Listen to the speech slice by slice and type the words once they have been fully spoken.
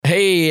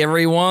Hey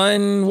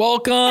everyone,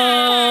 welcome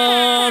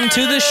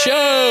to the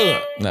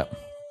show. No.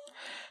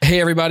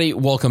 Hey everybody,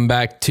 welcome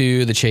back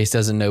to the Chase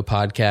Doesn't Know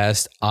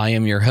podcast. I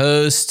am your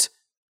host,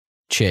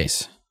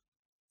 Chase.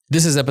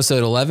 This is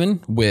episode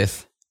 11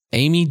 with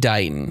Amy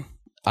Dighton.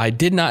 I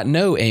did not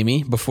know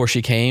Amy before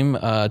she came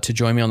to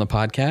join me on the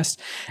podcast,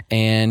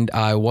 and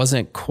I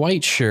wasn't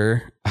quite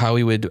sure how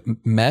we would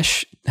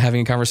mesh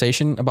having a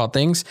conversation about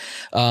things.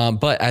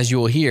 But as you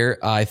will hear,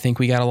 I think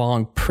we got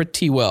along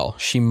pretty well.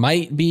 She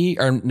might be,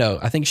 or no,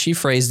 I think she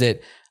phrased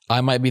it, I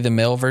might be the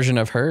male version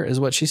of her, is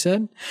what she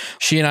said.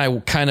 She and I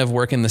kind of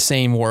work in the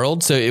same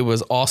world, so it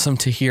was awesome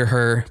to hear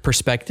her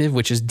perspective,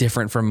 which is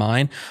different from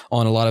mine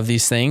on a lot of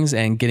these things,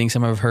 and getting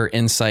some of her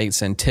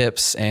insights and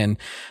tips and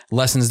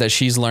lessons that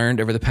she's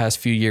learned over the past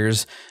few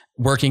years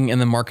working in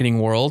the marketing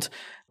world.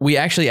 We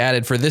actually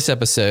added for this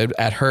episode,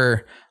 at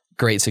her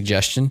great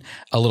suggestion,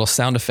 a little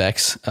sound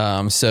effects.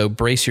 So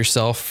brace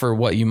yourself for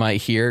what you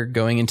might hear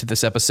going into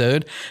this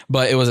episode.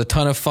 But it was a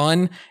ton of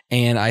fun,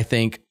 and I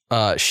think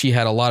she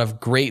had a lot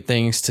of great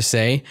things to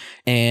say,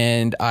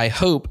 and I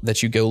hope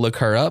that you go look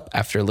her up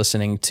after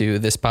listening to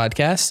this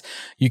podcast.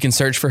 You can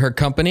search for her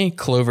company,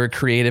 Clover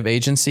Creative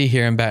Agency,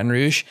 here in Baton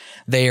Rouge.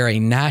 They are a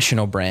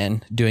national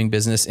brand doing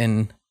business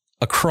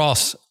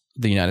across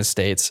the United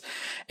States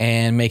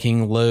and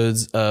making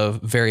loads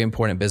of very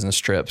important business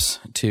trips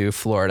to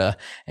Florida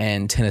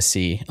and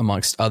Tennessee,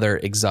 amongst other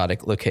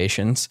exotic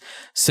locations.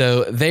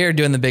 So they are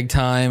doing the big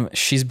time.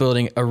 She's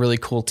building a really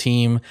cool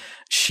team.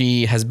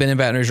 She has been in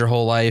Baton Rouge her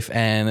whole life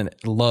and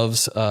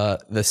loves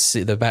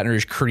the Baton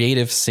Rouge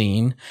creative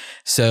scene.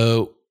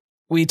 So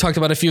we talked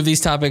about a few of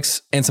these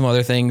topics and some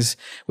other things.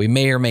 We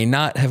may or may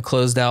not have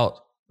closed out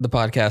the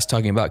podcast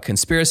talking about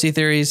conspiracy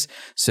theories.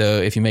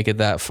 So if you make it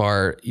that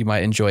far, you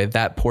might enjoy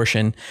that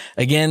portion.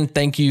 Again,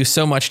 thank you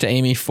so much to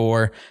Amy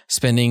for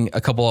spending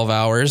a couple of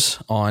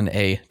hours on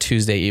a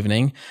Tuesday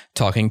evening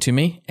talking to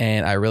me.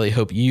 And I really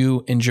hope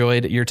you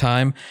enjoyed your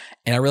time.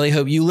 And I really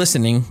hope you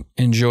listening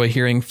enjoy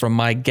hearing from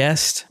my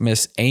guest,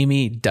 Miss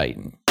Amy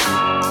Dighton.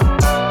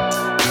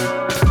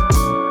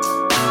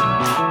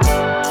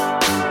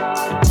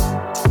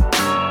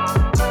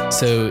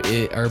 So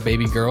are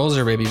baby girls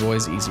or baby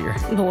boys easier?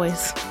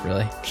 Boys.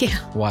 Really? Yeah.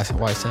 Why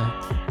so?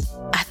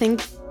 I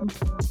think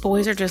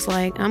boys are just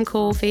like, I'm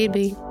cool, feed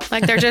me.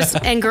 Like they're just,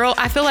 and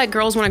I feel like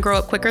girls want to grow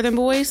up quicker than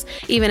boys,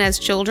 even as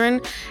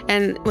children.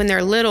 And when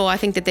they're little, I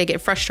think that they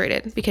get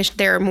frustrated because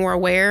they're more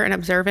aware and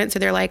observant. So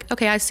they're like,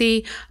 okay, I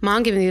see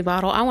mom giving me the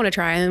bottle, I want to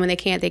try. And then when they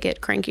can't, they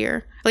get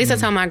crankier. At least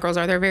that's how my girls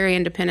are. They're very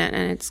independent,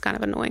 and it's kind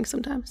of annoying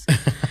sometimes.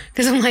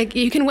 Because I'm like,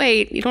 you can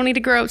wait. You don't need to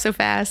grow up so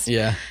fast.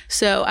 Yeah.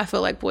 So I feel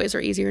like boys are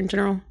easier in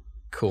general.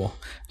 Cool.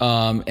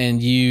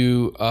 And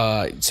you,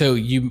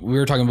 we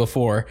were talking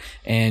before,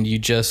 and you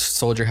just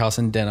sold your house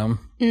in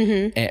Denham.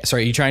 Mm-hmm.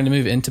 Sorry, are you trying to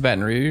move into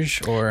Baton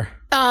Rouge or?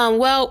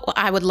 Well,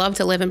 I would love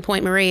to live in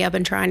Point Marie. I've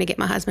been trying to get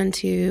my husband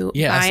to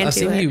buy into it. I've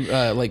seen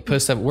you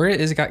post up. Where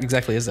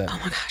exactly is that? Oh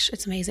my gosh,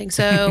 it's amazing.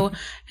 So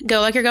go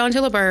like you're going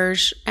to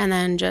LaBerge, and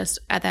then just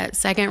at that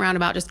second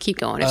roundabout, just keep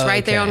going. It's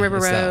right there on River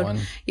Road. That one.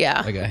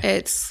 Yeah. Okay.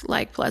 It's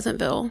like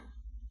Pleasantville.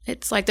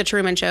 It's like the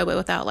Truman Show, but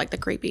without like the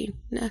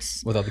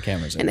creepiness. Without the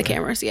cameras. And the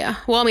cameras, yeah.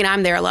 Well, I mean,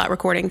 I'm there a lot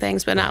recording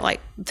things, but not like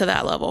to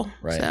that level.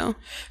 Right.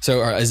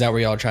 So is that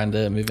where y'all trying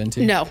to move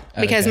into? No,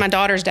 because my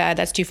daughter's dad,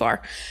 that's too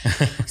far.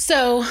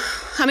 So,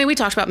 I mean, we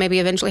talked about maybe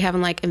eventually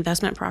having like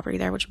investment property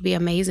there, which would be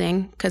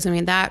amazing. Because I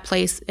mean, that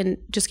place, and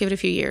just give it a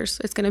few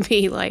years, it's going to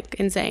be like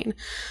insane.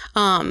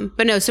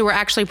 But no, so we're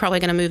actually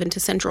probably going to move into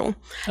Central.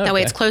 That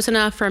way it's close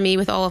enough for me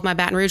with all of my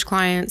Baton Rouge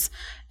clients.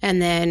 And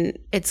then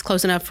it's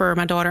close enough for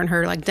my daughter and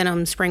her like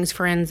Denham Springs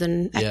friends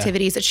and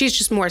activities that she's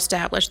just more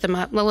established than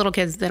my little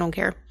kids. They don't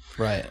care.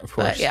 Right. Of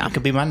course. But, yeah. You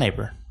could be my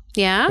neighbor.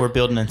 Yeah. We're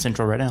building in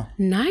Central right now.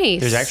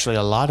 Nice. There's actually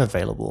a lot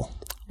available.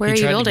 Where are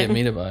you building? He tried to get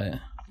me to buy it.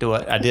 Do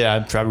I? I did.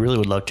 I really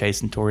would love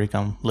Chase and Tori to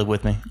come live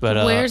with me. But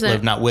where's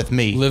live it? Not with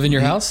me. Live in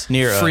your house?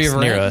 Near free us.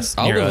 Near us.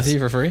 I'll live with you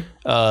for free.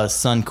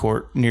 Sun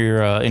Court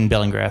near in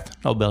Bellingrath.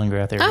 Oh,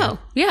 Bellingrath area. Oh,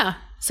 yeah.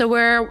 So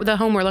the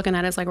home we're looking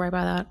at is like right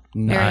by that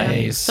area.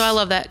 Nice. So I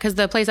love that because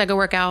the place I go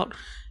work out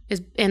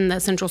is in the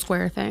Central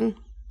Square thing.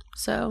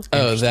 So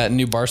that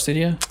new bar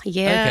studio?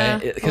 Yeah.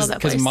 Okay.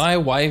 Because my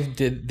wife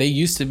they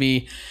used to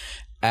be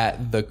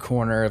at the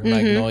corner of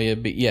Magnolia.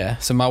 Yeah.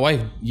 So my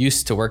wife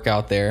used to work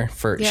out there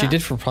she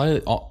did for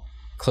probably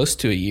close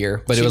to a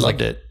year, but it was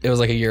like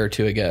a year or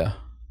two ago.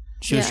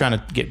 She was trying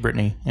to get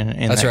Brittany in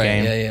That's that right.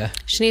 game. Yeah.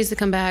 She needs to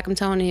come back. I'm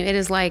telling you, it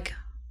is like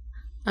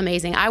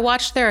amazing. I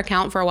watched their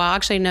account for a while.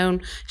 Actually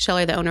known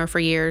Shelly, the owner, for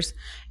years.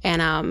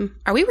 And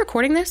are we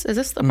recording this? Is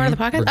this a part of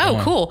the podcast?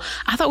 Oh, cool.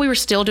 I thought we were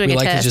still doing a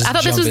test. I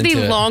thought this was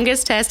the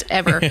longest test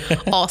ever.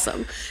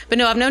 Awesome. But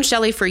no, I've known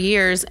Shelly for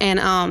years, and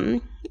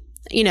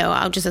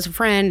I just as a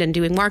friend and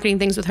doing marketing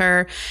things with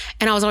her.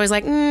 And I was always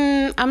like,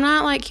 I'm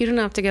not like cute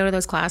enough to go to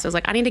those classes.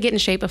 Like I need to get in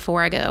shape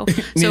before I go.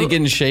 You need to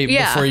get in shape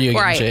before you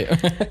get in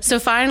shape. So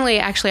finally,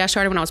 actually, I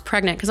started when I was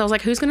pregnant because I was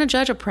like, who's going to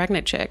judge a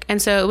pregnant chick? And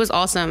so it was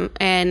awesome.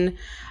 And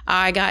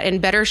I got in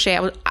better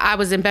shape. I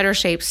was in better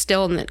shape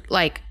still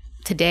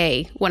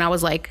today when I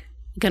was like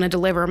going to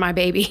deliver my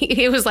baby.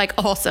 It was like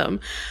awesome.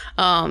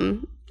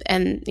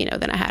 And, you know,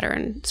 then I had her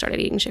and started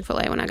eating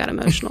Chick-fil-A when I got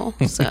emotional.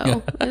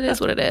 So it is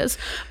what it is.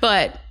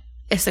 But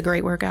it's a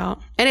great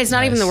workout. And it's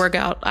not even the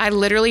workout. I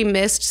literally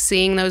missed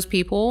seeing those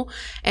people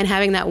and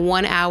having that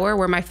 1 hour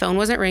where my phone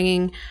wasn't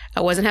ringing.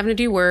 I wasn't having to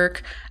do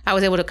work. I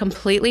was able to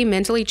completely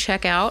mentally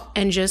check out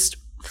and just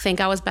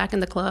think I was back in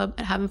the club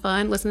and having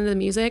fun, listening to the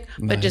music,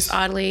 but just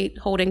oddly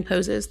holding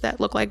poses that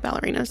look like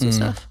ballerinas and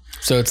stuff.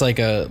 So it's like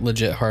a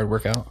legit hard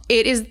workout.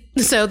 It is.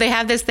 So they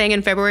have this thing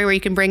in February where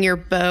you can bring your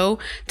bow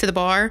to the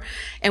bar.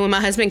 And when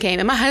my husband came,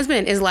 and my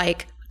husband is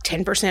like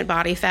 10%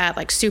 body fat,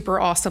 like super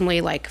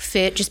awesomely like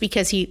fit just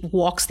because he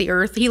walks the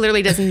earth. He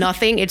literally does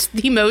nothing. It's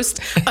the most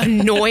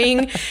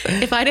annoying.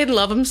 If I didn't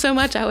love him so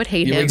much, I would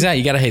hate him. Exactly.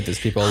 You got to hate those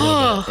people a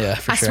little bit. Yeah,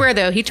 for sure. I swear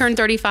though, he turned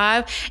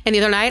 35 and the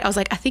other night I was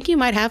like, I think you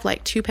might have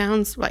like 2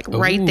 pounds like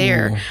right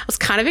there. I was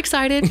kind of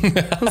excited.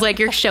 I was like,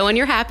 you're showing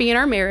you're happy in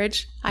our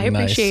marriage. I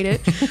appreciate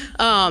it.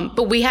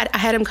 But I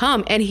had him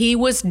come and he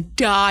was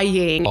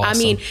dying. Awesome. I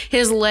mean,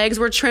 his legs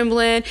were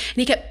trembling and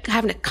he kept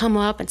having to come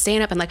up and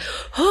stand up and like,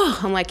 oh,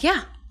 I'm like,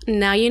 yeah.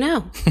 Now you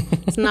know.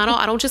 It's not all.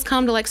 I don't just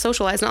come to like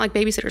socialize. It's not like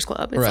Babysitter's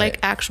Club. It's like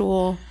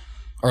actual.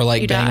 Or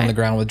like banging on the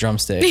ground with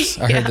drumsticks.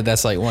 I heard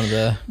that's like one of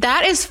the.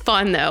 That is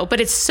fun though, but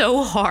it's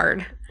so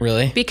hard.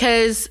 Really?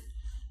 Because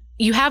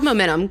you have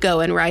momentum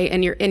going, right,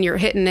 and you're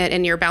hitting it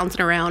and you're bouncing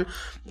around.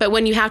 But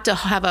when you have to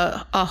have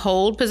a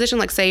hold position,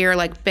 like say you're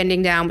like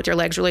bending down with your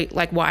legs really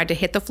like wide to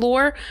hit the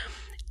floor,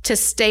 to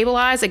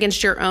stabilize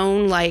against your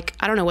own like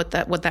I don't know what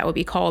that would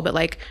be called, but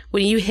like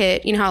when you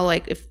hit, you know how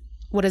like if.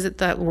 What is it,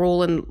 that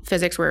rule in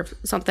physics where if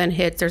something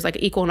hits, there's like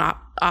equal and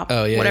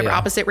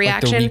opposite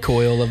reaction. Like the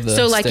recoil of the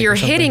so like you're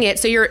hitting it,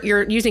 so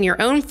you're using your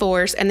own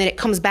force, and then it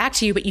comes back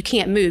to you, but you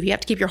can't move. You have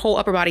to keep your whole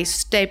upper body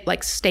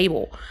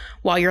stable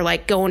while you're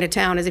like going to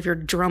town as if you're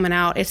drumming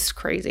out. It's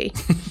crazy.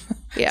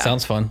 Yeah,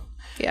 sounds fun.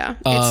 Yeah,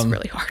 it's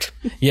really hard.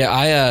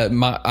 Yeah,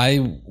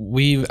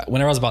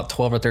 whenever I was about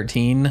 12 or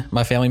 13,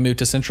 my family moved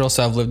to Central,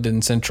 so I've lived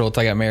in Central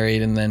until I got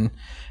married, and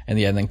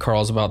then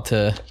Carl's about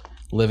to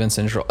live in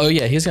Central. Oh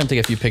yeah, he's gonna take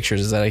a few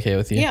pictures. Is that okay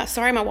with you? Yeah.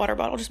 Sorry, my water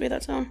bottle just made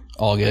that sound.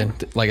 All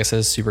good. Like I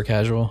said, super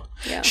casual.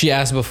 Yeah. She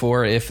asked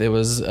before if it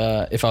was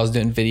if I was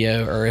doing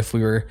video or if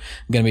we were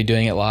gonna be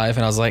doing it live,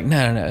 and I was like,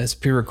 no, it's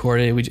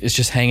pre-recorded. It's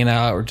just hanging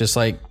out or just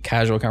like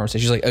casual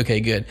conversation. She's like,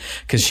 okay, good,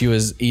 because she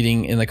was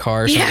eating in the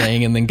car or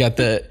something, and then got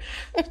the.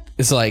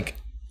 It's like.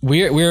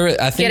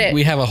 I think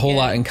we have a whole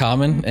lot in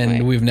common,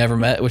 and we've never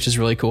met, which is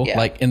really cool. Yeah.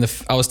 Like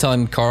I was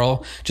telling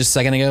Carl just a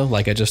second ago,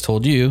 like I just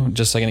told you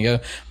just a second ago,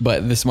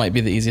 but this might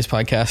be the easiest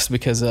podcast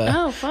because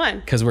fun,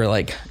 because we're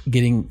like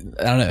getting,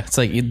 I don't know, it's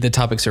like the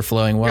topics are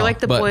flowing well. You're like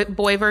the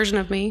boy version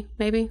of me,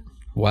 maybe.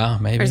 Wow,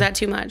 maybe. Or is that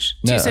too much?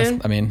 Too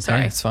soon? I mean,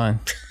 sorry, it's fine.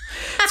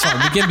 It's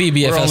fine. We can be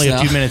BFFs. We're only now.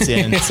 a few minutes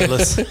in, so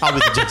I'll be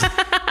the judge.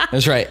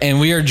 That's right. And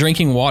we are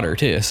drinking water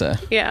too. So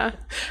yeah.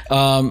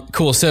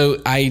 Cool.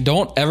 So I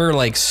don't ever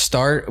like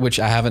start, which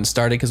I haven't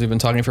started because we've been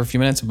talking for a few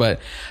minutes, but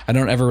I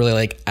don't ever really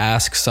like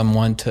ask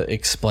someone to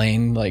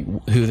explain like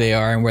who they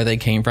are and where they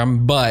came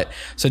from. But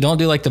so don't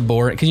do like the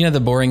boring, because you know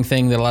the boring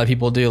thing that a lot of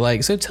people do,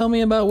 like, so tell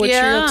me about what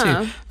you're up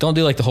to. Don't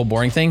do like the whole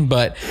boring thing,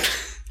 but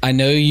I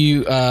know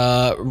you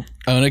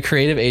run a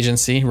creative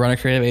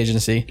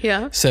agency.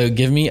 Yeah. So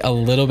give me a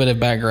little bit of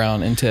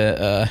background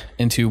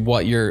into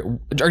what or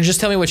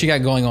just tell me what you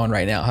got going on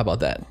right now. How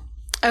about that?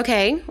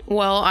 Okay.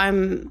 Well,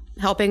 I'm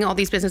helping all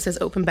these businesses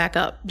open back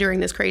up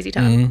during this crazy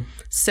time. Mm-hmm.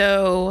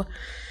 So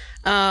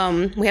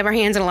we have our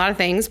hands in a lot of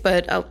things,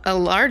 but a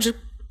large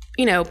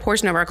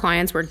portion of our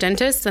clients were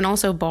dentists and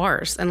also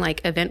bars and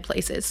like event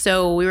places.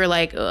 So we were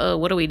like,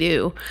 what do we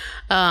do?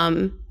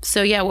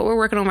 So yeah, what we're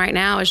working on right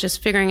now is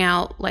just figuring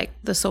out like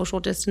the social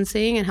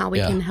distancing and how we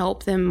can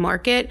help them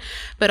market,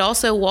 but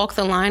also walk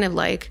the line of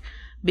like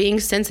being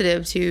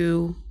sensitive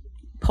to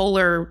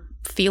polar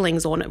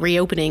feelings on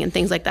reopening and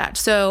things like that.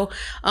 So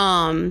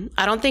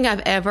I don't think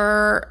I've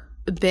ever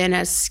been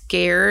as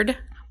scared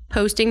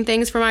posting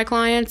things for my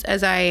clients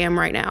as I am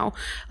right now.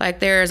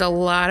 Like there's a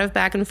lot of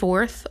back and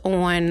forth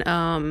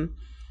on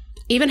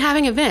even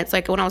having events.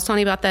 Like when I was telling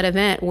you about that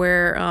event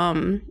where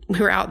we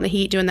were out in the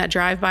heat doing that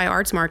drive-by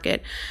arts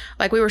market,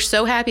 like we were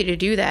so happy to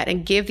do that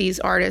and give these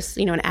artists,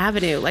 an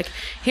avenue. Like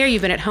here,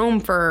 you've been at home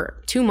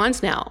for 2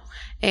 months now.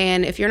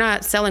 And if you're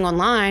not selling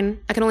online,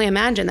 I can only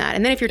imagine that.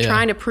 And then if you're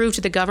trying to prove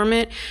to the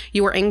government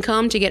your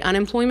income to get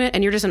unemployment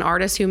and you're just an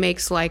artist who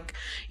makes like,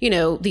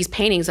 these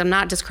paintings, I'm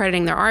not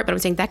discrediting their art, but I'm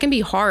saying that can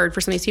be hard for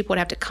some of these people to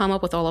have to come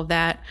up with all of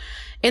that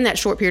in that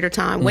short period of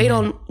time.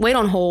 Mm-hmm. Wait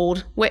on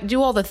hold,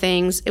 do all the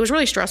things. It was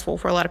really stressful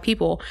for a lot of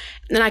people.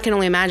 And I can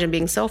only imagine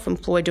being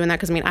self-employed doing that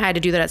because I had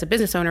to do that as a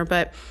business owner.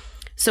 But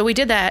so we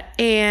did that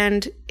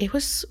and it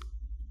was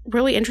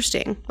really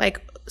interesting.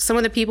 Like some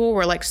of the people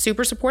were like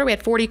super supportive. We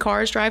had 40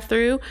 cars drive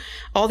through.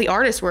 All the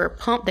artists were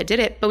pumped that did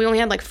it, but we only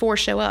had like 4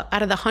 show up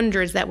out of the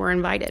hundreds that were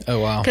invited. Oh,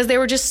 wow. Because they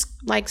were just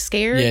like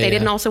scared. They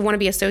didn't also want to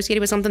be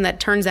associated with something that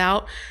turns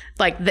out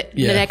like the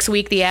next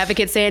week the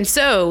Advocate saying,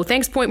 so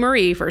thanks Point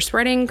Marie for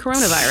spreading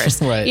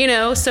coronavirus. Right. You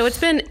know, so it's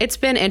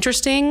been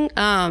interesting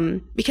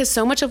because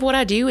so much of what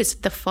I do is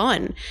the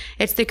fun.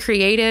 It's the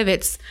creative.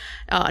 It's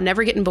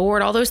never getting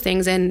bored, all those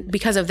things. And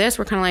because of this,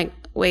 we're kind of like,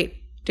 wait,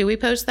 do we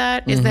post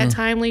that? Is that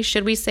timely?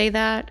 Should we say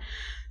that?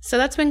 So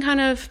that's been kind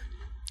of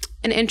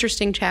an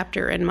interesting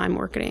chapter in my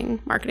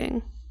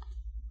marketing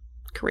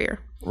career.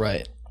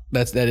 Right.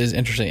 That is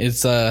interesting. It's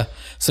so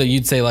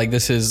you'd say like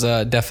this is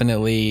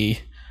definitely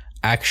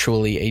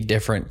actually a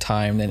different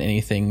time than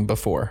anything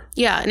before.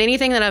 Yeah, and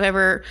anything that I've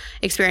ever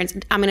experienced.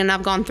 I mean, and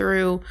I've gone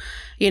through,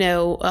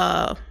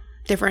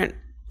 different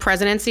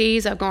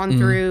presidencies. I've gone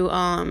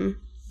through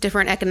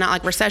different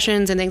economic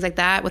recessions and things like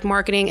that with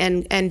marketing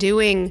and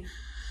doing.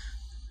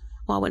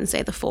 Well, I wouldn't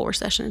say the full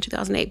recession in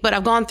 2008, but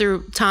I've gone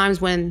through times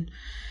when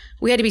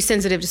we had to be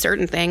sensitive to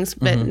certain things,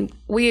 but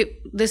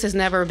this has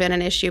never been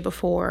an issue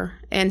before.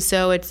 And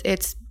so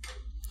it's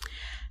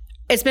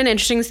been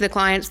interesting to see the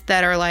clients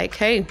that are like,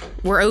 hey,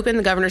 we're open.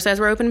 The governor says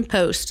we're open,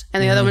 post.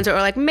 And the other ones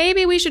are like,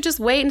 maybe we should just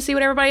wait and see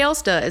what everybody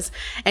else does.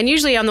 And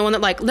usually I'm the one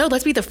that like, no,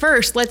 let's be the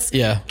first. Let's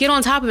get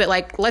on top of it.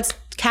 Like, let's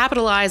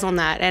capitalize on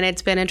that. And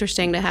it's been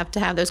interesting to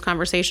have those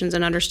conversations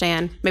and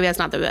understand maybe that's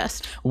not the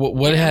best.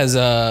 What has,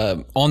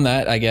 on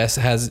that, I guess,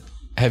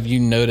 have you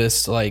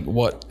noticed like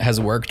what has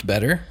worked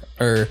better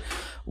or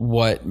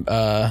what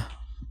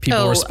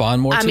people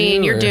respond more to? I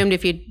mean, you're doomed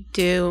if you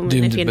do.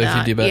 Doomed if you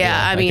do better.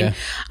 Yeah, I mean,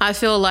 I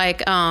feel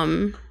like,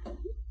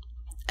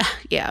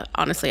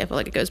 honestly, I feel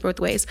like it goes both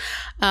ways.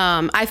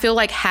 I feel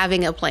like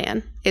having a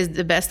plan is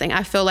the best thing.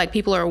 I feel like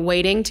people are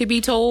waiting to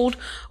be told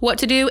what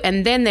to do,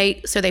 and then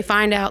they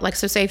find out, like,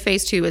 so say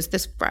phase 2 is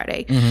this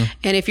Friday.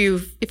 And if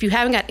you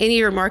haven't got any of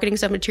your marketing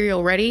stuff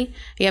material ready,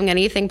 you haven't got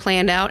anything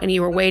planned out, and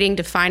you were waiting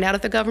to find out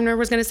if the governor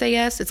was going to say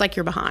yes, it's like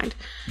you're behind.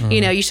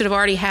 You should have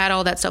already had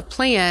all that stuff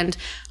planned,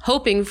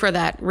 hoping for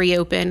that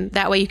reopen.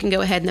 That way you can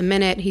go ahead, and the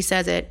minute he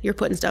says it, you're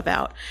putting stuff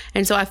out.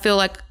 And so I feel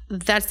like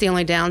that's the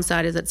only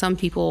downside, is that some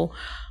people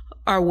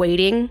are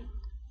waiting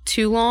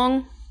too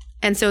long,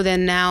 and so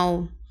then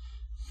now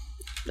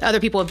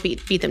other people have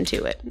beat them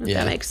to it, if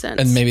that makes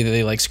sense. And maybe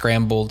they like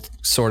scrambled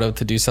sort of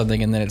to do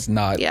something, and then it's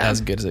not as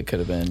good as it could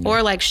have been.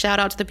 Or like shout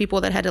out to the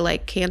people that had to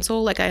like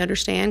cancel. Like, I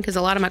understand, because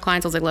a lot of my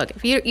clients, I was like, look,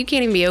 if you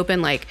can't even be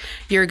open, like,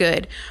 you're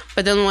good.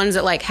 But then the ones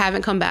that like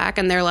haven't come back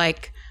and they're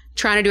like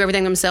trying to do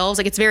everything themselves,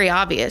 like, it's very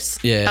obvious.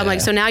 I'm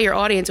like, so now your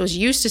audience was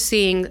used to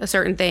seeing a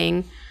certain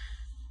thing.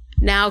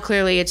 Now,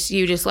 clearly, it's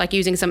you just like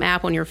using some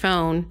app on your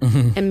phone,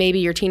 and maybe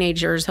your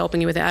teenager is helping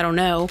you with it. I don't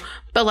know.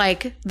 But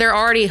like, they're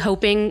already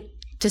hoping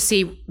to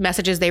see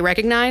messages they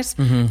recognize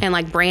and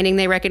like branding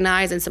they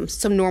recognize, and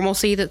some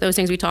normalcy, that those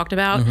things we talked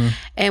about.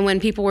 And when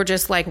people were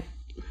just like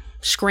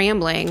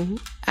scrambling,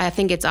 I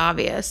think it's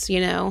obvious,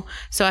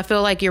 So I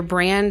feel like your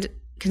brand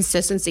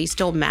consistency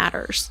still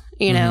matters,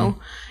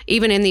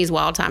 even in these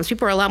wild times.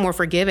 People are a lot more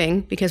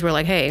forgiving because we're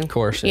like, hey, of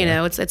course,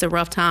 it's a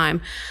rough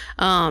time.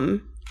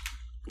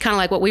 Kind of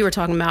like what we were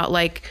talking about,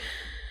 like,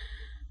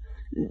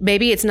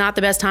 maybe it's not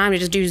the best time to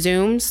just do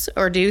Zooms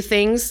or do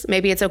things.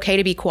 Maybe it's okay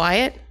to be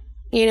quiet,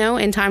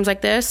 in times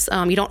like this.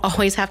 You don't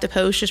always have to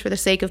post just for the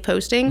sake of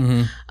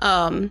posting.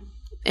 And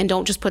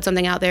don't just put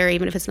something out there,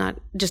 even if it's not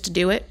just to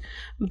do it.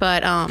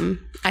 But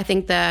I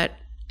think that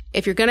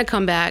if you're going to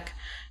come back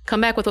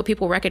with what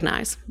people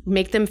recognize.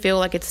 Make them feel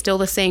like it's still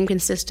the same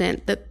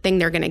consistent thing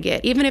they're going to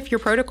get. Even if your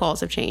protocols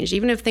have changed,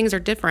 even if things are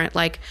different,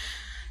 like,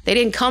 they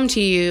didn't come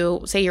to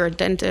you, say you're a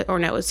dentist, or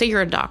no, say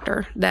you're a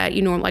doctor, that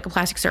like a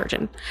plastic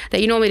surgeon,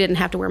 that you normally didn't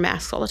have to wear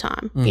masks all the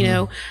time.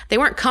 They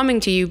weren't coming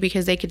to you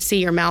because they could see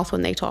your mouth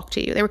when they talk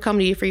to you. They were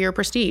coming to you for your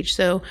prestige.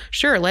 So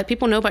sure, let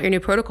people know about your new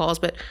protocols,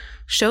 but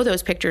show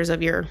those pictures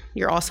of your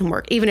awesome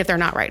work, even if they're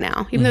not right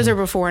now, even those are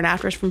before and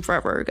afters from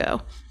forever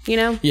ago,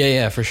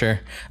 Yeah, for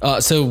sure.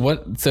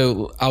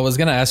 So I was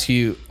going to ask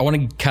you, I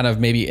want to kind of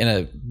maybe in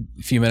a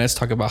few minutes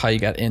talk about how you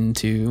got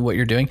into what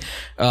you're doing.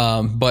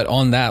 But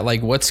on that,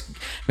 like,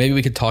 maybe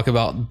we could talk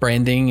about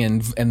branding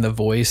and the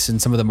voice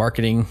and some of the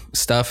marketing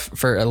stuff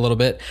for a little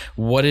bit.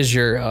 What is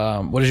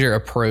your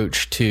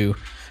approach to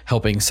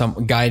helping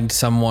guide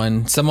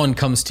someone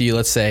comes to you,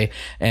 let's say,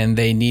 and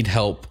they need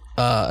help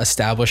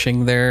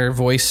establishing their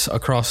voice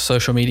across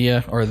social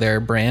media or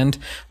their brand?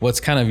 What's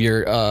kind of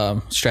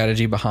your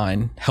strategy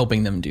behind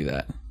helping them do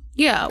that?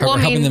 Yeah,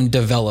 helping them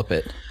develop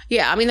it.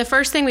 Yeah, I mean, the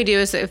first thing we do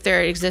is, if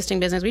they're an existing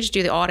business, we just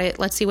do the audit.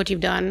 Let's see what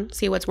you've done,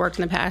 see what's worked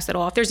in the past at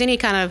all. If there's any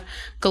kind of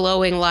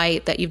glowing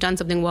light that you've done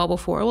something well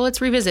before, well, let's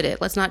revisit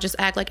it. Let's not just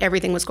act like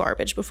everything was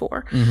garbage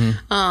before.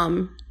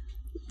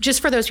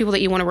 Just for those people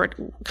that you want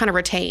to kind of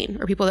retain,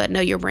 or people that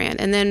know your brand.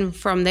 And then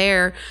from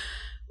there,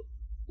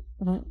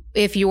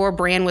 if your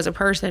brand was a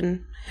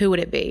person, who would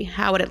it be?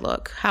 How would it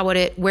look?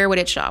 Where would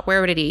it shop?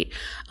 Where would it eat?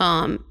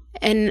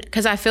 And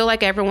because I feel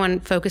like everyone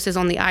focuses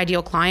on the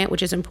ideal client,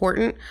 which is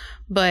important,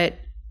 but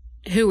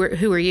who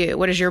are you?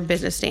 What does your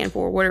business stand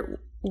for?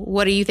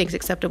 what do you think is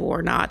acceptable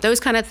or not? Those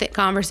kind of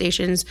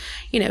conversations,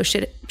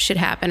 should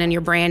happen in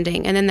your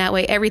branding. And then that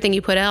way, everything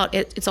you put out,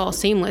 it's all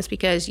seamless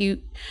because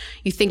you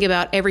think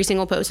about every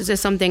single post. Is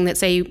this something that,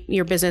 say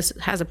your business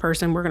has a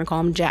person, we're going to call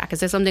him Jack. Is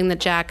this something that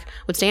Jack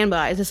would stand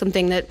by? Is this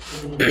something that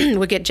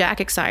would get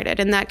Jack excited?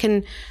 And that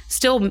can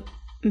still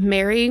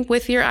marry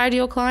with your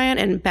ideal client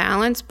and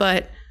balance,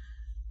 but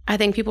I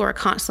think people are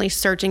constantly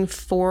searching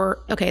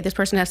for, okay, this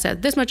person has to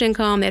have this much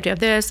income, they have to have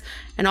this,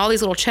 and all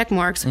these little check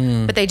marks,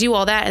 but they do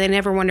all that and they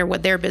never wonder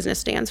what their business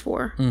stands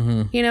for.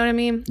 Mm-hmm. You know what I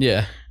mean?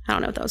 Yeah. I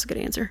don't know if that was a good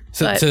answer.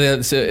 But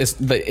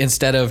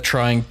instead of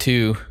trying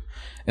to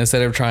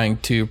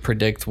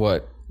predict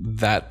what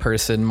that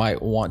person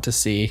might want to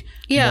see,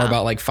 more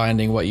about like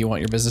finding what you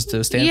want your business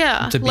to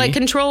stand to be. Like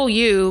control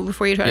you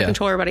before you try to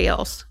control everybody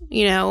else,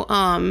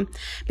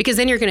 because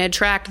then you're going to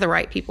attract the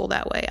right people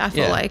that way. I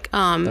feel like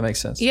that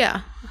makes sense.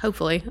 Yeah.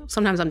 Hopefully.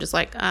 Sometimes I'm just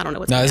like, I don't know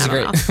what's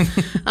going on. This is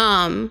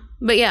great.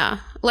 But yeah,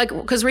 like,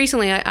 because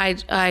recently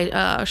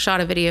I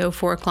shot a video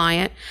for a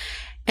client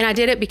and I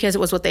did it because it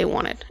was what they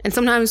wanted. And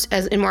sometimes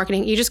as in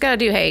marketing, you just got to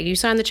do, hey, you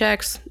sign the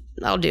checks,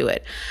 I'll do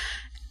it.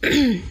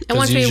 And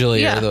those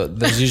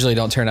usually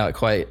don't turn out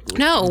quite.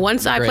 No,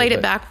 once I played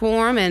it back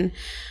for them and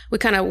we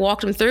kind of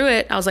walked them through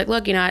it, I was like,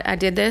 look, I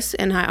did this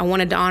and I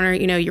wanted to honor,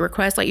 your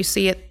request, like you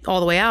see it all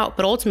the way out.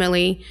 But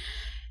ultimately,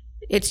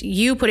 it's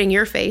you putting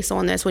your face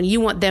on this when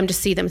you want them to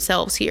see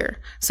themselves here.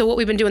 So what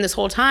we've been doing this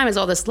whole time is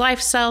all this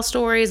lifestyle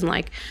stories and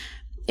like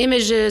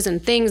images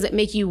and things that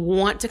make you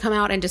want to come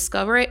out and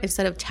discover it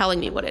instead of telling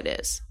me what it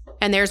is.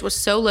 And theirs was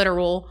so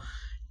literal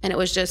and it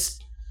was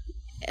just,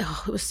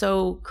 it was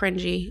so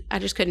cringy. I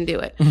just couldn't do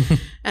it.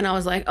 And I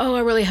was like, I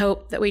really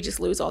hope that we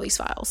just lose all these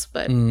files,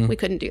 but we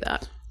couldn't do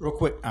that. Real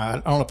quick, I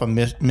don't know if I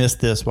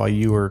missed this while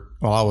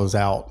I was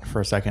out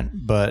for a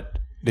second, but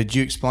did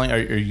you explain, are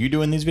you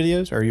doing these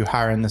videos or are you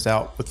hiring this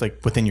out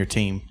within your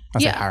team? I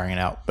say hiring it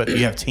out, but do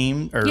you have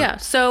team or? Yeah.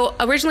 So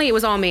originally it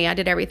was all me. I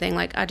did everything.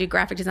 Like I do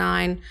graphic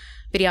design,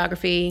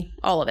 videography,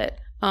 all of it.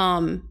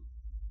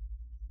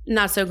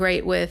 Not so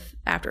great with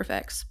After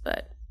Effects,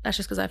 but that's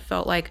just because I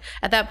felt like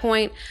at that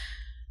point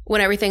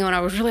when I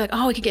was really like,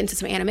 we could get into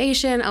some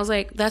animation. I was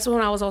like, that's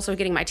when I was also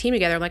getting my team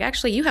together. I'm like,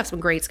 actually you have some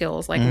great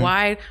skills. Like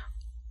why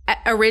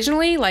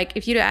originally, like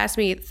if you'd asked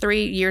me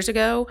 3 years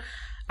ago,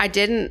 I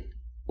didn't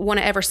want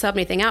to ever sub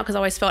anything out because I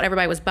always felt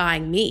everybody was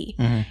buying me.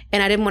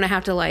 And I didn't want to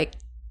have to I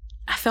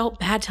felt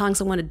bad telling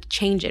someone to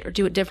change it or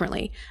do it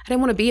differently. I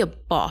didn't want to be a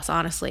boss,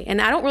 honestly.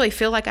 And I don't really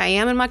feel like I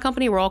am in my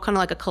company. We're all kind of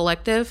like a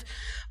collective.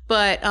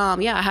 But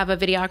I have a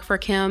videographer,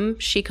 Kim.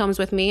 She comes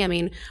with me. I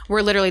mean,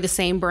 we're literally the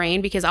same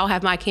brain because I'll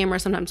have my camera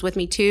sometimes with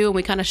me too. And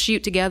we kind of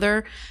shoot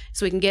together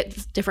so we can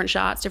get different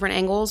shots, different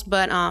angles.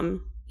 But I've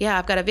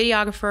got a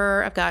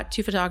videographer. I've got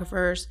 2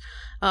 photographers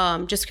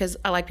just because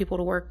I like people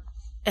to work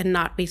and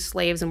not be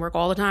slaves and work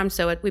all the time.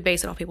 So we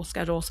base it off people's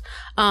schedules.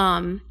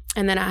 And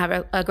then I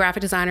have a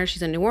graphic designer.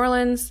 She's in New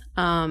Orleans,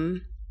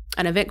 an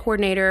event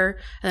coordinator,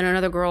 and then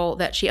another girl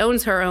that she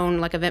owns her own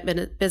like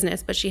event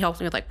business, but she helps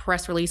me with like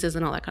press releases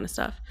and all that kind of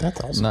stuff. That's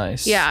awesome.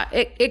 Nice. Yeah.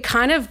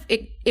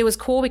 It was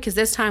cool because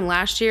this time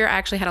last year, I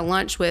actually had a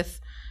lunch with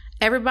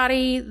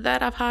everybody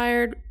that I've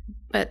hired,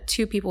 but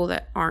 2 people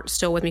that aren't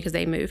still with me because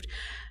they moved.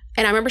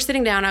 And I remember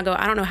sitting down, I go,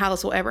 I don't know how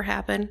this will ever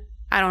happen.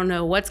 I don't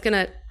know what's going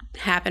to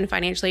happen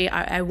financially.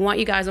 I want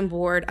you guys on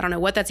board. I don't know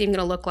what that's even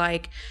going to look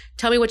like.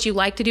 Tell me what you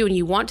like to do and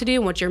you want to do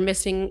and what you're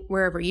missing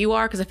wherever you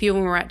are. Because a few of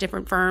them were at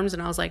different firms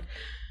and I was like,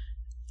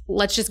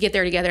 let's just get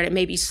there together. And it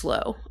may be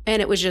slow.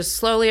 And it was just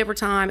slowly over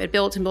time. It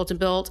built and built and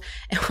built.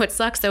 And what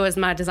sucks though is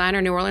my designer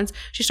in New Orleans,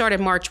 she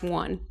started March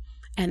 1.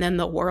 And then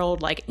the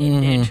world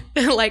ended.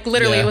 Like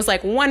literally it was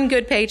like one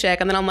good paycheck.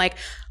 And then I'm like,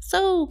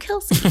 so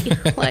Kelsey,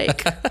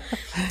 like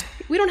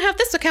we don't have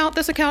this account.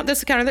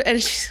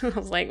 And I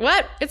was like,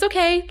 what? It's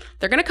okay.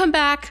 They're going to come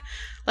back.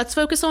 Let's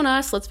focus on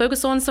us. Let's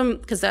focus on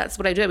because that's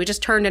what I did. We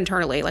just turned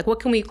internally. Like, what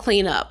can we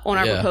clean up on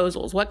our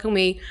proposals?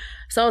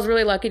 So I was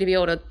really lucky to be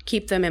able to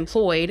keep them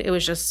employed. It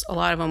was just a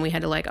lot of them we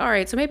had to all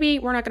right, so maybe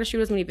we're not going to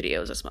shoot as many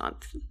videos this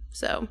month.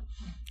 So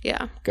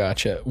yeah.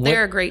 Gotcha.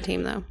 They're a great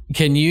team though.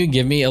 Can you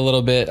give me a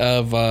little bit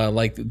of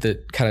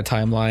the kind of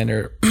timeline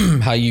or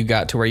how you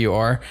got to where you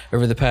are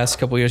over the past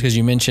couple of years? Because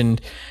you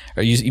mentioned,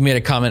 or you made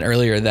a comment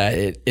earlier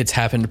that it's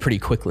happened pretty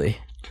quickly.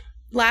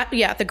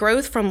 The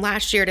growth from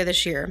last year to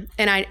this year.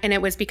 And it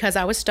was because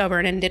I was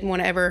stubborn and didn't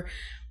want to ever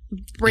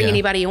bring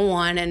anybody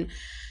on. And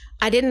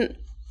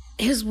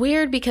it was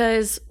weird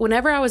because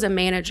whenever I was a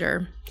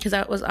manager, because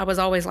I was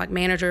always like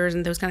managers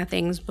and those kind of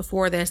things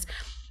before this,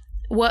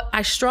 what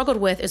I struggled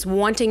with is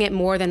wanting it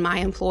more than my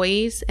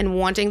employees and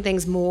wanting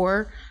things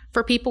more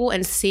for people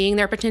and seeing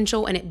their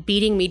potential and it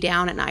beating me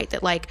down at night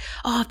that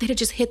if they'd have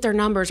just hit their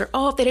numbers or,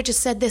 if they'd have just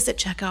said this at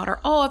checkout or,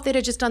 if they'd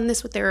have just done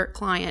this with their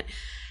client.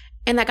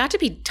 And that got to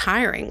be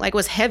tiring,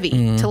 was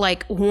heavy to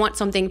want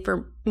something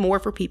more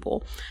for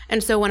people.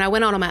 And so when I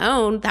went out on my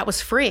own, that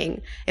was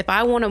freeing. If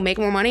I want to make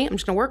more money, I'm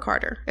just going to work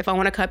harder. If I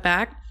want to cut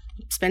back,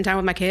 spend time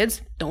with my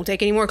kids, don't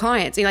take any more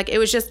clients. It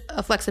was just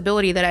a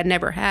flexibility that I'd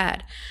never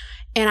had.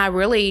 And I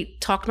really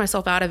talked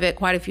myself out of it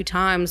quite a few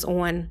times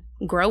on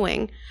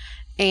growing.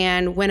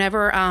 And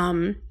whenever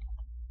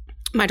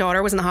my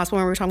daughter was in the hospital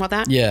when we were talking about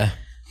that, yeah,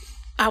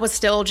 I was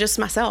still just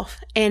myself.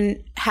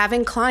 And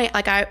having client,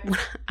 like I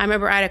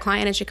remember I had a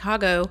client in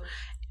Chicago,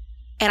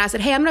 and I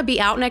said, hey, I'm going to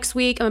be out next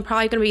week. I'm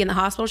probably going to be in the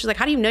hospital. She's like,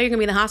 how do you know you're going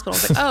to be in the hospital? I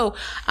was like, oh,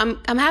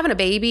 I'm having a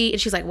baby. And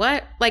she's like,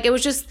 what? Like, it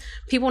was just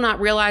people not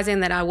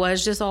realizing that I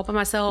was just all by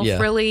myself,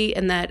 really,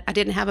 and that I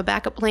didn't have a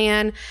backup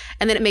plan.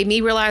 And then it made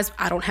me realize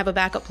I don't have a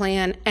backup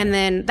plan. And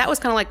then that was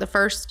kind of like the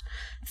first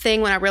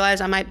thing when I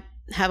realized I might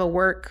have a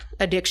work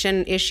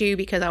addiction issue,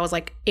 because I was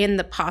like in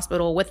the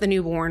hospital with the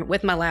newborn,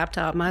 with my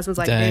laptop. My husband's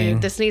like,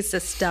 dude, this needs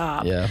to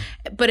stop. Yeah.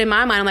 But in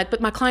my mind, I'm like,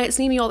 but my clients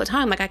need me all the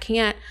time. Like, I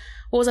can't.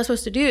 What was I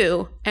supposed to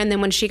do? And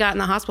then when she got in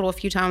the hospital a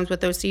few times with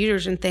those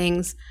seizures and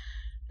things,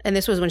 and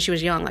this was when she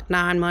was young, like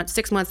 9 months,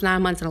 6 months,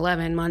 9 months, and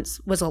 11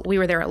 months, we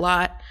were there a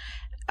lot.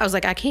 I was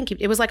like, I can't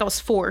keep, it was like I was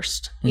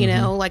forced, you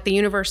know, like the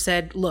universe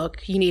said,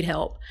 look, you need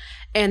help.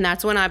 And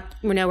that's when I,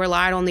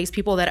 relied on these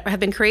people that have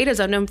been creatives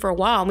I've known for a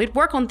while. And we'd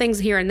work on things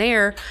here and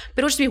there,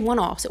 but it would just be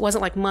one-offs. It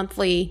wasn't like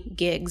monthly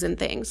gigs and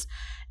things.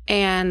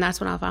 And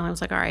that's when I finally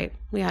was like, all right,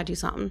 we gotta do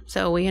something.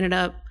 So we ended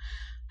up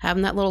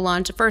having that little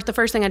lunch. The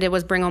first thing I did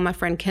was bring on my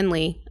friend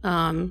Kinley.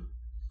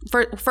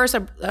 First,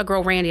 a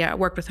girl, Randy, I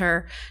worked with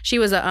her. She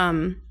was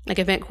a like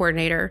event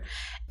coordinator,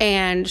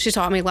 and she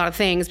taught me a lot of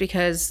things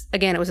because,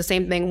 again, it was the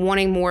same thing,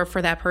 wanting more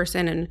for that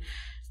person,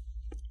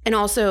 and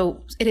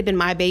also it had been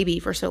my baby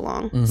for so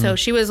long. So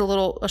she was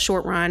a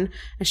short run,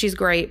 and she's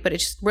great, but it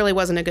just really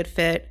wasn't a good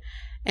fit.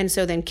 And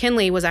so then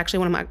Kinley was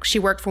actually she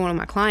worked for one of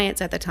my clients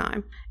at the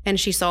time, and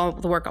she saw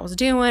the work I was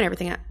doing,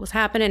 everything that was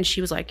happening. And she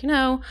was like,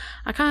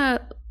 I kind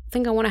of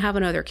think I want to have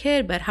another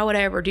kid, but how would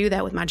I ever do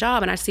that with my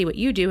job? And I see what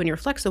you do and you're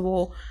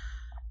flexible.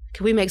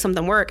 Could we make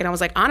something work? And I was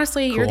like,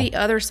 honestly, You're the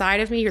other side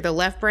of me. You're the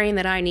left brain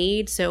that I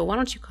need. So why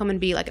don't you come and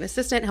be like an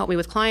assistant, help me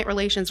with client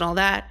relations and all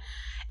that.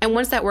 And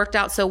once that worked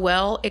out so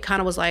well, it kind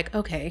of was like,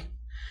 okay,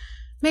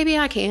 maybe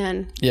I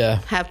can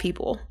have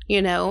people,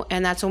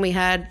 and that's when we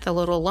had the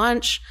little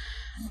lunch.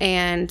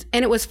 And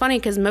it was funny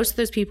because most of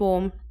those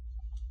people,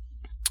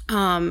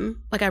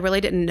 like I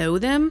really didn't know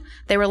them.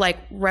 They were like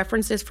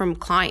references from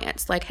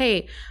clients, like,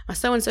 hey, my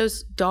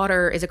so-and-so's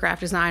daughter is a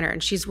graphic designer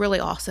and she's really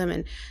awesome.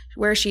 And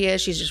where she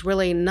is, she's just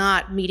really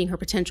not meeting her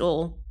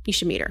potential. You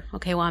should meet her.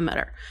 Okay, well, I met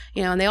her,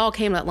 and they all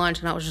came to that lunch,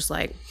 and I was just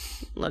like,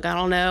 look, I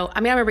don't know.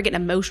 I mean, I remember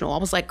getting emotional. I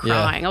was like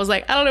crying. I was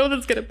like, I don't know what this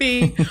is going to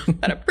be,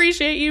 but I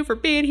appreciate you for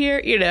being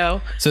here,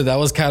 So that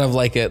was kind of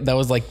like that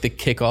was like the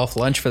kickoff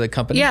lunch for the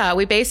company. Yeah.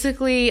 We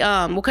basically,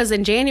 because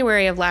in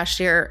January of last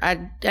year,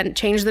 I hadn't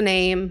changed the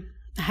name.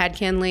 I had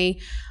Kinley,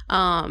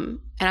 and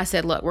I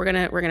said, look, we're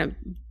gonna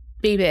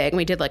be big. And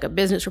we did like a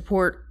business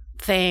report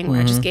thing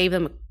where I just gave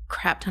them a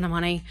crap ton of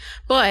money.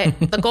 But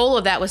the goal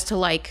of that was to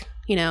like,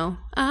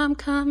 I'm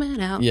coming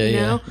out,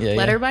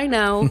 let everybody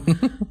know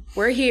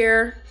we're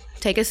here,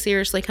 take us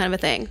seriously, kind of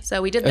a thing.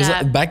 So we did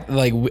that. Back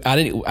I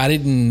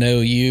didn't know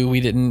you,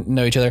 we didn't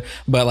know each other,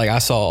 but like I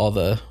saw all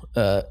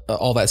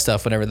that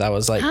stuff whenever that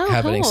was like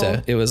happening. Cool.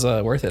 So it was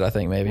worth it, I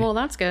think, maybe. Well,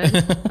 that's good.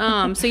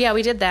 So yeah,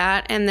 we did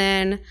that, and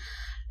then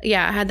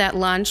I had that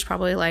lunch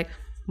probably like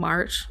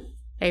March,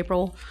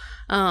 April.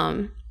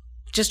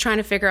 Just trying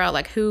to figure out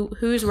like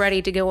who's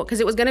ready to go, because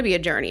it was going to be a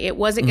journey. It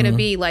wasn't going to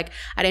be like,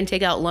 I didn't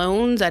take out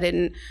loans. I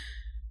didn't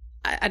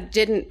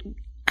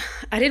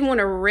want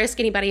to risk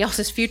anybody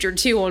else's future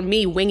too on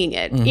me winging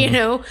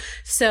it,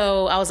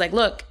 So I was like,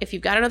 look, if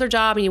you've got another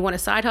job and you want a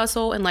side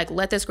hustle and like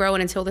let this grow,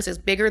 and until this is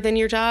bigger than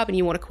your job and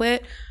you want to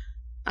quit,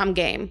 I'm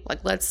game.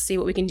 Like, let's see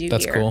what we can do.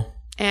 That's here. Cool.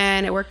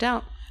 And it worked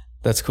out.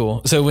 That's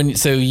cool. So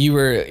you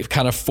were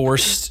kind of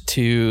forced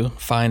to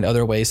find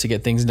other ways to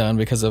get things done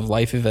because of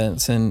life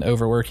events and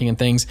overworking and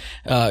things.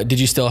 Did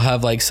you still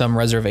have like some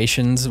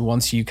reservations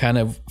once you kind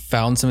of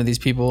found some of these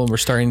people and were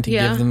starting to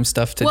give them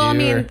stuff to do? Well, I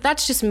mean,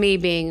 that's just me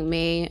being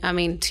me. I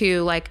mean,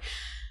 too, like,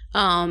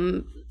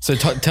 So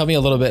tell me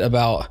a little bit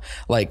about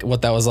like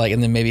what that was like,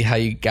 and then maybe how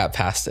you got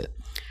past it.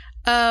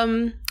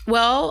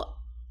 Well,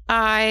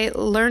 I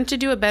learned to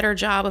do a better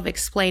job of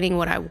explaining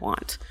what I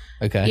want.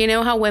 Okay. You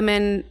know how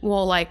women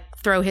will like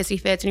throw hissy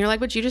fits and you're like,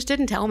 but you just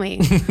didn't tell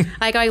me.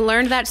 Like, I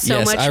learned that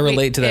so much. I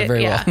relate to that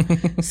very well.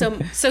 So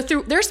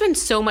there's been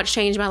so much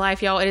change in my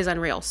life, y'all. It is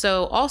unreal.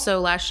 So also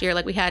last year,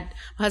 like my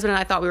husband and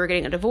I thought we were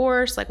getting a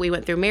divorce. Like, we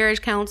went through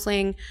marriage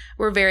counseling.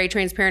 We're very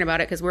transparent about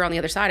it because we're on the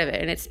other side of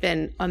it, and it's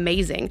been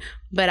amazing.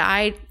 But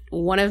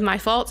one of my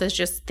faults is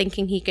just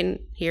thinking he can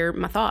hear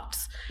my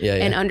thoughts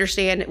and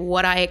understand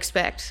what I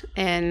expect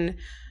and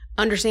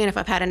understand if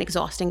I've had an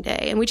exhausting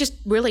day. And we just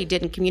really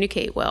didn't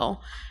communicate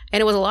well. And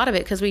it was a lot of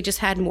it because we just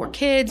had more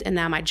kids, and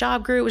now my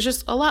job grew. It was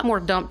just a lot more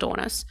dumped on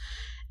us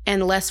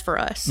and less for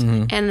us.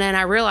 Mm-hmm. And then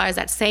I realized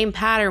that same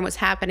pattern was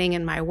happening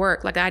in my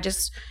work. Like, I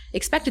just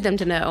expected them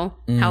to know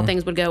how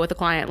things would go with the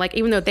client. Like,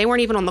 even though they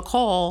weren't even on the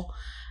call,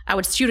 I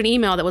would shoot an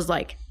email that was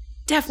like,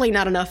 definitely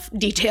not enough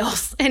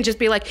details, and just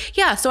be like,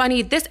 yeah, so I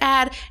need this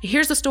ad.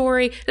 Here's the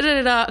story,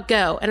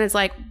 go. And it's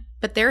like,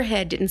 but their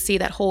head didn't see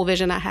that whole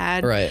vision I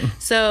had. Right.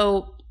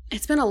 So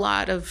it's been a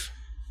lot of,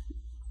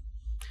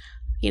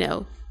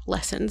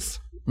 lessons,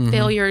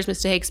 failures,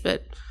 mistakes,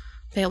 but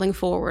failing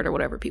forward or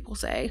whatever people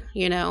say,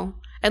 you know.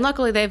 And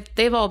luckily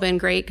they've all been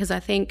great because I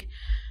think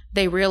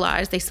they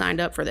realized they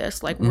signed up for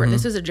this. Like,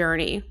 this is a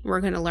journey.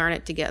 We're going to learn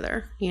it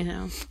together, you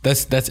know.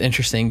 That's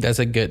interesting. That's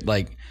a good,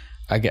 like,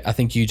 I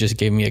think you just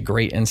gave me a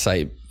great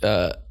insight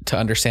to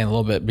understand a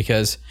little bit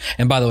because,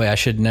 and by the way, I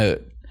should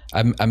note,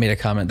 I made a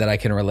comment that I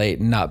can relate,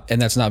 and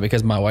that's not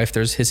because my wife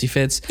throws hissy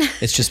fits.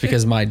 It's just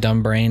because my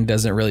dumb brain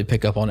doesn't really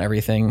pick up on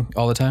everything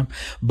all the time.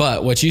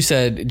 But what you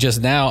said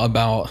just now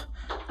about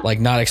like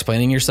not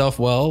explaining yourself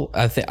well,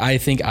 I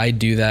think I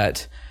do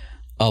that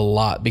a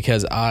lot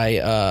because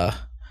I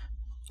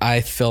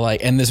feel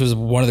like, and this was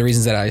one of the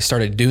reasons that I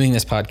started doing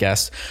this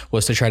podcast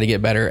was to try to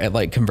get better at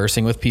like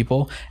conversing with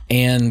people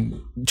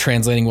and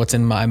translating what's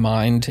in my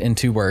mind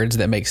into words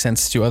that make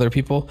sense to other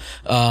people.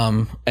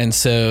 And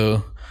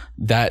so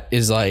that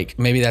is like,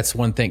 maybe that's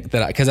one thing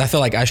that cause I feel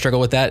like I struggle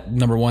with that.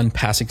 Number one,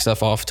 passing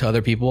stuff off to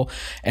other people.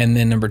 And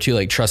then number two,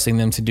 like trusting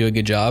them to do a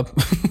good job.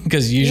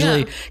 Cause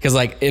usually, cause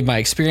like in my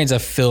experience, I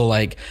feel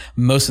like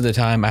most of the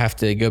time I have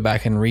to go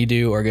back and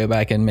redo or go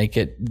back and make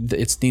it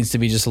needs to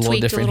be just a little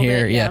different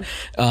here. Bit,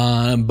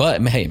 yeah.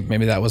 But hey,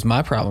 maybe that was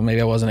my problem.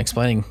 Maybe I wasn't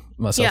explaining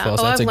myself well.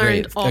 So that's a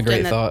great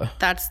thought.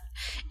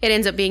 It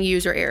ends up being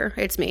user error.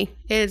 It's me.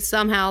 It's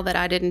somehow that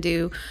I didn't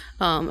do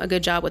a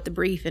good job with the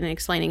brief and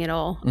explaining it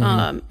all.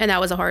 And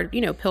that was a hard,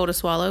 pill to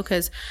swallow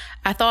because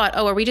I thought,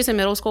 are we just in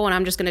middle school and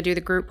I'm just going to do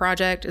the group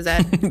project? Is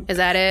that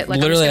it? Like,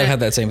 literally, I had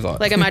that same thought.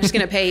 Like, am I just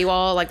going to pay you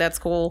all? Like, that's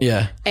cool.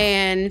 Yeah.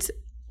 And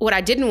what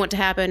I didn't want to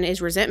happen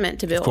is resentment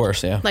to build. Of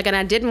course, yeah. Like, and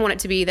I didn't want it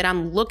to be that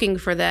I'm looking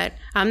for that.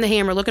 I'm the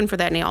hammer looking for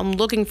that nail. I'm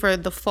looking for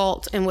the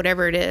fault in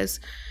whatever it is.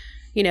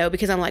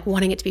 Because I'm like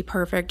wanting it to be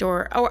perfect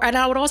and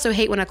I would also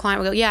hate when a client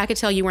would go, yeah, I could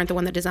tell you weren't the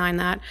one that designed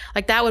that.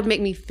 Like that would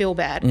make me feel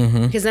bad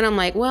because then I'm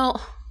like,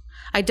 well,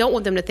 I don't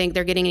want them to think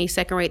they're getting any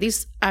second rate.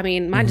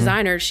 My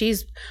designer,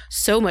 she's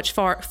so much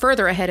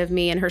further ahead of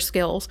me in her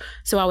skills.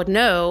 So I would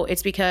know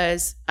it's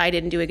because I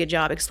didn't do a good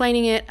job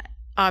explaining it.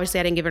 Obviously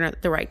I didn't give her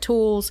the right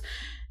tools.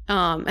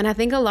 And I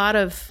think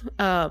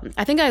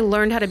I think I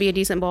learned how to be a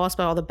decent boss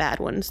by all the bad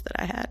ones that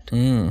I had,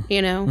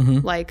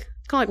 like,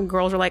 kind of like when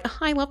girls are like,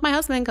 I love my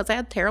husband because I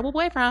had terrible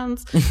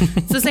boyfriends.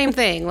 It's the same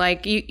thing.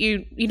 Like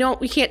you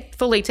can't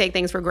fully take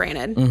things for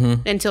granted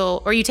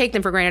or you take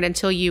them for granted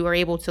until you are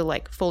able to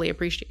like fully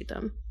appreciate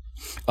them.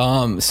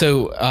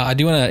 So I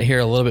do want to hear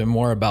a little bit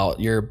more about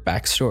your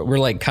backstory. We're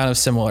like kind of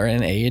similar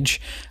in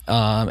age.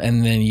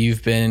 And then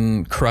you've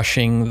been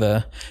crushing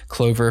the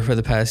clover for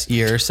the past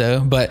year or so,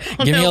 but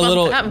give me a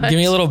little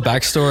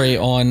backstory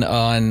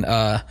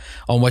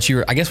on what you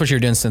were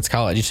doing since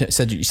college. You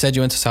said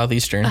you went to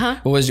Southeastern.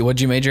 What'd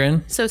you major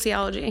in?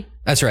 Sociology.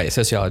 That's right.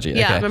 Sociology.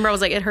 Yeah. Okay. I remember I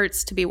was like, it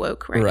hurts to be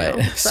woke right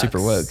now.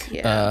 Super woke.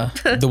 Yeah.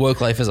 The woke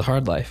life is a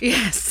hard life.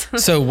 Yes.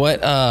 So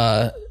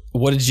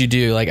what did you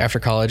do like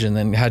after college and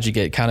then how'd you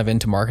get kind of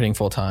into marketing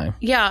full time?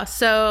 Yeah.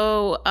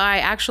 So I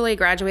actually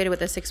graduated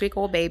with a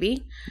 6-week-old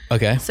baby.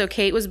 Okay. So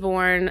Kate was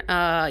born,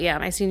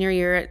 my senior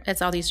year at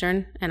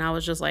Southeastern. And I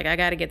was just like, I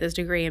got to get this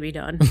degree and be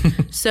done.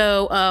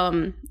 So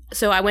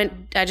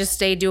I just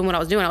stayed doing what I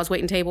was doing. I was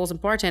waiting tables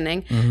and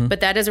bartending, but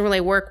that doesn't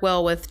really work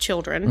well with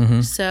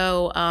children.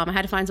 So I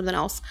had to find something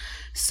else.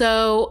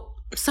 So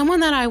someone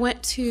that I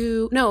went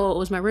to, it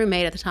was my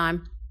roommate at the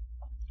time.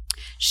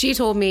 She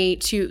told me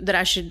that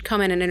I should come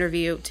in and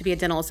interview to be a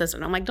dental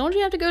assistant. I'm like, don't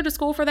you have to go to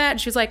school for that?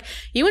 And she was like,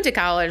 you went to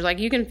college. Like,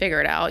 you can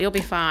figure it out. You'll be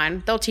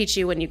fine. They'll teach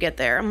you when you get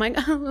there. I'm like,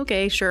 oh,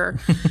 okay, sure.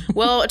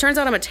 Well, it turns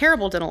out I'm a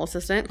terrible dental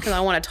assistant because I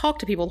want to talk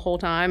to people the whole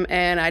time.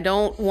 And I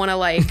don't want to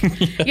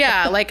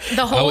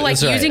the whole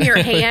using your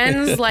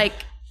hands, like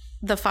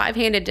the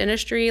 5-handed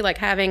dentistry,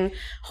 like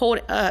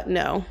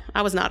no,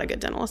 I was not a good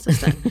dental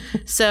assistant.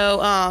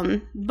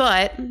 So,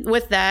 but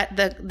with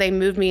that, they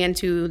moved me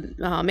into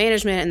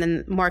management and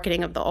then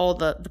marketing of all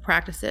the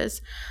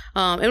practices.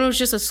 And it was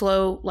just a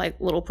slow,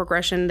 like little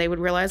progression. They would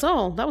realize,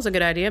 oh, that was a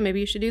good idea. Maybe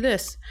you should do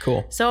this.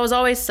 Cool. So I was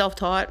always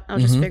self-taught. I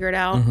was just figure it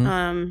out.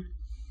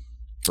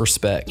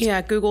 Respect.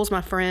 Yeah. Google's my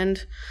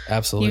friend.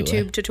 Absolutely.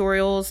 YouTube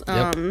tutorials.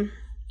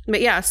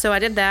 But yeah, so I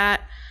did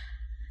that.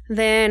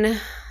 Then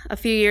a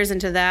few years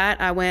into that,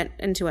 I went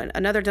into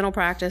another dental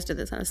practice, did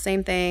the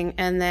same thing.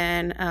 And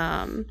then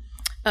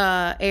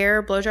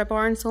Air Blow Dry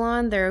Bar and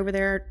Salon, they're over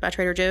there by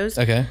Trader Joe's.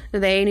 Okay.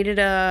 They needed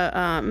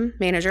a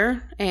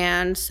manager.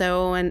 And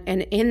so and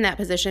in that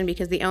position,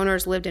 because the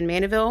owners lived in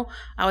Mandeville,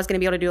 I was going to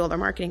be able to do all their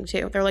marketing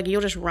too. They're like,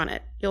 you'll just run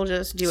it. You'll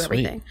just do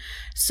everything.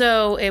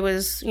 So it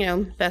was,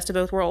 best of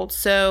both worlds.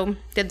 So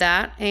did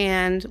that.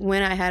 And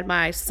when I had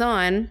my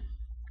son,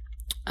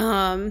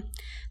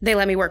 they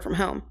let me work from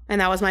home.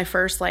 And that was my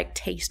first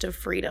taste of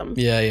freedom.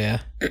 Yeah.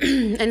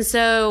 And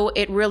so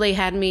it really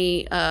had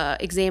me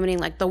examining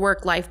the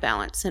work-life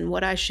balance and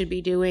what I should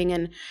be doing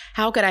and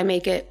how could I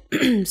make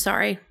it.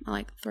 Sorry,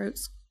 my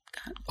throat's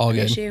got all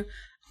good. Issue.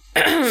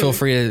 Feel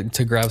free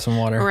to grab some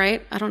water.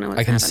 Right. I don't know.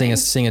 I can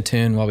sing a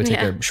tune while we take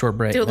a short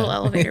break. Do a little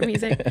elevator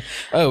music.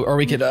 Or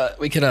we could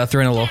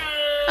throw in a little.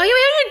 Oh, yeah,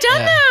 we haven't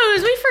done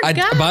those. We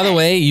forgot. By the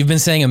way, you've been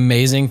saying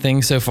amazing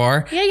things so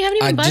far. Yeah, you haven't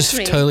even I just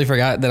totally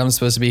forgot that I'm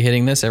supposed to be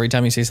hitting this every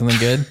time you say something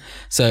good.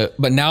 So,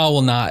 but now I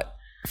will not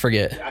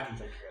forget. I can take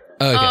care of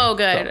that. Okay. Oh,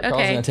 good. Carl's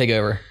Okay. gonna take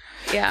over.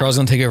 Yeah. Carl's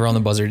gonna take over on the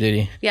buzzer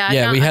duty. Yeah, I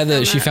Yeah. found- We I had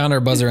found she that. found our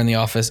buzzer in the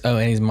office. Oh,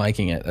 and he's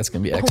miking it. That's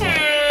gonna be excellent.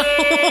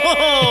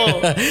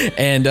 Oh.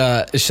 And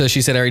so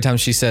she said every time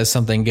she says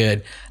something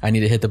good, I need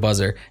to hit the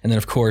buzzer. And then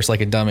of course,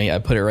 like a dummy, I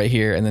put it right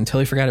here, and then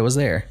totally forgot it was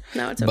there.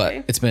 No, it's But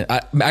okay. it's been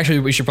actually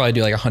we should probably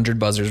do like 100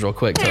 buzzers real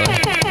quick. Okay. All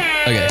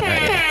right,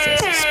 yeah. So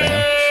it's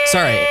spam.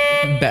 Sorry,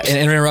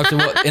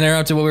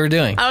 interrupted what we were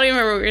doing. I don't even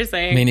remember what you were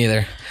saying. Me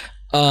neither.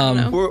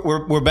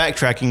 We're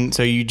backtracking.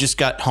 So you just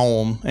got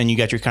home and you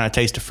got your kind of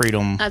taste of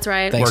freedom That's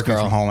right. Thanks, working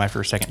Carl. from home after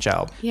a second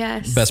job.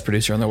 Yes. Best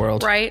producer in the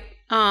world. Right.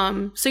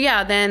 So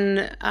yeah,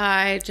 then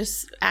I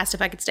just asked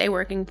if I could stay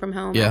working from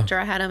home Yeah. after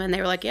I had them, and they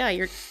were like, "Yeah,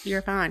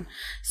 you're fine."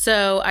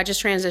 So I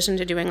just transitioned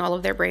to doing all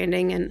of their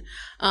branding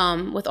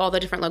and with all the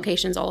different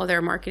locations, all of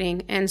their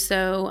marketing, and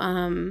so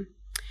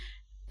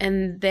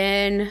and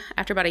then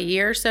after about a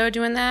year or so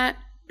doing that,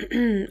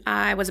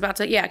 I was about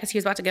to because he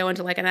was about to go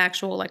into like an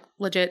actual like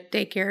legit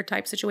daycare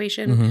type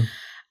situation. Mm-hmm.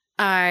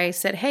 I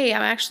said, "Hey,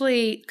 I'm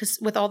actually because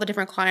with all the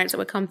different clients that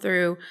would come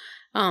through."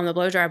 The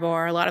blow dry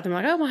bar, a lot of them are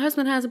like, oh, my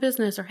husband has a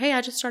business, or hey, I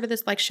just started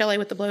this, like Shelly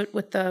with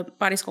the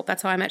body sculpt.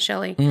 That's how I met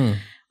Shelly.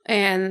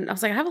 And I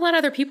was like, I have a lot of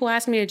other people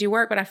asking me to do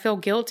work, but I feel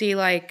guilty.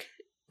 Like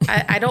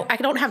I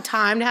don't have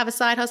time to have a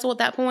side hustle at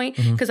that point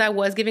because I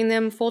was giving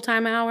them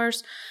full-time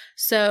hours.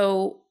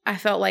 So I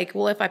felt like,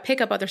 well, if I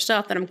pick up other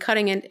stuff that I'm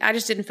cutting in, I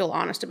just didn't feel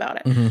honest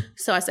about it.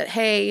 So I said,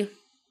 hey,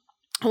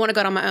 I want to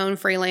go on my own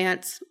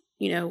freelance.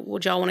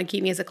 Would y'all want to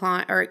keep me as a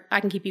client, or I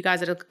can keep you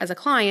guys as a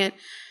client?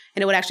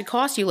 And it would actually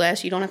cost you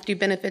less. You don't have to do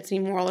benefits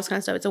anymore, all this kind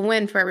of stuff. It's a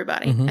win for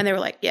everybody. And they were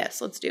like, yes,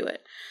 let's do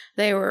it.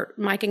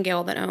 Mike and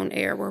Gail that own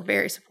Air were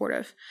very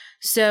supportive.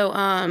 So,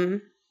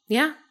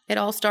 it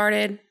all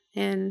started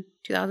in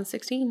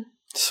 2016.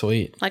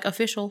 Sweet. Like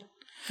official.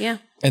 Yeah.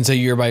 And so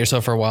you were by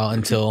yourself for a while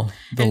until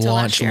the Until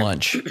launch last year.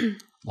 lunch.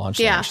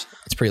 Yeah. Lunch.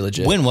 It's pretty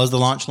legit. When was the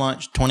launch?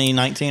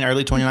 2019,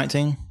 early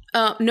 2019?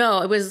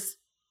 No, it was,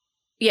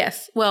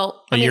 yes.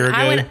 Well, A year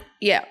ago?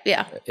 Yeah.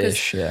 'Cause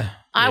Ish, yeah.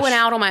 I went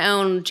out on my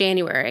own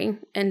January,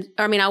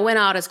 I went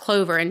out as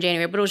Clover in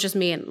January, but it was just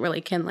me and really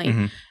Kinley.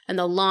 And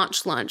the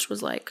lunch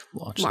was like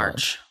Launch March.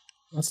 lunch.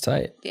 That's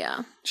tight.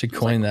 Yeah, Should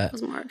coin that. it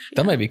was March.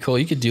 That might be cool.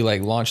 You could do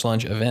like launch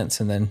events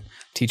and then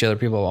teach other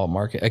people about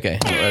market. Okay.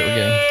 We're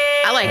getting,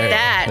 I like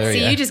that. there we See,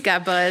 go. you just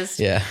got buzzed.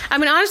 yeah.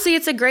 Honestly,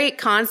 it's a great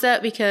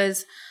concept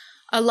because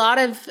a lot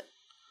of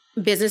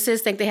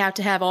businesses think they have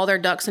to have all their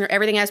ducks and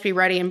everything has to be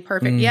ready and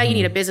perfect. Yeah, you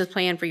need a business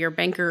plan for your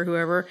banker or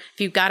whoever.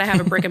 If you've got to have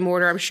a brick and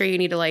mortar, I'm sure you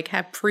need to like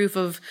have proof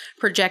of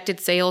projected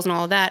sales and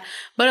all of that.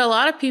 But a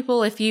lot of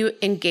people, if you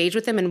engage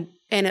with them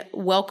and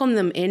welcome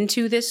them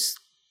into this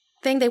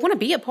thing, they want to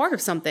be a part of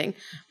something.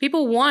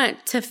 People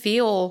want to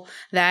feel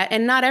that,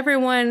 and not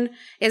everyone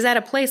is at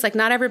a place. Like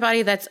not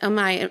everybody that's on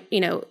my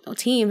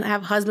team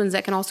have husbands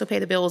that can also pay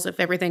the bills if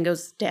everything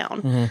goes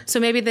down.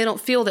 So maybe they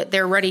don't feel that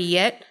they're ready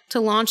yet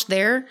to launch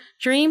their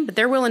dream, but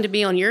they're willing to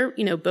be on your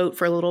boat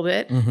for a little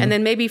bit, and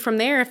then maybe from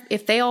there,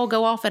 if they all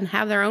go off and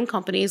have their own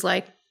companies,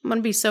 like I'm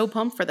gonna be so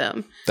pumped for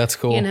them. That's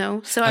cool.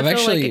 So I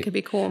feel like it could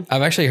be cool.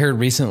 I've actually heard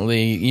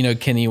recently,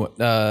 Kenny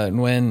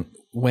Nguyen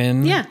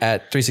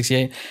at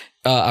 368.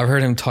 I've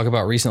heard him talk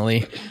about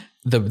recently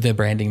the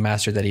branding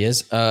master that he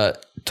is.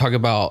 Talk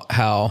about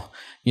how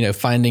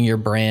finding your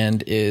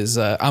brand is.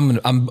 I'm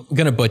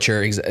gonna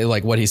butcher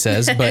like what he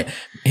says, but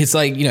it's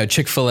like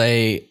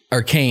Chick-fil-A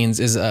or Cane's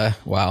is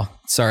wow.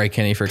 Sorry,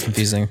 Kenny, for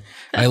confusing.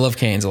 I love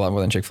Cane's a lot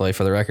more than Chick-fil-A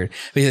for the record.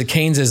 But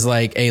Cane's is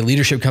like a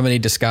leadership company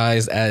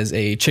disguised as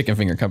a chicken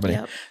finger company.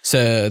 Yep.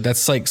 So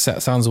that's like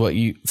sounds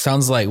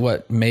like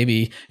what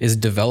maybe is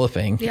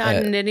developing Yeah, I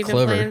at didn't even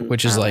Clover, plan.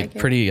 which is I like like it.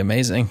 pretty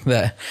amazing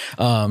that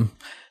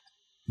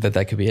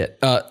that could be it.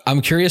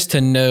 I'm curious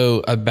to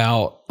know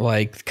about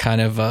like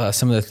kind of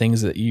some of the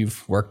things that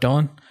you've worked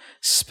on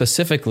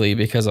specifically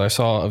because I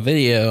saw a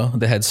video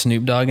that had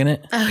Snoop Dogg in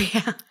it. Oh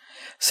yeah.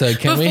 So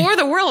can Before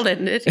the world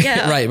ended.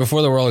 Yeah. right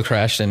before the world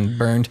crashed and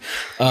burned.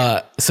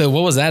 So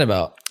what was that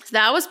about?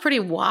 That was pretty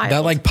wild. That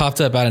like popped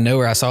up out of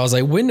nowhere. I was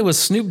like, when was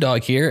Snoop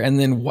Dogg here? And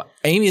then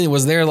Amy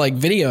was there like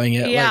videoing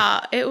it.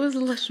 Yeah, it was.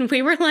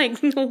 We were like,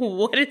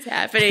 "What is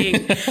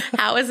happening?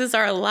 How is this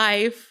our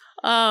life?"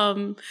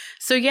 So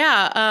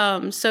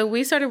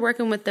we started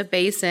working with the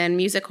Basin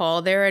Music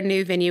Hall. They're a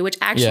new venue, which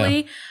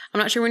actually I'm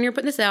not sure when you're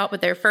putting this out,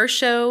 but their first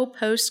show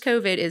post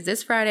COVID is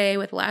this Friday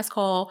with Last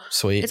Call.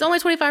 Sweet. It's only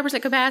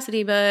 25%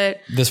 capacity, but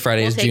This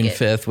Friday is take June it.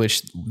 5th,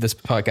 which this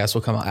podcast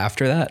will come out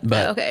after that.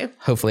 But Okay.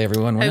 hopefully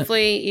everyone went.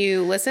 hopefully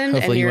you listened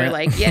Hopefully and you you're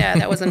went. like, yeah,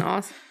 that was an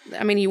awesome.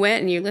 I mean, you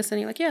went and you listened.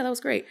 And you're like, yeah, that was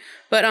great.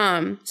 But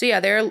so yeah,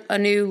 they're a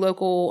new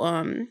local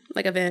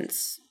like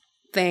events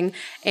thing,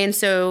 and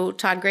so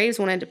Todd Graves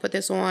wanted to put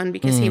this on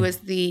because he was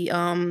the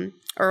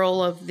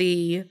Earl of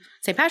the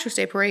St. Patrick's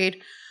Day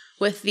Parade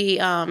with the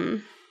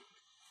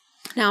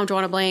now I'm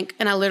drawing a blank,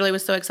 and I literally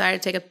was so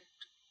excited to take a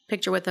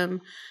picture with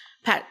him.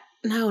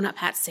 Not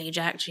Pat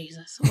Sajak.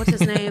 Jesus, what's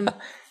his name? The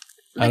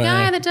don't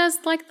guy know. that does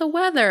like the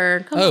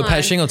weather. Come on.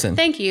 Pat Shingleton.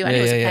 Thank you. I Yeah,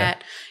 know it's yeah,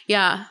 Pat.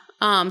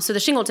 Yeah. So the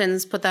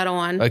Shingletons put that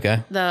on.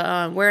 Okay.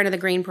 The Wearing of the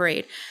Green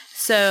Parade.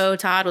 So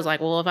Todd was like,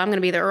 well, if I'm going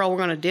to be the Earl, we're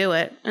going to do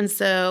it. And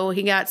so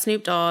he got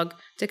Snoop Dogg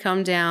to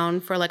come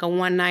down for like a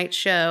one-night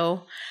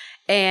show.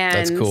 And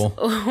that's cool.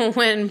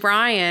 When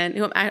Brian,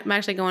 who I'm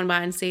actually going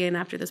by and seeing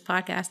after this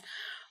podcast,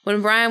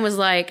 when Brian was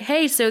like,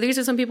 hey, so these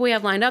are some people we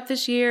have lined up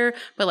this year,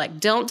 but like,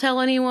 don't tell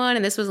anyone.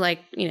 And this was like,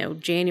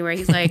 January.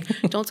 He's like,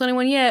 don't tell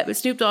anyone yet, but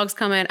Snoop Dogg's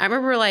coming. I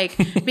remember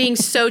like being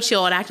so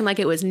chill and acting like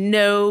it was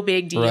no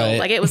big deal. Right.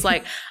 Like it was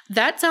like,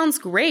 that sounds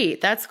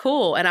great. That's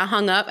cool. And I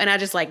hung up and I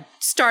just like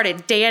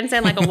started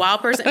dancing like a wild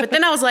person. But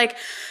then I was like,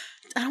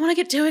 I don't want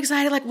to get too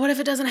excited. Like, what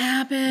if it doesn't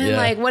happen? Yeah.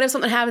 Like, what if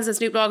something happens and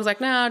Snoop Dogg's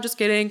like, no, just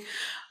kidding.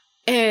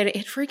 And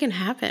it freaking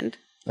happened.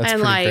 That's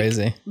and pretty like,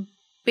 crazy.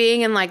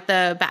 Being in like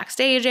the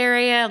backstage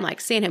area and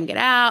like seeing him get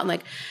out and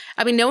like,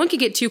 I mean, no one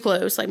could get too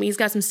close. Like, he's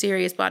got some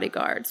serious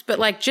bodyguards, but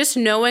like just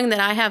knowing that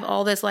I have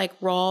all this like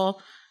raw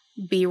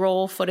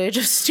B-roll footage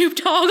of Snoop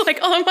Dogg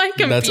like on my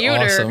computer.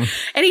 That's awesome.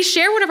 And he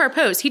shared one of our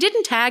posts. He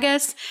didn't tag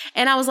us.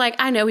 And I was like,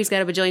 I know he's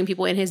got a bajillion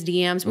people in his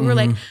DMs. We were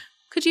like,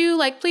 could you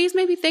like please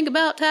maybe think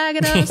about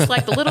tagging us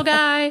like the little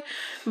guy?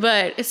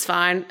 But it's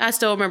fine. I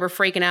still remember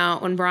freaking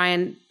out when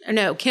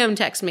Kim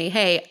texted me,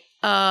 hey,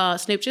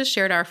 Snoop just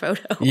shared our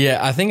photo. Yeah,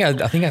 I think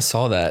I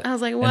saw that. I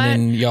was like, what?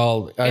 And then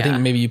y'all, I think Yeah.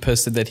 maybe you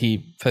posted that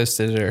he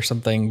posted it or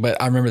something,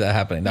 but I remember that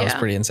happening. That was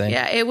pretty insane.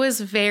 Yeah, it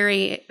was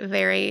very,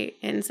 very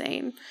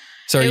insane.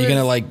 So are It you going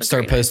to was like a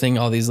start great night. posting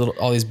all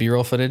these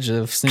B-roll footage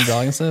of Snoop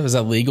Dogg and stuff? Is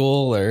that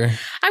legal or?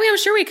 I mean, I'm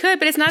sure we could,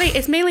 but it's not.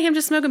 It's mainly him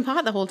just smoking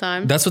pot the whole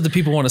time. That's what the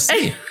people want to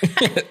see.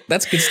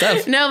 That's good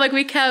stuff. No, like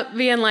we kept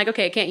being like,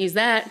 okay, can't use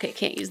that. Okay,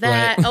 can't use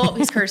that. Right. Oh,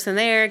 he's cursing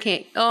there.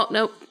 Can't. Oh,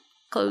 nope.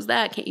 Close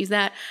that. Can't use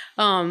that.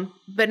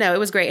 But no, it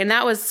was great. And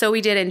that was, so we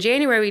did in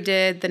January, we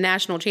did the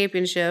national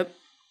championship.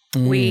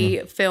 We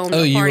filmed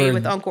a you party were-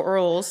 with Uncle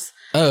Earl's.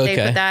 Oh, They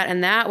okay. put that,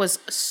 and that was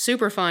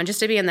super fun just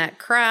to be in that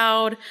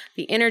crowd,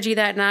 the energy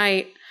that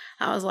night.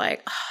 I was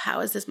like, oh, how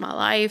is this my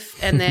life?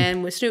 And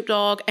then with Snoop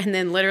Dogg, and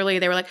then literally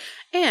they were like,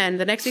 and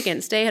the next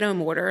weekend, stay at home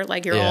order.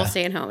 Like, you're all Yeah.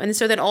 staying home. And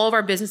so then all of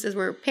our businesses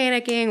were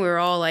panicking. We were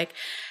all like,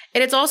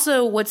 and it's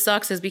also what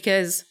sucks is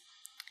because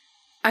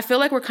I feel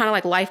like we're kind of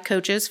like life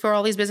coaches for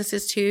all these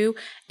businesses too.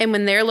 And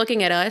when they're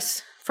looking at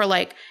us for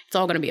like, it's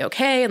all going to be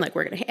okay. And like,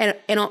 we're going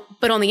to,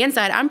 but on the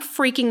inside, I'm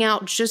freaking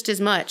out just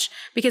as much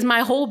because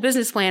my whole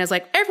business plan is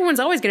like, everyone's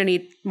always going to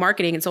need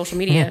marketing and social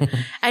media.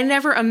 I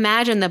never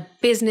imagined the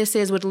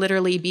businesses would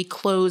literally be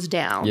closed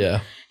down. Yeah.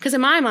 Because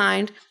in my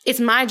mind, it's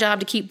my job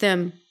to keep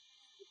them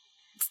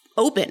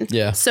open.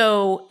 Yeah.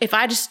 So if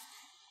I just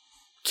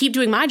keep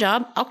doing my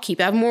job, I'll keep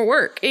having more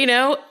work,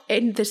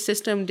 and the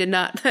system did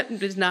not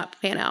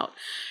pan out.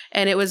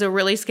 And it was a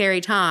really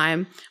scary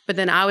time. But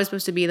then I was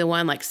supposed to be the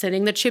one like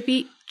sending the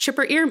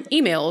chipper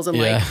emails and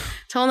like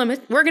telling them,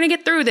 we're going to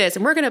get through this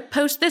and we're going to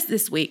post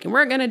this week and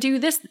we're going to do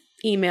this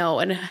email.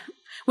 And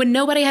when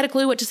nobody had a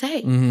clue what to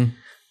say,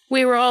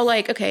 we were all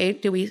like, okay,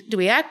 do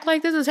we act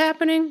like this is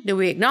happening? Do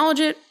we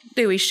acknowledge it?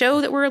 Do we show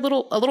that we're a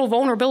little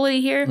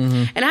vulnerability here?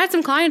 And I had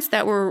some clients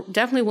that were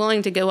definitely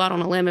willing to go out on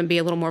a limb and be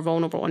a little more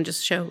vulnerable and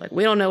just show like,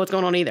 we don't know what's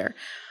going on either.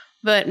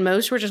 But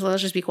most were just,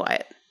 let's just be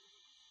quiet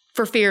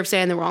for fear of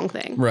saying the wrong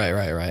thing.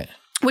 Right.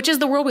 Which is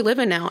the world we live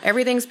in now.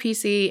 Everything's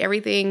PC.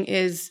 Everything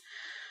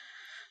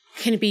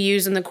can be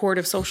used in the court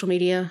of social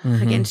media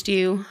against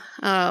you,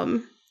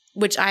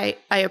 which I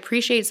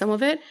appreciate some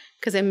of it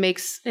because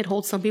it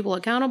holds some people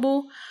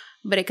accountable,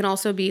 but it can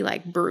also be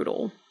like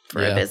brutal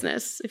for a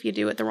business if you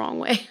do it the wrong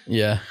way.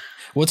 Yeah.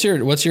 What's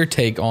your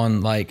take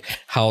on like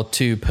how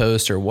to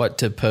post or what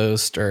to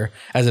post or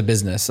as a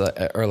business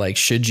or like,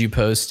 should you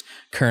post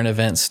current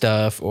event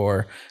stuff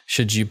or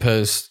should you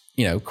post,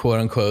 quote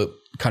unquote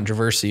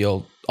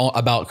controversial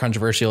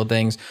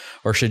things,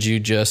 or should you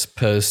just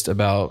post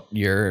about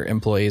your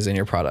employees and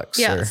your products?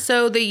 Yeah.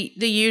 So the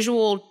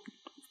usual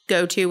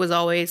go-to was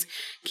always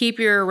keep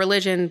your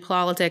religion,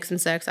 politics, and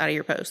sex out of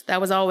your post.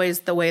 That was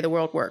always the way the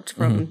world worked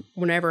from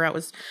whenever I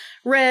was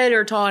read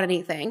or taught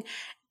anything.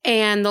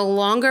 And the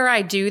longer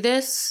I do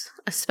this,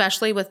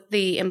 especially with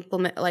the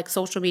like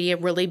social media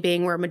really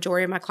being where a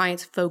majority of my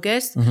clients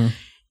focus,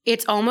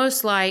 it's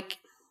almost like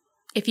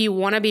if you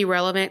want to be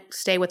relevant,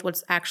 stay with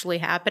what's actually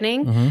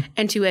happening,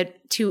 and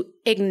to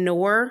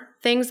ignore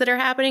things that are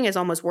happening is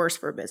almost worse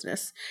for a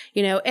business,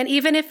 And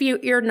even if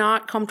you're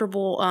not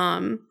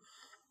comfortable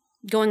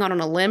going on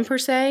a limb per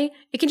se,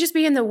 it can just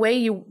be in the way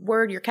you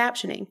word your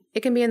captioning. It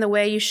can be in the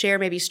way you share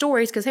maybe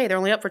stories because, hey, they're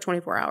only up for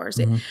 24 hours.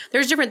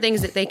 There's different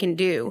things that they can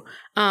do.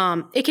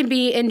 It can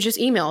be in just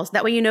emails.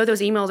 That way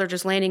those emails are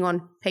just landing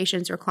on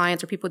patients or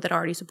clients or people that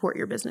already support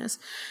your business.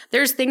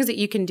 There's things that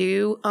you can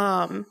do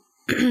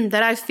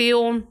that I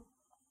feel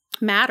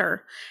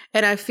matter.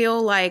 And I feel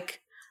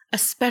like,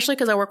 especially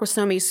because I work with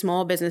so many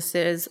small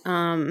businesses,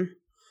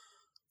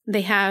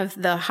 they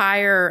have the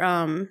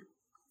higher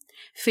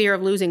fear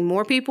of losing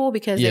more people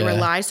because they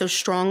rely so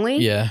strongly.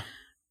 Yeah.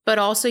 But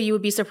also you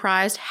would be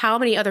surprised how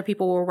many other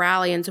people will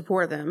rally and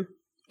support them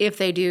if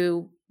they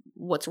do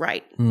what's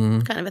right,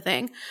 kind of a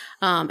thing.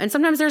 And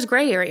sometimes there's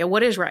gray area.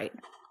 What is right?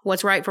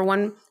 What's right for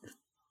one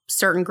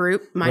certain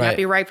group might not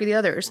be right for the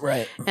others.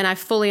 Right. And I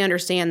fully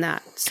understand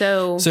that.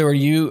 So are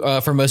you,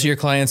 for most of your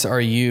clients,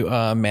 are you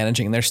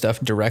managing their stuff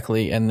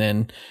directly and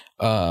then,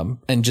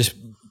 and just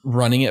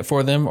running it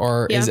for them,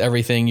 or is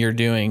everything you're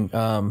doing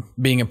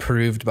being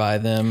approved by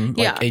them,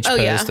 like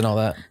HPost and all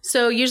that?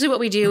 So usually what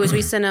we do is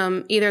we send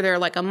them either they're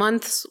like a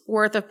month's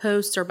worth of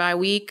posts or by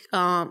week.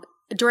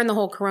 During the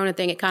whole Corona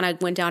thing, it kind of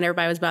went down.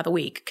 Everybody was by the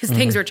week because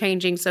things were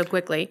changing so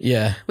quickly.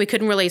 Yeah. We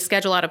couldn't really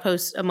schedule out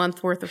a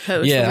month worth of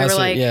posts. Yeah. We were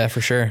like, yeah,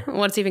 for sure.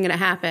 What's even going to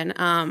happen?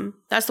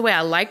 That's the way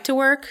I like to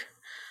work.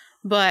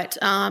 But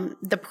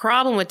the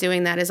problem with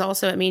doing that is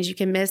also it means you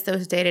can miss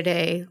those day to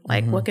day,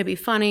 like what could be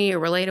funny or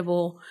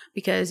relatable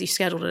because you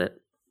scheduled it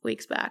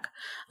weeks back.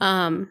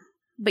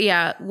 But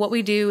yeah, what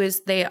we do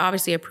is they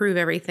obviously approve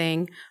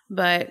everything,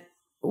 but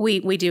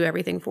we do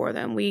everything for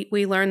them.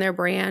 We learn their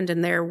brand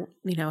and their,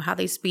 how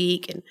they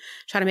speak and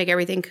try to make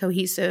everything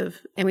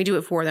cohesive, and we do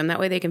it for them. That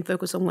way they can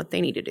focus on what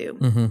they need to do.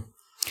 Mm-hmm.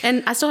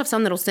 And I still have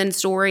some that'll send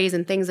stories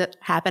and things that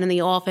happen in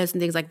the office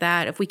and things like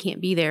that if we can't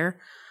be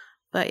there.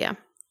 But yeah.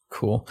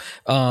 Cool.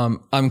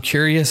 I'm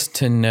curious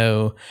to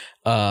know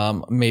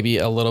maybe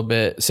a little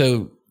bit.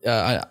 So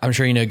I'm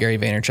sure you know Gary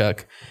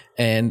Vaynerchuk,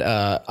 and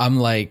I'm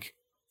like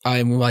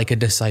a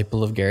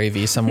disciple of Gary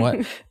Vee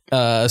somewhat.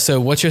 So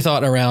what's your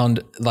thought around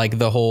like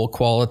the whole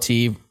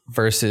quality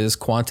versus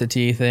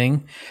quantity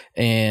thing?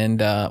 And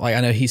like,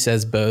 I know he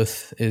says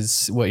both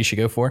is what you should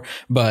go for,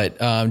 but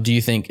do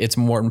you think it's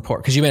more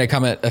important? Because you made a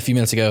comment a few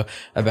minutes ago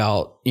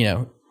about,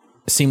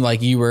 seemed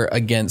like you were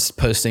against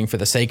posting for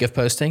the sake of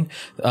posting.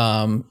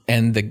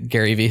 And the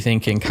Gary Vee thing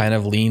can kind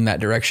of lean that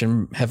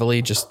direction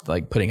heavily, just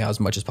like putting out as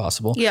much as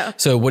possible. Yeah.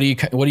 So what do you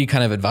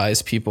kind of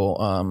advise people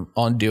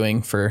on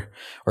doing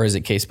or is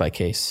it case by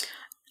case?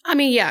 I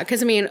mean, yeah,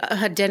 because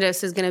a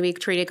dentist is going to be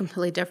treated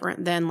completely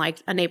different than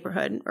like a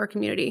neighborhood or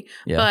community.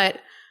 Yeah.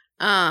 But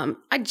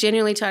I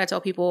genuinely try to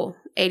tell people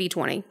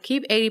 80-20.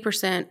 Keep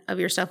 80% of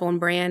your stuff on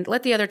brand.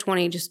 Let the other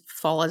 20 just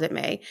fall as it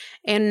may.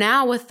 And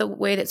now with the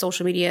way that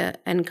social media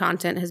and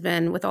content has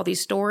been with all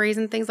these stories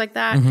and things like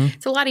that,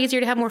 it's a lot easier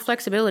to have more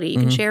flexibility. You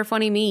can share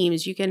funny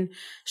memes. You can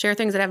share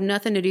things that have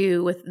nothing to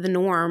do with the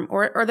norm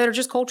or that are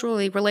just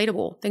culturally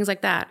relatable, things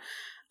like that.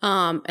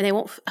 And they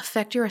won't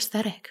affect your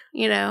aesthetic,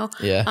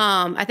 Yeah.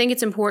 I think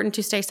it's important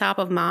to stay top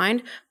of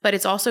mind, but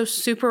it's also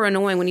super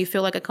annoying when you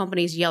feel like a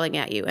company's yelling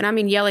at you. And I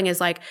mean, yelling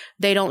is like,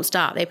 they don't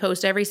stop. They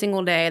post every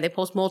single day. They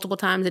post multiple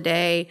times a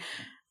day.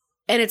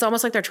 And it's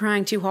almost like they're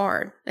trying too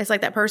hard. It's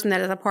like that person that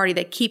is at a party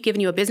that keep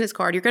giving you a business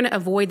card. You're going to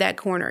avoid that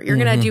corner. You're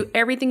going to do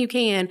everything you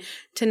can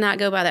to not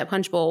go by that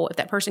punch bowl if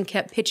that person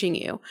kept pitching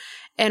you.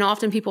 And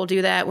often people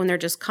do that when they're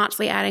just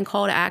constantly adding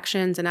call to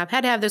actions. And I've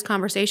had to have those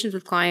conversations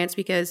with clients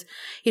because,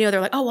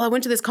 they're like, oh, well, I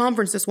went to this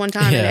conference this one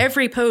time and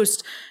every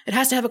post, it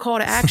has to have a call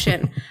to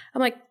action.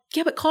 I'm like,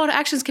 yeah, but call to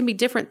actions can be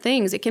different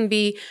things. It can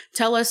be,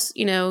 tell us,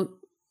 yay.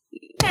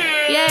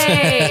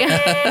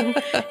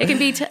 It can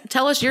be,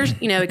 tell us your,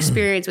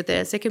 experience with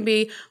this. It can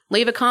be,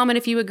 leave a comment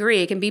if you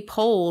agree. It can be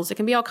polls. It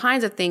can be all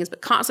kinds of things,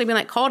 but constantly being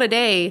like, call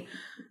today.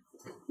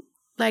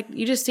 Like,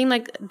 you just seem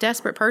like a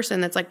desperate person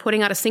that's like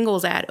putting out a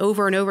singles ad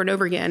over and over and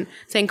over again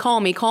saying, call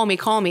me, call me,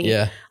 call me.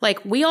 Yeah.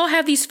 Like, we all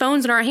have these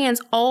phones in our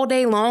hands all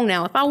day long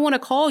now. If I want to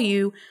call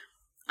you,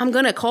 I'm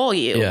going to call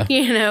you,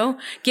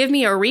 give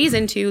me a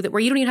reason to that where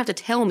you don't even have to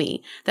tell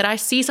me that I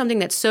see something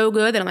that's so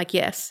good that I'm like,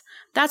 yes,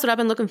 that's what I've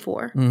been looking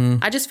for.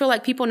 I just feel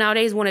like people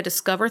nowadays want to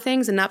discover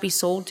things and not be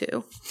sold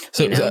to.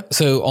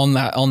 So on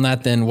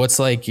that, then what's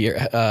like your,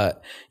 a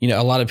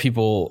lot of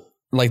people,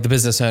 like the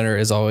business owner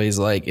is always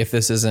like, if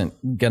this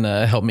isn't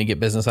gonna help me get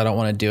business, I don't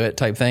want to do it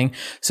type thing.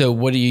 So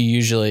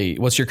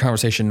what's your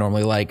conversation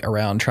normally like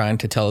around trying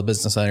to tell a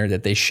business owner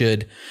that they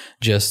should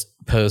just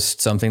post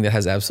something that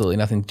has absolutely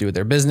nothing to do with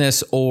their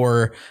business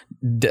or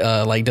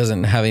like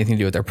doesn't have anything to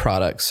do with their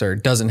products or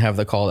doesn't have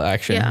the call to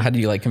action? Yeah. How do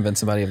you like convince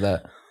somebody of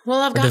that?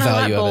 Well, I've gotten a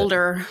lot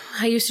bolder.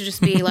 I used to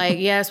just be like,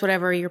 yes,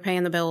 whatever, you're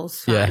paying the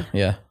bills. Fine.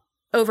 Yeah.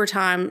 Over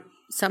time,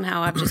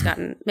 somehow I've just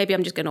maybe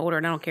I'm just getting older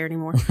and I don't care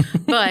anymore.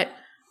 But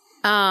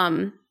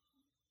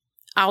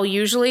I'll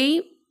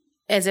usually,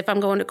 as if I'm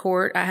going to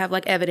court, I have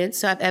like evidence.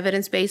 So I have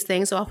evidence-based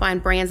things. So I'll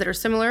find brands that are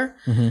similar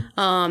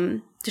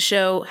to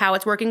show how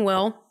it's working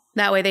well.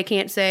 That way they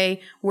can't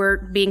say we're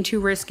being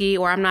too risky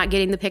or I'm not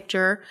getting the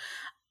picture.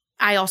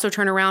 I also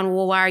turn around,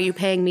 well, why are you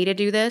paying me to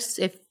do this?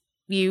 And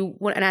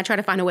I try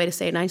to find a way to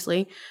say it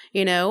nicely,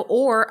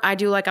 or I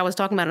do like I was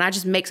talking about and I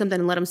just make something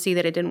and let them see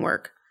that it didn't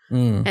work.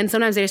 And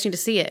sometimes they just need to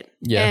see it.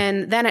 Yeah.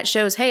 And then it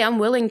shows, hey, I'm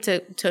willing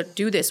to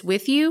do this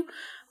with you.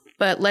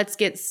 But let's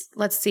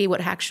see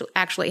what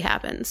actually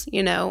happens,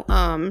 And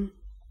I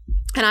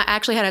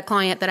actually had a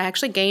client that I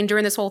actually gained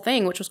during this whole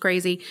thing, which was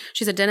crazy.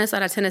 She's a dentist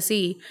out of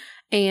Tennessee.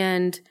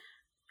 And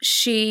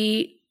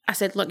I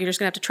said, look, you're just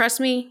going to have to trust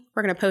me.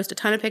 We're going to post a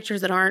ton of pictures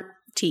that aren't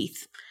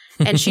teeth.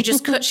 And she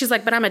just could. She's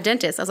like, but I'm a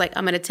dentist. I was like,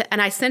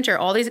 and I sent her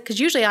all these,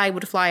 because usually I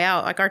would fly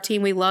out. Like our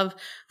team, we love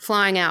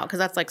flying out because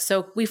that's like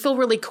we feel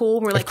really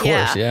cool. We're like, of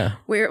course, yeah.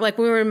 We're like,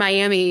 we were in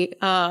Miami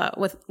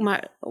with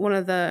one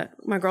of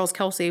my girls,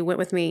 Kelsey, went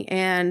with me,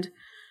 and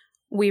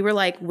we were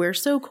like, we're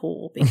so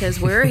cool because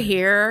we're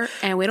here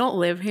and we don't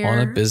live here. On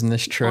a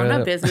business trip. On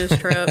a business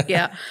trip,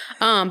 yeah.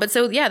 But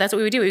so, yeah, that's what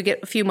we would do. We would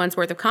get a few months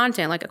worth of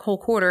content, like a whole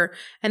quarter,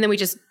 and then we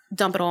just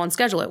dump it all and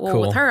schedule it. Well,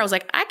 Cool. with her, I was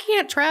like, I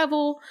can't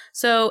travel.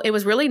 So it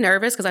was really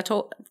nervous because I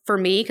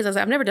was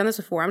like, I've never done this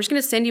before. I'm just going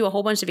to send you a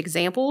whole bunch of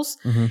examples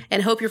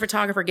and hope your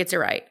photographer gets it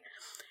right.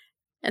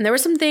 And there were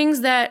some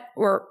things that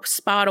were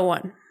spot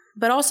on.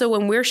 But also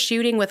when we're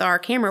shooting with our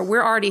camera,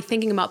 we're already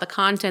thinking about the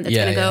content that's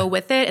going to go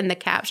with it and the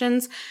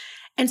captions.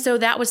 And so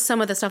that was some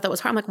of the stuff that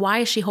was hard. I'm like, why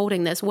is she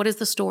holding this? What is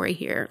the story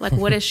here? Like,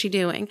 what is she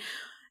doing?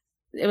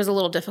 It was a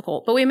little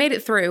difficult, but we made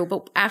it through.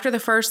 But after the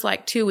first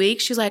 2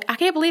 weeks, she's like, I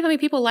can't believe how many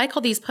people like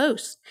all these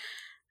posts.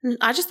 And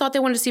I just thought they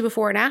wanted to see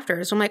before and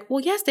after. So I'm like, well,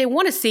 yes, they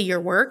want to see your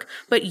work,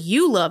 but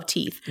you love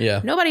teeth.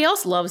 Yeah. Nobody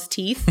else loves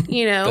teeth,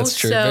 That's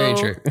true. So,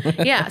 very true.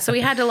 yeah. So we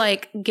had to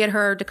get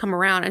her to come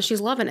around, and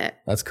she's loving it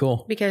That's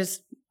cool.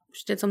 because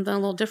she did something a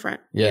little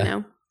different,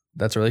 Yeah.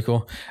 That's really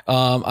cool.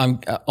 I'm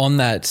on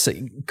that.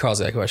 Carl's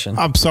that question.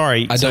 I'm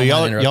sorry. I so don't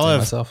y'all mind interrupting have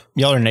myself.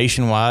 y'all are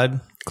nationwide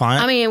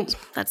client. I mean,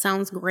 that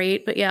sounds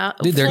great, but yeah.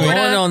 Dude, they're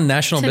Florida, going on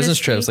national business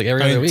Tennessee. trips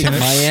every other week.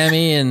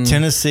 Miami and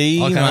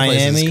Tennessee, all kind of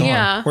places. Miami. Come on.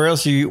 Yeah. Where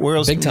else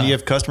Big do time. you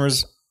have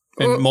customers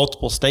in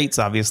multiple states?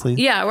 Obviously.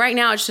 Yeah, right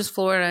now it's just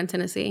Florida and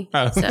Tennessee.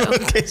 Oh, So, okay.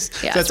 yeah, That's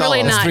it's really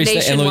all. not three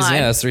states- and nationwide.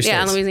 Louisiana, that's three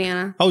Yeah, states.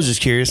 Louisiana. I was just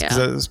curious because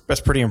Yeah.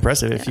 that's pretty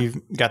impressive if you've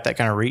got that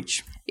kind of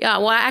reach. Yeah,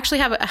 well, I actually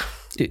have a...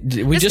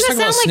 Dude, we just This is talked going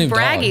about to sound Snoop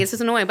like braggy. Dogg. This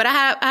is annoying, but I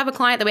have a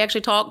client that we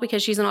actually talk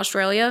because she's in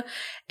Australia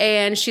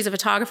and she's a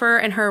photographer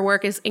and her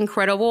work is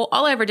incredible.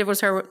 All I ever did was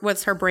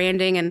her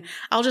branding, and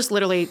I'll just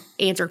literally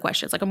answer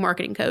questions like a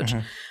marketing coach.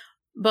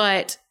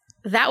 But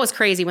that was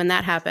crazy when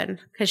that happened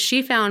because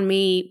she found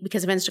me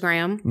because of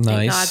Instagram. Nice.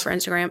 Thank God for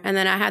Instagram. And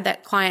then I had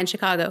that client in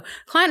Chicago.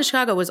 Client in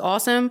Chicago was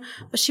awesome,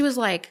 but she was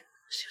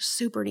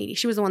super needy.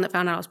 She was the one that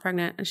found out I was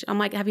pregnant. And I'm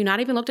like, have you not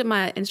even looked at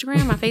my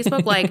Instagram, my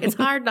Facebook? It's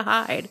hard to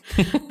hide.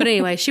 But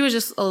anyway, she was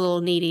just a little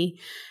needy.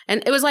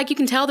 And it was you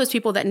can tell those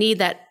people that need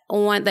that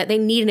they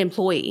need an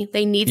employee.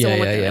 They need someone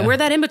with them. And we're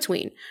that in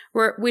between.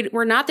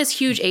 We're not this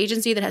huge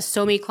agency that has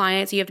so many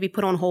clients. You have to be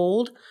put on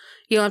hold.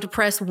 You don't have to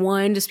press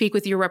 1 to speak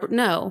with your rep.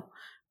 No.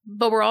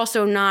 But we're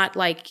also not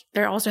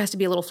there also has to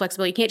be a little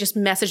flexibility. You can't just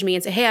message me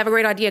and say, hey, I have a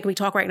great idea. Can we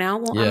talk right now?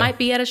 Well, I might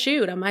be at a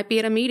shoot. I might be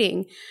at a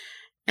meeting.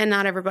 And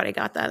not everybody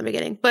got that in the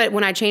beginning. But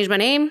when I changed my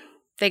name,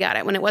 they got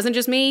it. When it wasn't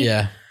just me.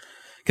 Yeah.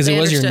 Because it They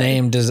was your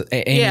understood.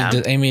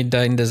 name. Amy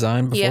did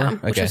design before? Yeah,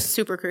 which was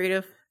super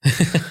creative.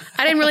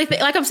 I didn't really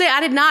think, I'm saying, I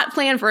did not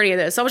plan for any of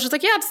this. So I was just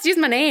like, yeah, just use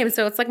my name.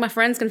 So it's my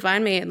friends can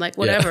find me and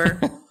whatever.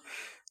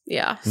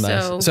 Yeah.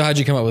 Nice. So how'd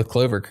you come up with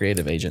Clover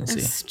Creative Agency?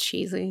 It's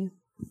cheesy.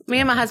 Me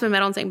and my husband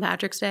met on St.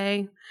 Patrick's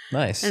Day.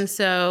 Nice. And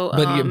so.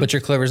 But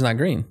your Clover's not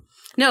green.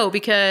 No,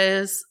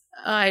 because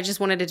I just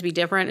wanted it to be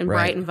different and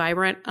bright and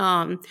vibrant.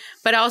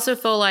 But I also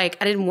feel like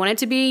I didn't want it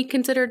to be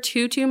considered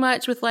too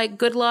much with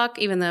good luck,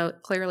 even though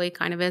it clearly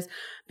kind of is,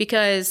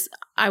 because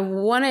I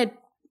didn't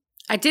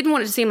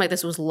want it to seem like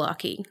this was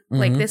lucky.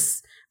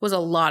 This was a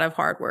lot of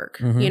hard work,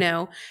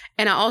 And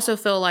I also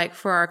feel like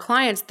for our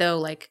clients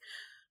though,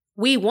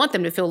 we want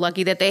them to feel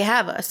lucky that they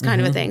have us kind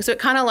of a thing. So it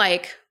kind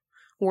of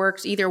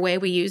works either way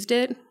we used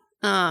it.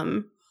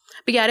 But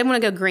yeah, I didn't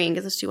want to go green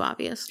because it's too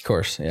obvious. Of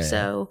course. Yeah.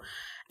 So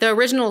the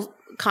original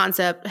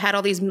concept had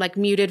all these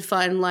muted,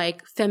 fun,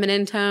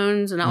 feminine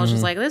tones. And I was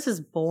just like, this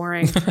is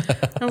boring.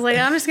 I was like,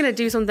 I'm just going to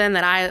do something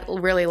that I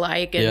really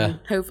like and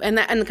hope. And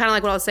kind of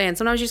like what I was saying,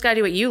 sometimes you just got to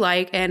do what you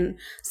like and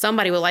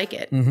somebody will like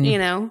it,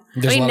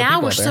 There's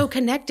now we're so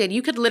connected.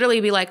 You could literally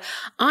be like,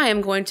 I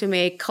am going to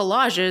make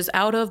collages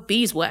out of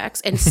beeswax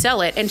and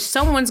sell it. And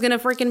someone's going to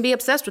freaking be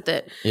obsessed with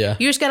it. Yeah.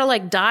 You just got to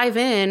dive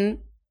in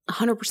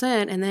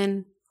 100% and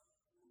then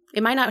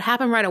it might not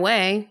happen right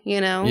away,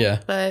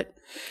 Yeah. but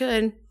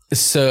good.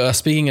 So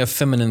speaking of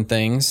feminine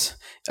things,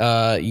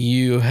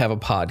 you have a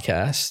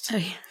podcast.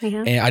 Oh,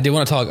 yeah. And I did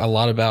want to talk a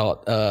lot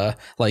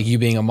about you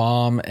being a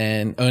mom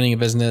and owning a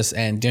business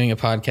and doing a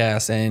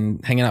podcast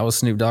and hanging out with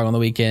Snoop Dogg on the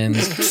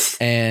weekends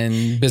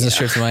and business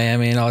trips to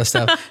Miami and all this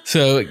stuff.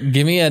 So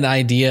give me an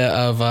idea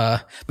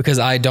of because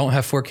I don't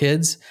have 4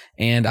 kids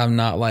and I'm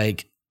not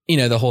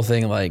the whole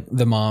thing,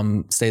 the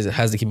mom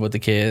has to keep up with the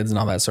kids and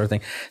all that sort of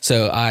thing.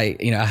 So I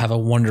have a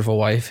wonderful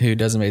wife who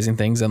does amazing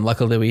things. And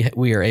luckily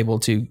we are able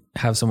to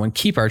have someone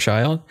keep our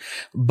child.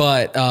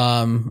 But,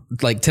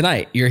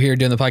 tonight you're here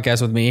doing the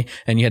podcast with me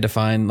and you had to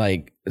find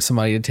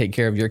somebody to take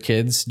care of your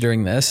kids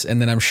during this.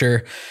 And then I'm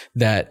sure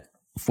that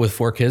with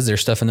 4 kids,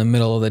 there's stuff in the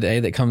middle of the day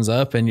that comes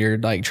up and you're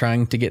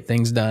trying to get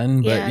things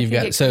done, but you've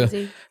got, so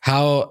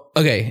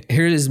crazy.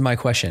 Here is my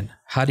question.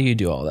 How do you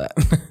do all that?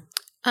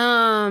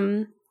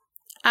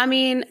 I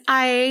mean,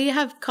 I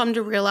have come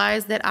to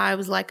realize that I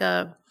was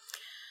I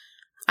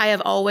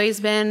have always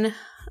been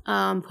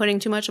putting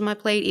too much on my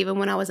plate, even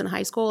when I was in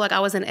high school. I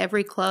was in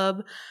every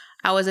club.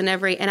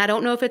 And I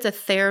don't know if it's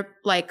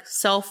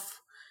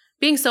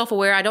being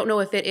self-aware. I don't know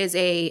if it is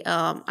I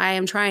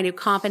am trying to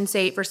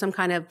compensate for some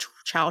kind of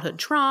childhood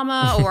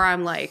trauma or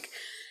I'm one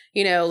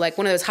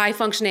of those high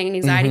functioning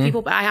anxiety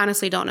people, but I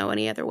honestly don't know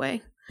any other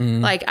way.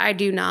 I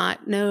do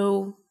not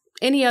know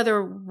any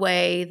other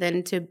way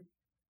than to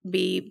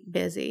be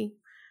busy.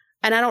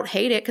 And I don't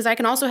hate it because I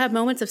can also have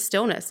moments of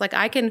stillness. Like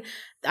I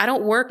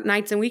don't work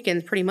nights and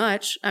weekends pretty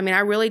much. I mean, I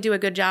really do a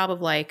good job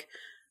of like,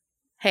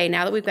 hey,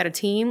 now that we've got a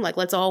team, like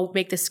let's all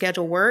make this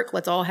schedule work.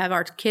 Let's all have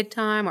our kid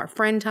time, our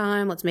friend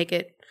time. Let's make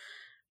it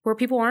where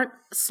people aren't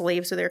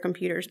slaves to their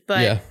computers.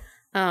 But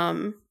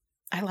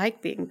I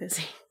like being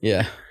busy.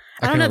 Yeah.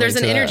 I don't know. There's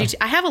an energy.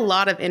 I have a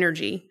lot of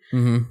energy.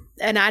 Mm-hmm.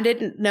 And I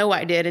didn't know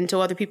I did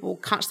until other people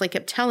constantly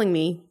kept telling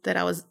me that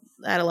I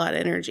had a lot of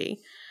energy.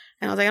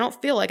 And I was like, I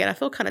don't feel like it. I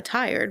feel kind of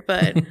tired,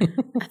 but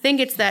I think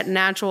it's that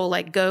natural,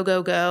 like, go,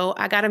 go, go.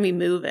 I got to be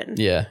moving.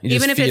 Yeah.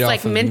 Even if it's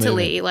like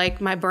mentally,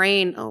 like my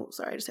brain, oh,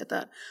 sorry, I just hit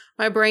that.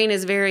 My brain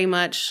is very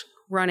much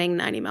running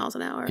 90 miles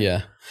an hour.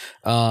 Yeah.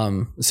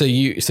 So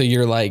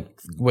you're like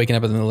waking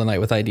up in the middle of the night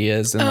with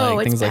ideas and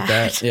like things like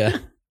that. Yeah.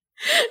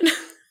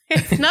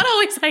 It's not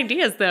always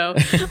ideas though.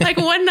 Like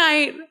one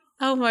night,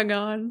 oh my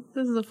God,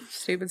 this is a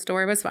stupid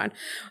story, but it's fine.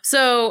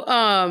 So,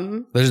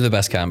 those are the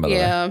best kind, by the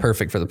way.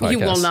 Perfect for the podcast. You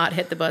will not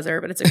hit the buzzer,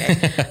 but it's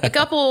okay. A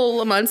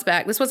couple of months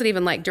back, this wasn't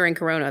even like during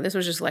Corona. This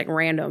was just like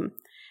random.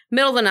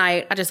 Middle of the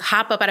night, I just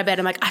hop up out of bed.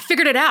 I'm like, I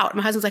figured it out.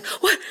 My husband's like,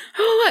 what?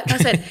 I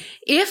said,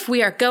 if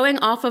we are going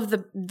off of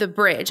the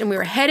bridge and we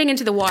were heading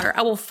into the water,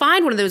 I will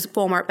find one of those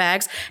Walmart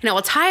bags and I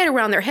will tie it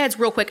around their heads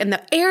real quick. And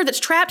the air that's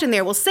trapped in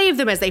there will save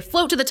them as they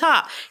float to the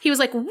top. He was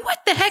like, what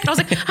the heck? And I was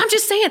like, I'm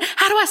just saying,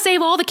 how do I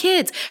save all the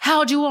kids?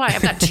 How do I?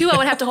 I've got two I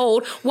would have to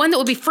hold. One that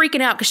would be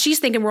freaking out because she's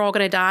thinking we're all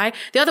going to die.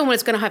 The other one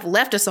is going to have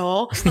left us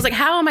all. I was like,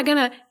 how am I going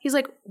to? He's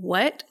like,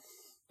 what?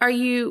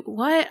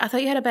 What? I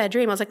thought you had a bad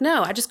dream. I was like,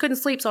 no, I just couldn't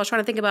sleep. So I was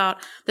trying to think about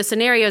the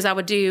scenarios I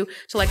would do.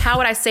 So like, how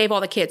would I save all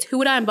the kids? Who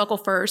would I unbuckle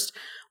first?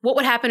 What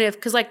would happen if,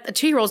 because like a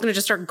 2-year-old is going to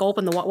just start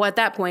gulping the water. Well, at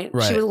that point, she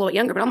was a little bit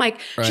younger, but I'm like,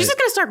 she's just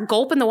going to start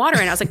gulping the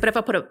water in. I was like, but if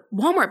I put a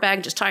Walmart bag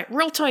and just tie it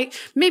real tight,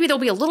 maybe there'll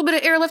be a little bit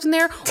of air left in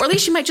there, or at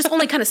least she might just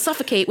only kind of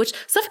suffocate, which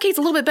suffocate's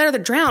a little bit better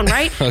than drown,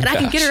 right? And I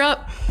can get her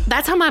up.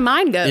 That's how my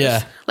mind goes.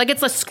 Yeah. Like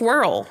it's a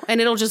squirrel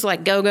and it'll just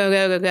like go, go,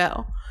 go, go,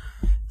 go.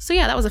 So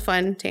yeah, that was a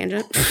fun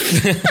tangent.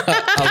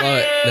 I love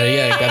it. There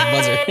you go.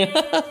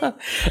 Got the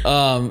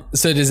buzzer.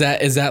 So is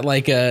that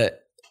like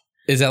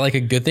a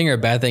good thing or a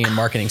bad thing in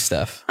marketing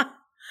stuff?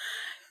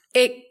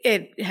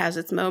 It has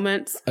its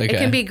moments. Okay. It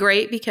can be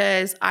great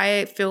because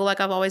I feel like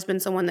I've always been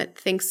someone that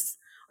thinks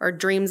or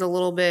dreams a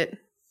little bit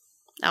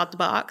out the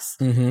box.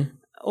 Mm-hmm.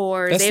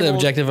 Or that's the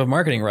objective of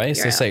marketing, right?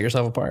 Is to set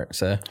yourself apart.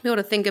 So be able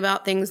to think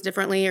about things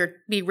differently or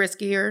be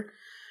riskier.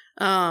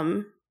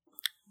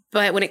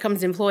 But when it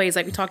comes to employees,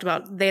 like we talked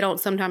about, they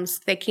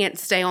can't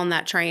stay on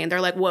that train. They're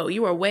like, whoa,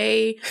 you are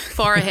way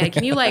far ahead.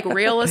 Can you like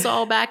reel us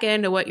all back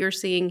into what you're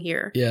seeing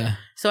here? Yeah.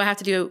 So I have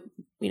to do,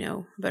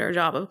 a better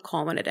job of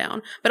calming it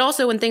down. But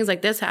also when things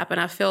like this happen,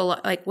 I feel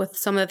like with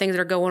some of the things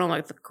that are going on,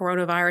 like the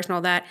coronavirus and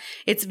all that,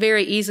 it's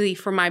very easy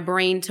for my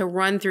brain to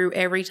run through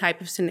every type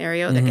of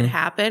scenario that could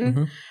happen.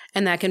 Mm-hmm.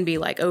 And that can be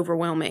like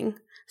overwhelming.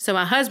 So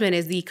my husband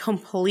is the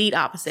complete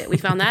opposite. We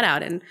found that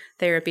out in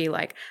therapy.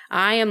 Like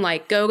I am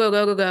like, go, go,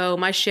 go, go, go.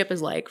 My ship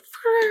is like,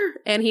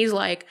 and he's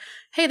like,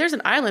 hey, there's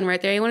an island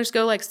right there. You want to just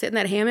go like sit in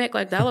that hammock?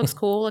 Like that looks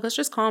cool. Like let's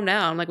just calm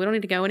down. Like we don't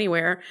need to go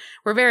anywhere.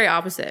 We're very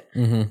opposite.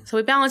 Mm-hmm. So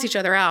we balance each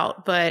other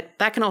out, but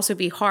that can also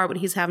be hard when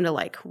he's having to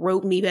like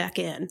rope me back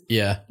in.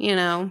 Yeah.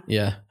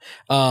 Yeah.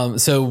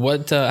 So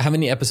what, how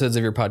many episodes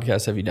of your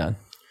podcast have you done?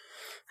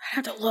 I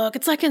have to look.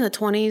 It's like in the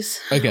 20s.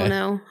 Okay. I don't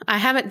know. I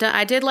haven't done,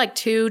 I did like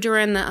 2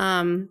 during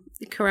the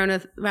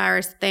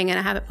coronavirus thing and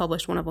I haven't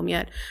published one of them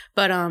yet,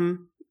 but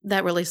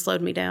that really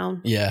slowed me down.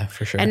 Yeah,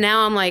 for sure. And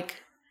now I'm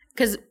like,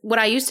 because what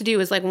I used to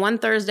do is like one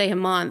Thursday a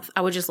month,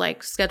 I would just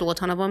like schedule a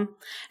ton of them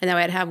and that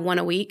way I'd have one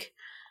a week.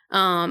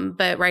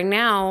 But right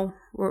now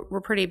we're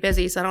pretty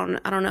busy. So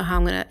I don't know how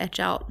I'm going to etch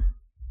out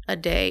a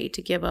day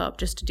to give up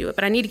just to do it.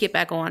 But I need to get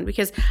back on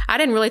because I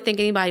didn't really think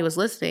anybody was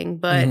listening,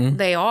 but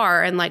they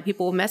are. And like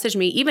people will message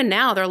me even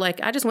now. They're like,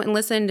 I just went and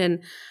listened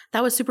and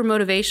that was super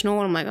motivational.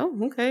 And I'm like,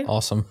 oh, okay.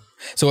 Awesome.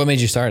 So what made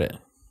you start it?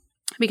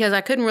 Because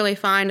I couldn't really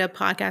find a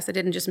podcast that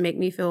didn't just make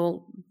me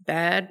feel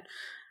bad.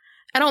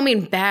 I don't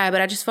mean bad,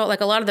 but I just felt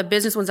like a lot of the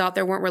business ones out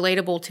there weren't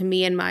relatable to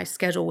me and my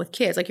schedule with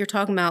kids. Like you're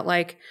talking about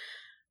like,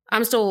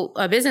 I'm still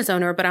a business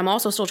owner, but I'm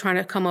also still trying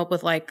to come up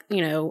with like,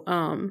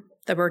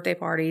 the birthday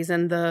parties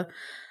and the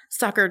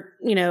soccer,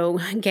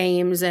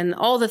 games and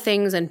all the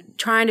things and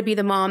trying to be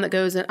the mom that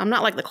goes in. I'm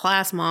not like the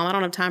class mom. I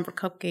don't have time for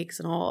cupcakes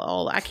and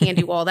all I can't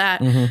do all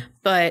that,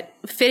 but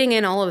fitting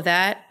in all of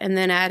that and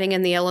then adding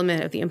in the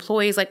element of the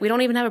employees, like we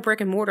don't even have a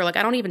brick and mortar. Like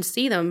I don't even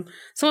see them,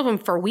 some of them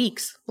for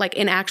weeks, like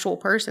in actual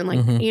person, like,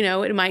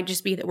 it might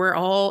just be that we're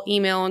all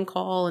email and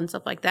call and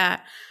stuff like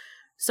that.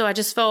 So I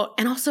just felt,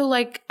 and also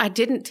like I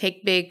didn't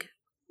take big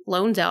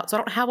loans out. So I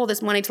don't have all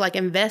this money to like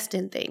invest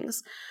in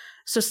things.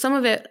 So some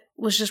of it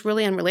was just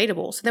really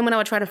unrelatable. So then when I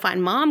would try to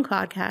find mom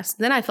podcasts,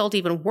 then I felt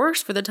even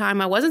worse for the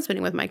time I wasn't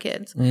spending with my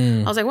kids.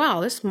 I was like,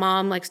 wow, this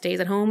mom like stays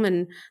at home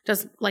and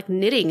does like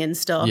knitting and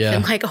stuff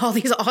and like all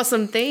these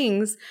awesome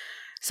things.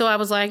 So I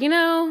was like, maybe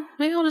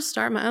I'll just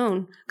start my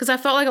own. Because I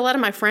felt like a lot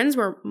of my friends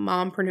were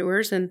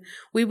mompreneurs and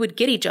we would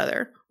get each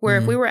other. Where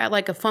if we were at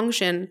like a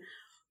function,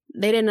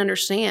 they didn't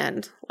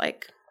understand,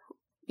 like,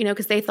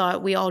 because they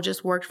thought we all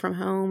just worked from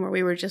home, or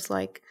we were just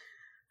like,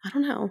 I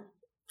don't know.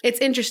 It's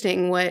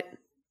interesting what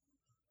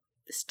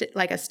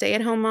like a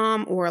stay-at-home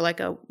mom or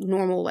like a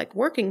normal like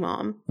working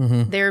mom,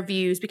 their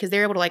views, because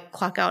they're able to like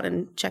clock out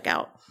and check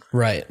out.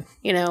 Right.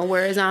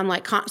 Whereas I'm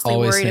like constantly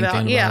Always worried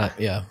about it.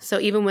 Yeah. So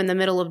even when in the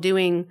middle of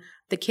doing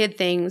the kid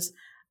things,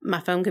 my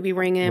phone could be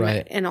ringing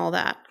and all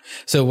that.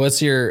 So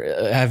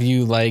have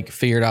you like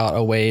figured out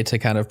a way to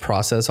kind of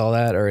process all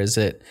that, or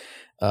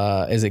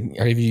or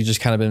have you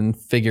just kind of been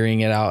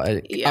figuring it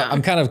out? Yeah.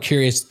 I'm kind of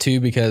curious too,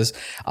 because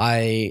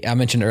I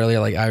mentioned earlier,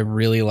 like I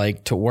really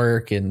like to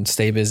work and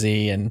stay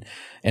busy and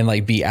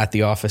like be at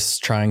the office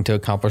trying to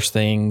accomplish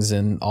things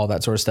and all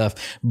that sort of stuff.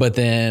 But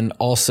then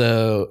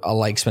also I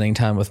like spending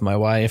time with my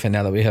wife. And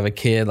now that we have a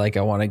kid, like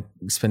I want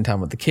to spend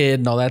time with the kid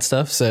and all that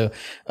stuff. So,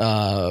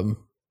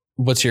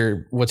 what's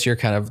your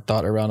kind of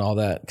thought around all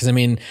that? Because I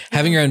mean,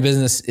 having your own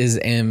business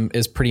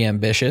is pretty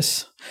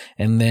ambitious,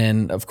 and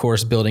then of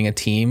course building a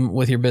team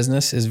with your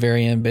business is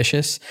very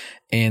ambitious,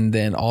 and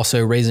then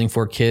also raising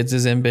 4 kids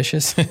is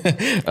ambitious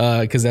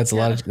because that's a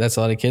lot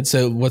of kids.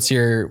 So what's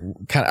your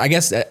kind of, I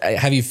guess,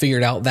 have you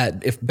figured out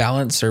that if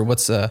balance, or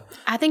what's I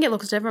think it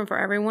looks different for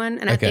everyone,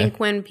 and I think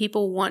when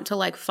people want to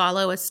like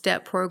follow a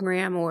step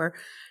program or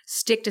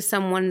stick to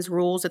someone's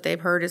rules that they've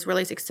heard is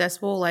really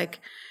successful, like,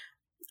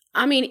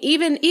 I mean,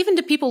 even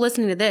to people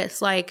listening to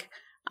this, like,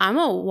 I'm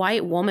a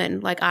white woman.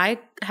 Like, I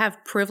have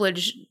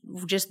privilege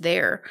just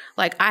there.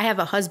 Like, I have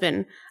a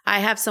husband.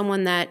 I have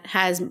someone that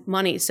has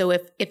money. So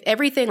if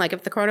everything, like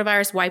if the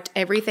coronavirus wiped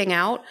everything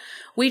out,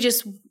 we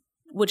just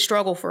would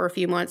struggle for a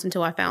few months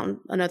until I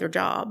found another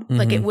job.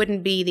 Like, it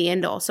wouldn't be the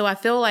end all. So I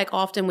feel like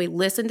often we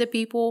listen to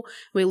people,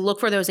 we look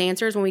for those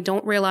answers when we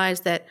don't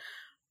realize that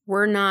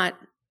we're not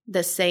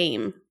the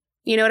same.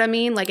 You know what I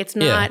mean? Like, it's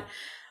not...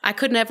 I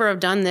could never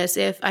have done this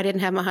if I didn't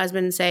have my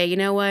husband say, you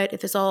know what,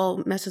 if this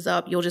all messes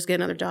up, you'll just get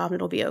another job and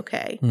it'll be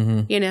okay.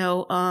 And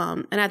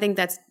I think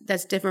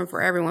that's different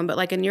for everyone. But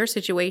like in your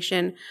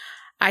situation,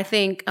 I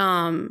think,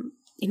 they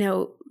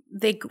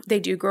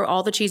do grow,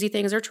 all the cheesy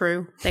things are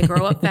true. They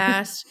grow up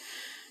fast.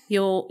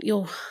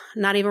 You'll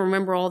not even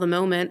remember all the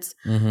moments.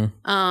 But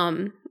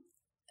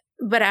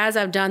as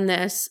I've done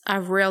this,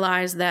 I've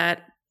realized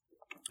that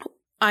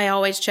I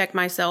always check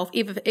myself,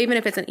 even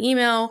if it's an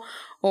email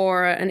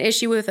or an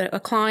issue with a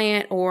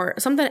client or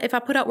something. If I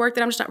put out work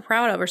that I'm just not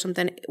proud of or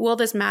something, will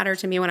this matter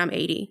to me when I'm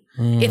 80?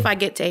 If I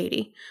get to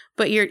 80?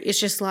 But it's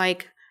just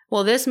like,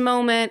 well, this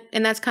moment,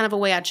 and that's kind of a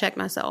way I check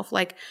myself.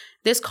 Like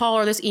this call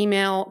or this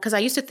email, because I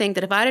used to think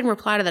that if I didn't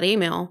reply to that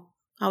email,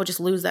 I would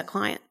just lose that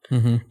client.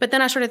 But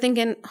then I started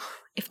thinking,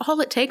 if all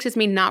it takes is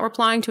me not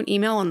replying to an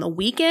email on the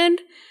weekend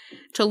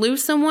to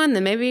lose someone,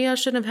 then maybe I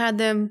shouldn't have had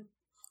them.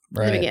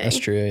 Right. That's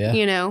true. Yeah.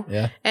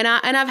 Yeah. And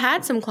I've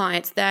had some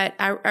clients that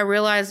I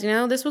realized,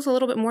 this was a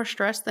little bit more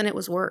stress than it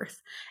was worth.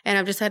 And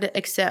I've just had to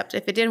accept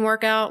if it didn't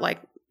work out,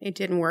 like it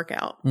didn't work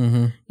out,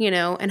 and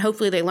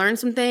hopefully they learn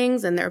some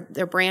things and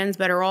their brand's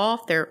better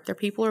off. Their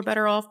people are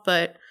better off,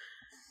 but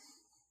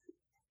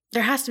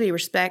there has to be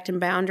respect and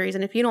boundaries.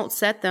 And if you don't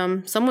set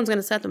them, someone's going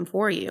to set them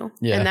for you.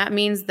 Yeah. And that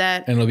means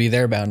that. And it'll be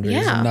their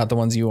boundaries and not the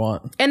ones you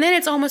want. And then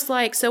it's almost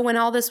like, so when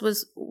all this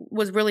was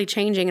really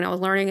changing and I was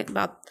learning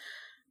about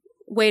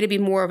way to be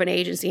more of an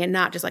agency and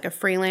not just like a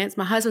freelance,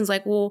 my husband's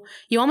like, well,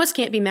 you almost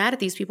can't be mad at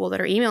these people that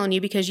are emailing you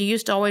because you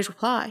used to always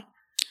reply.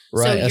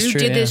 Right, so you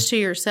did this to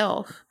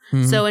yourself.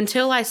 So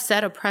until I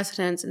set a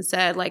precedence and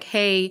said like,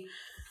 hey,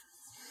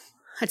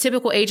 a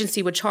typical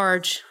agency would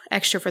charge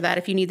extra for that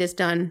if you need this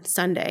done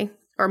Sunday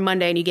or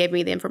Monday and you gave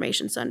me the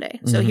information Sunday.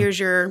 So here's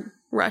your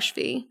rush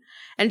fee.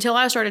 Until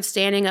I started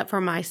standing up for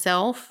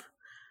myself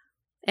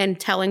and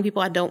telling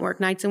people I don't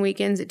work nights and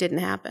weekends, it didn't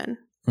happen.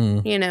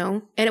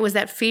 And it was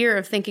that fear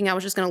of thinking I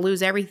was just going to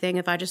lose everything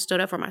if I just stood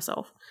up for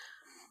myself.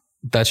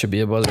 That should be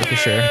a buzzer for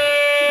sure.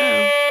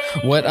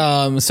 What,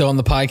 so on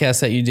the podcast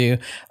that you do,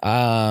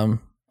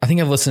 I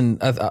think I've listened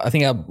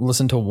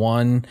to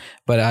one,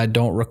 but I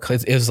don't recall.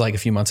 It was like a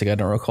few months ago. I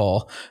don't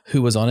recall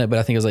who was on it, but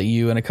I think it was like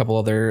you and a couple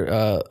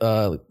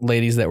other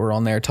ladies that were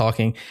on there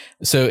talking.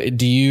 So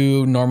do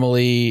you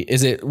normally,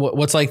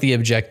 what's like the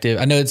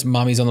objective? I know it's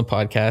Mommy's on the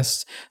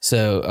podcast.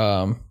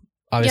 So,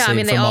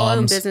 obviously, they all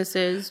own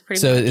businesses.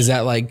 Pretty much. So is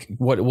that like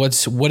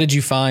what did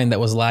you find that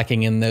was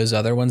lacking in those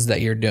other ones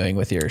that you're doing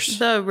with yours?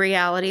 The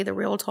reality, the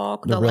real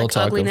talk, the real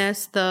talk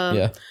ugliness,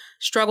 the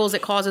struggles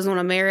it causes on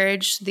a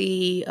marriage,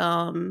 the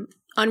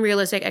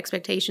unrealistic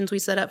expectations we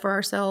set up for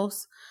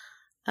ourselves,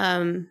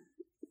 finding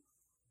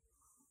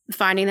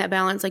that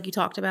balance like you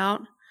talked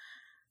about,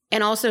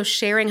 and also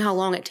sharing how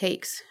long it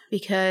takes,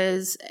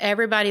 because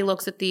everybody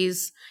looks at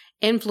these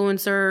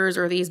influencers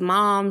or these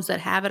moms that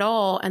have it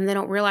all and they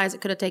don't realize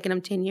it could have taken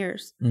them 10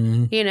 years,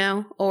 you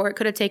know, or it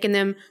could have taken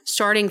them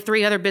starting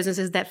 3 other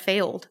businesses that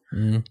failed,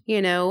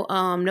 you know,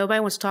 nobody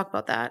wants to talk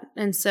about that.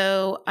 And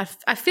so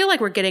I feel like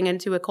we're getting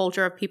into a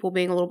culture of people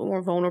being a little bit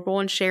more vulnerable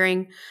and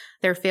sharing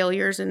their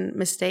failures and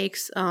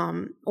mistakes,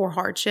 or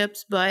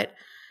hardships, but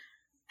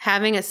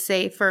having a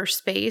safer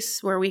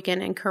space where we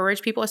can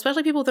encourage people,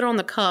 especially people that are on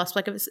the cusp.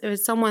 Like if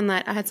it's someone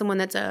that I had someone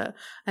that's a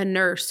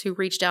nurse who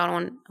reached out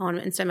on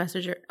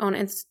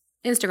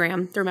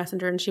Instagram through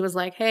Messenger, and she was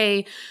like,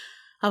 "Hey,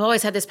 I've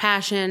always had this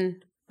passion,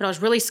 but I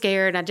was really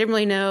scared. I didn't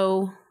really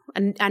know.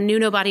 I knew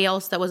nobody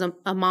else that was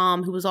a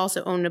mom who was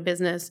also owning a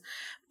business.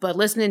 But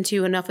listening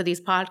to enough of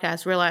these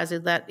podcasts,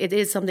 realizes that it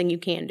is something you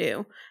can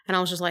do." And I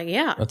was just like,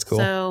 yeah. That's cool.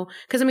 So,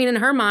 because I mean, in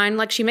her mind,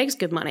 like she makes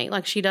good money.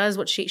 Like she does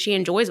what she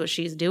enjoys what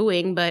she's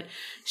doing, but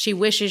she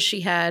wishes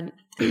she had,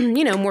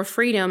 you know, more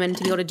freedom and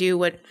to be able to do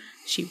what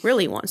she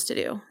really wants to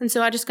do. And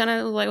so I just kind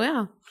of like,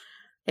 wow,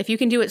 if you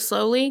can do it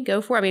slowly,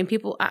 go for it. I mean,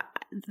 people,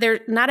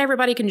 not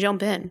everybody can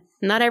jump in.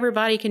 Not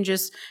everybody can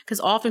just,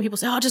 because often people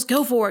say, "Oh, just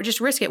go for it, just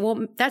risk it."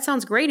 Well, that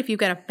sounds great if you've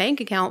got a bank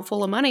account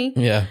full of money.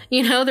 Yeah.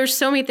 You know, there's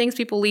so many things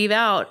people leave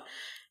out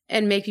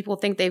and make people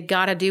think they've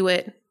got to do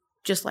it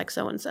just like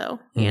so-and-so,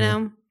 you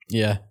know?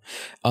 Yeah.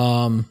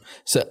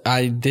 So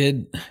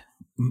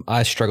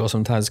I struggle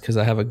sometimes because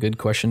I have a good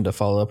question to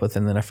follow up with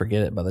and then I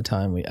forget it by the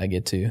time I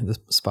get to the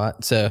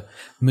spot. So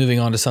moving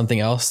on to something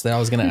else that I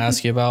was going to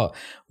ask you about,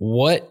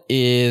 what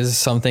is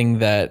something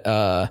that,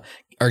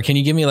 or can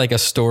you give me like a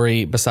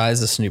story besides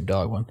the Snoop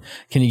Dogg one?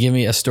 Can you give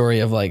me a story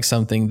of like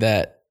something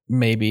that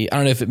maybe, I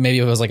don't know if maybe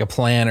it was like a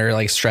plan or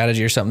like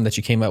strategy or something that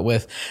you came up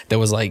with that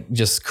was like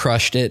just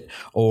crushed it,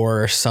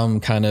 or some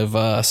kind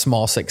of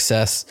small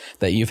success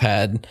that you've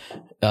had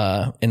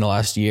in the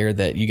last year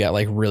that you got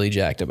like really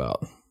jacked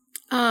about?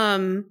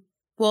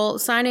 Well,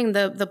 signing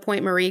the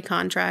Point Marie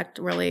contract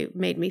really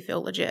made me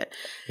feel legit.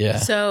 Yeah.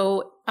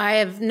 So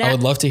I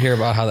would love to hear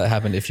about how that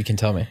happened if you can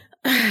tell me.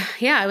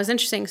 Yeah, it was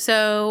interesting.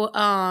 So,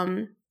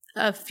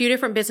 a few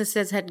different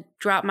businesses had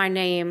dropped my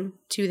name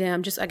to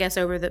them, just I guess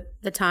over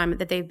the time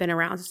that they've been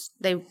around.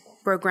 They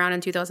broke ground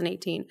in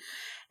 2018,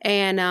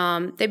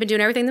 and they've been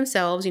doing everything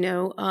themselves, you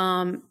know,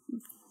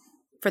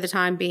 for the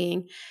time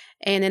being.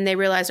 And then they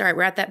realized, all right,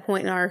 we're at that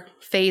point in our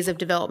phase of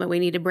development. We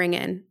need to bring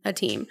in a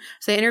team.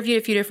 So they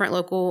interviewed a few different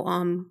local,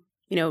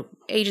 you know,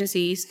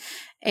 agencies.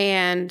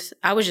 And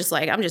I was just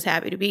like, I'm just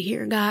happy to be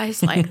here,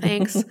 guys. Like,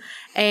 thanks.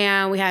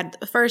 And we had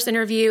the first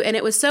interview. And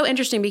it was so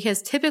interesting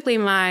because typically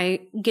my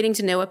getting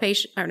to know a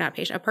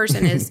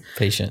person is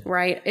patient,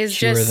 right, is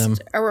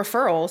just a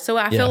referral. So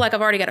I feel like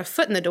I've already got a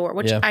foot in the door,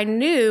 which I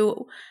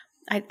knew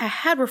I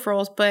had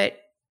referrals, but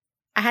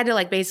I had to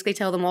like basically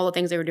tell them all the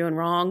things they were doing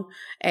wrong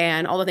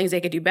and all the things they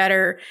could do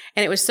better.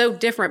 And it was so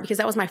different because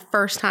that was my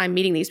first time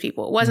meeting these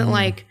people. It wasn't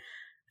like,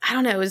 I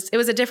don't know, it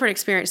was a different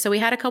experience. So we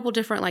had a couple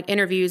different like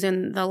interviews,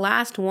 and the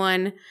last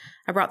one,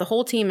 I brought the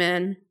whole team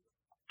in.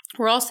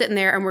 We're all sitting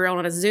there and we're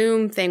on a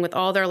Zoom thing with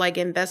all their like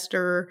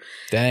investor.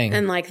 Dang.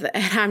 And like,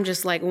 and I'm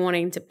just like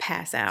wanting to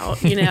pass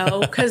out, you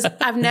know, because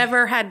I've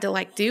never had to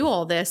like do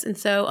all this. And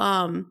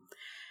so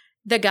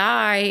the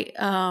guy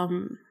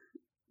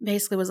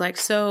basically was like,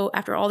 so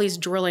after all these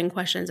drilling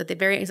questions at the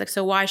very end, he's like,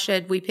 so why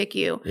should we pick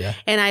you? Yeah.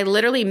 And I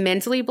literally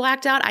mentally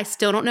blacked out. I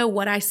still don't know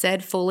what I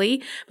said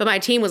fully, but my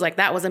team was like,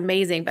 that was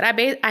amazing. But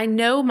I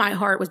know my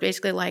heart was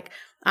basically like,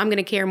 I'm going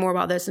to care more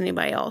about this than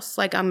anybody else.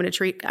 Like I'm going to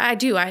treat,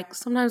 I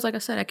sometimes, like I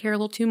said, I care a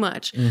little too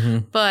much,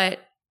 but I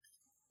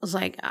was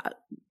like,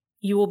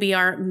 you will be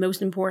our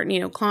most important, you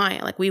know,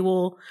 client. Like we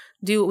will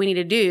do what we need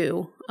to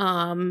do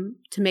to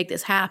make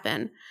this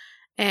happen.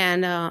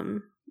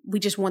 And we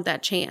just want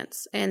that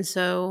chance. And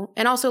so,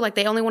 and also like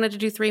they only wanted to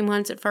do 3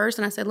 months at first.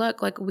 And I said,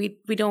 look, like we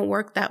don't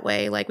work that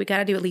way. Like we got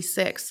to do at least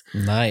 6.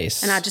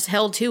 Nice. And I just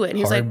held to it. And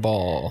he was like,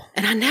 ball.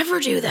 And I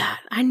never do that.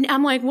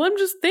 I'm like, well,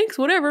 just thanks,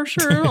 whatever.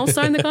 Sure. I'll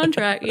sign the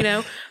contract, you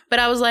know? But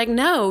I was like,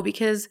 no,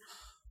 because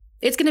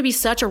it's going to be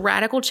such a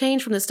radical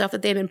change from the stuff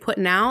that they've been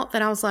putting out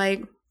that I was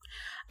like,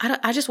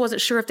 I just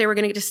wasn't sure if they were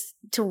going to just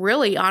to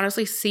really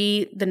honestly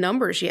see the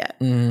numbers yet.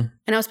 And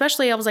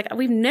especially I was like,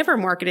 we've never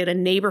marketed a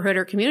neighborhood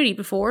or community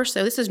before.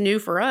 So this is new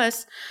for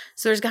us.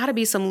 So there's got to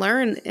be some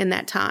learn in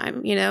that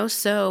time, you know?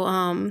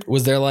 So,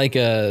 was there like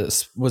a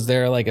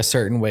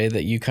certain way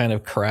that you kind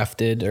of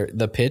crafted or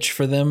the pitch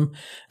for them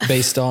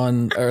based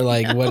on, or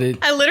like what it,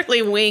 I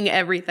literally wing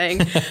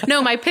everything.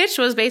 No, my pitch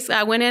was basically,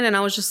 I went in and I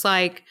was just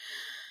like,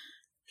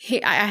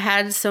 I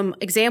had some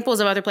examples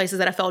of other places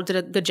that I felt did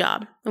a good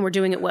job and were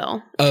doing it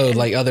well. Oh,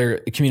 like other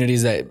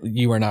communities that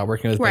you were not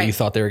working with, but you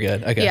thought they were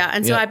good. Okay. Yeah.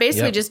 And so I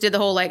basically just did the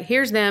whole, like,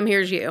 here's them,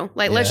 here's you.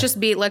 Like, let's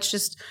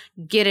just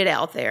get it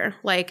out there.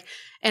 Like,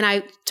 and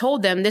I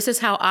told them, this is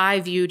how I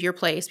viewed your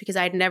place, because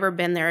I'd never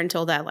been there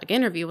until that like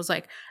interview. Was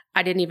like,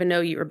 I didn't even know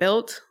you were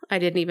built. I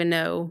didn't even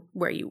know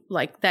where you,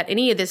 like that,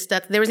 any of this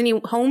stuff, there was any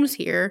homes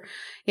here.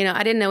 You know,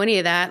 I didn't know any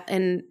of that.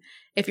 And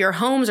if your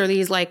homes are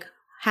these like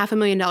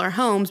 $500,000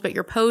 homes, but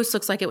your post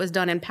looks like it was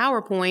done in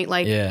PowerPoint.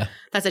 Like,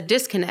 that's a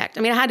disconnect.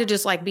 I mean, I had to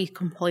just like be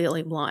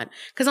completely blunt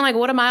because I'm like,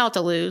 what am I out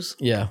to lose?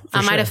 Yeah.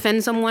 I might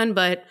offend someone,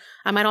 but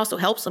I might also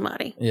help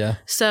somebody. Yeah.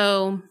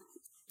 So,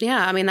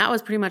 yeah, I mean, that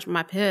was pretty much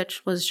my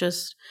pitch was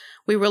just,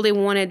 we really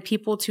wanted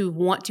people to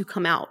want to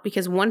come out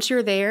because once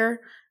you're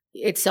there,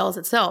 it sells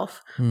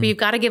itself. But you've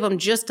got to give them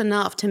just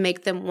enough to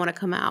make them want to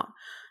come out,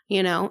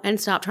 you know, and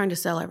stop trying to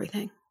sell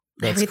everything.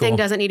 Everything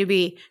doesn't need to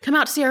be come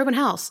out to see our open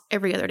house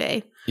every other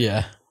day.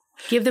 Yeah.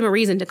 Give them a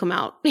reason to come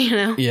out, you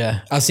know?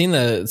 Yeah. I've seen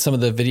some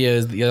of the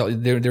videos. You know,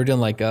 they're doing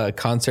like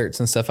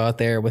concerts and stuff out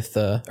there with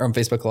or on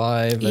Facebook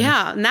Live.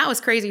 And that was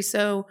crazy.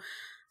 So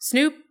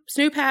Snoop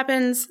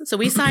happens. So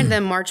we signed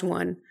them March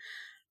 1.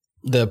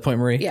 The Point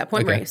Marie? Yeah,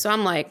 Point Marie. So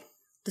I'm like,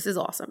 this is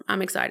awesome.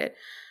 I'm excited.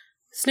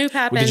 Snoop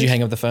happened. Did you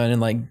hang up the phone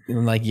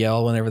and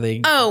yell whenever they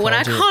when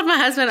I called my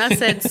husband, I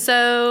said,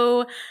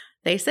 so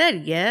they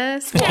said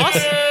yes.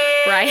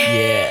 Right?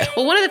 Yeah.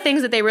 Well, one of the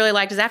things that they really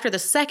liked is after the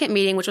second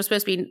meeting, which was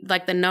supposed to be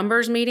like the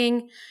numbers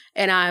meeting,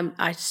 and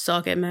I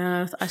suck at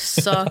math. I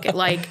suck at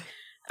like,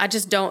 I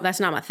just don't, that's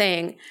not my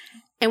thing.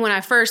 And when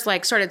I first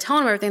like started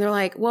telling them everything, they're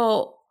like,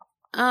 well,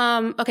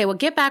 okay, well,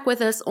 get back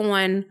with us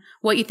on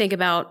what you think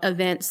about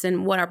events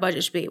and what our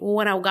budget should be. Well,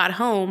 when I got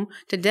home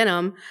to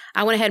Denham,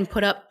 I went ahead and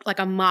put up like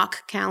a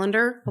mock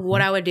calendar of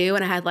what I would do.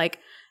 And I had like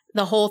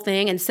the whole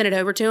thing and sent it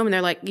over to them. And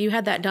they're like, you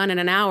had that done in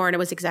an hour. And it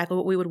was exactly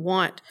what we would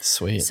want.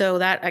 Sweet. So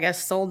that, I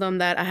guess, sold them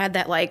that I had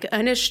that like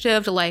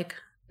initiative to like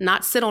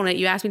not sit on it.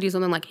 You asked me to do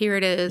something like, here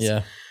it is.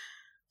 Yeah.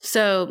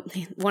 So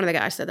one of the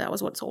guys said that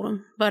was what sold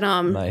them. But,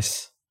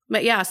 nice.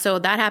 But yeah, so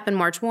that happened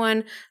March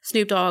 1.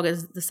 Snoop Dogg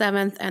is the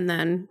 7th. And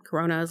then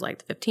Corona is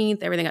like the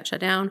 15th. Everything got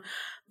shut down.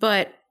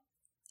 But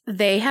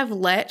they have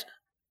let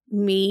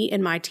me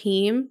and my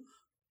team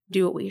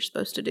do what we're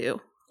supposed to do.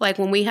 Like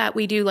when we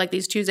do like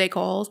these Tuesday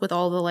calls with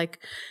all the like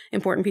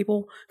important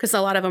people, because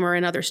a lot of them are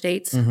in other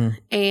states. Mm-hmm.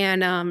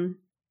 And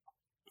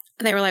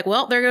they were like,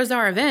 well, there goes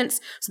our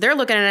events. So they're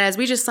looking at it as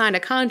we just signed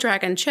a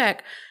contract and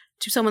check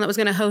to someone that was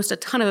going to host a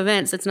ton of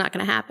events. That's not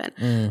going to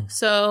happen.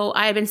 So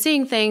I had been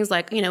seeing things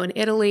like, you know, in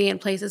Italy and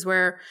places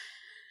where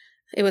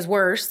it was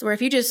worse, where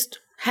if you just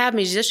have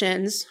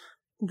musicians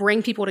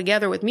bring people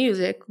together with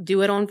music,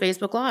 do it on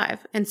Facebook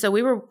Live. And so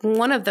we were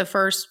one of the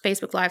first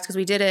Facebook Lives because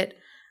we did it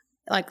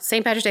like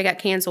St. Patrick's Day got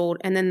canceled.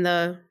 And then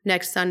the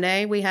next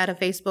Sunday we had a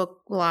Facebook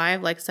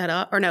Live like set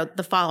up, or no,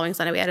 the following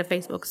Sunday we had a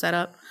Facebook set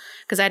up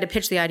because I had to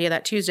pitch the idea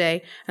that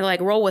Tuesday and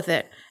like roll with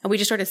it. And we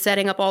just started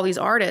setting up all these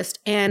artists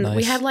and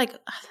we had like,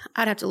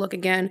 I'd have to look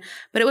again,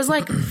 but it was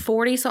like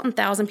 40 something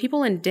thousand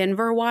people in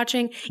Denver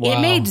watching. Wow.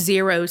 It made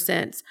zero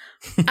sense.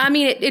 I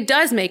mean, it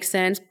does make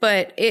sense,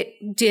 but it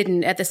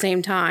didn't at the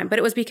same time. But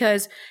it was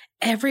because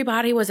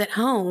everybody was at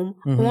home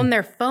on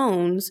their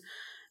phones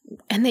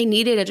and they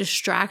needed a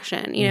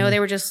distraction. You know, they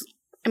were just,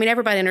 I mean,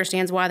 everybody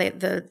understands why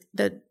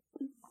the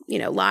you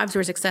know, lives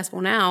were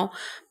successful now.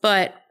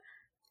 But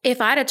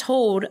if I'd have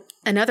told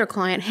another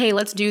client, hey,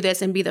 let's do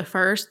this and be the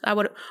first, I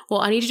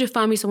need you to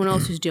find me someone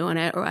else who's doing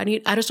it. Or I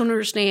just don't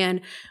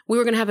understand. We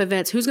were going to have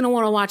events. Who's going to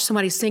want to watch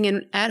somebody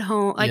singing at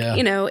home? Like,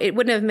 you know, it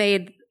wouldn't have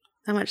made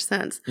that much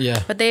sense.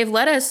 Yeah. But they've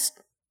let us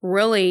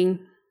really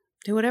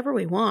do whatever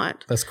we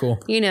want. That's cool.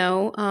 You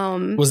know,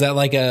 was that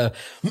like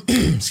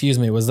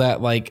was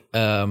that like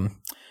a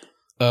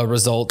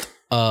result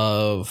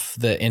of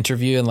the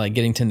interview and like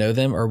getting to know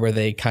them, or were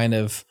they kind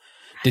of,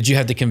 did you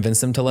have to convince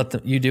them to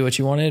let you do what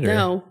you wanted, or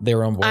no, they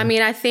were on board? I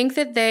mean, I think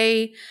that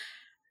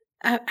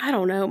I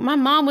don't know. My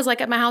mom was like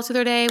at my house the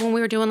other day when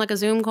we were doing like a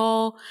Zoom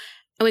call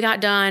and we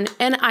got done.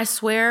 And I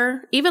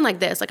swear, even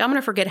like this, like I'm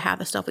going to forget half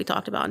the stuff we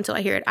talked about until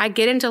I hear it. I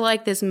get into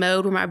like this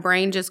mode where my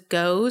brain just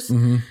goes.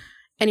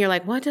 And you're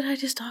like, what did I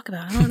just talk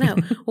about? I don't know.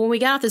 When we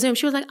got off the Zoom,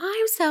 she was like,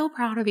 I'm so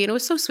proud of you. And it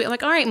was so sweet. I'm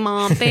like, all right,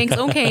 Mom, thanks.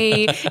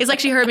 Okay. It's like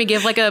she heard me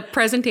give like a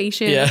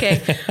presentation. Yeah.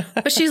 Okay.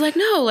 But she's like,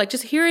 no, like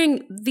just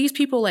hearing these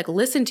people like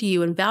listen to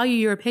you and value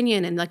your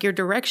opinion and like your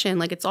direction,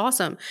 like it's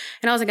awesome.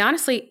 And I was like,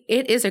 honestly,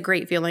 it is a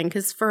great feeling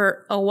because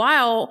for a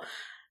while,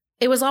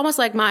 it was almost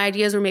like my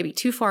ideas were maybe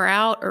too far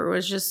out, or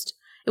it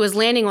was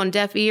landing on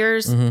deaf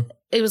ears.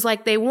 It was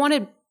like they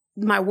wanted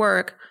my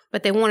work,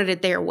 but they wanted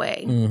it their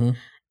way.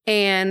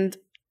 And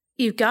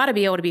you've got to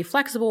be able to be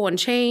flexible and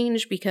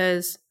change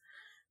because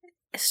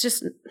it's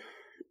just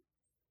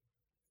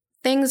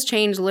things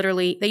change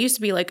literally. They used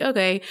to be like,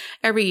 okay,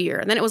 every year.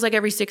 And then it was like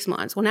every 6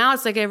 months. Well, now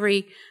it's like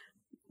every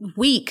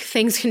week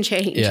things can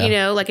change, you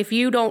know, like if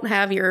you don't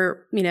have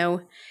your, you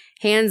know,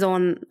 hands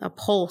on a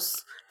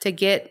pulse to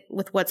get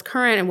with what's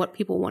current and what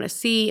people want to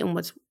see and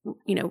what's,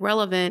 you know,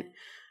 relevant,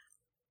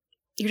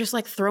 you're just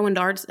like throwing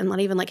darts and not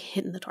even like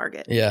hitting the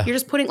target. Yeah. You're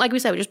just putting, like we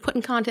said, we're just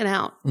putting content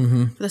out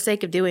for the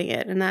sake of doing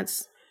it. And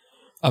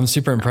I'm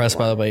super impressed,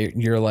 by the way.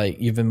 You're like,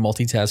 you've been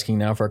multitasking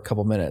now for a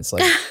couple minutes,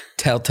 like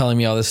telling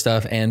me all this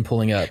stuff and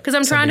pulling up. Because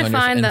I'm trying to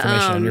find the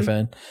information on your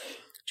phone.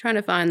 Trying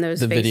to find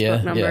those Facebook video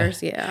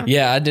numbers.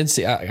 Yeah, I did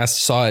see. I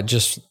saw it.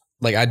 Just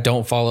like I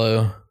don't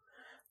follow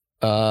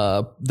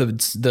the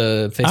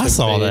Facebook. I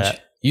saw page.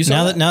 that. You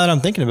saw now that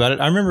I'm thinking about it,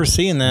 I remember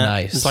seeing that.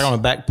 Nice. It's like on a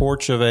back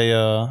porch of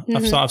a.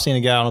 I've seen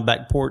a guy on a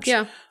back porch.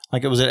 Yeah.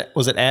 Like was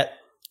it at?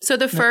 So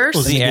the first.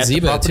 Was he at the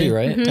gazebo property? too,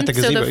 right? At the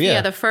gazebo,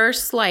 So the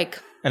first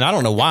And I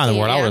don't know why in the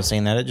world I Yeah. would have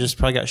seen that. It just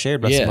probably got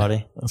shared by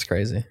somebody. That's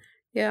crazy.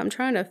 Yeah, I'm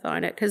trying to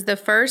find it because the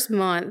first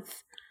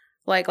month,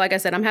 like I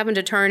said, I'm having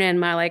to turn in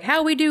my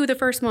how we do the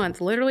first month,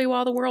 literally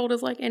while the world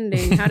is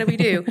ending. How do we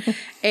do?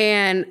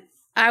 And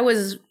I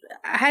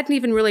hadn't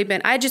even really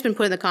been. I had just been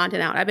putting the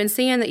content out. I've been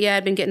seeing that. Yeah,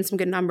 I'd been getting some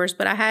good numbers,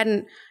 but I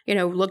hadn't,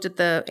 looked at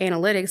the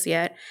analytics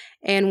yet.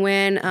 And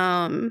when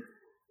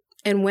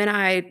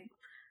I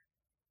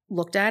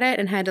looked at it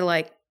and had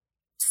to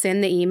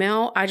send the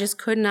email, I just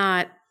could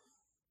not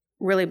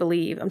really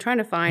believe. I'm trying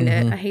to find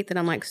it. I hate that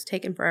I'm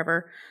taking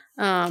forever.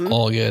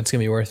 All good. It's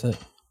gonna be worth it.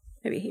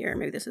 Maybe here.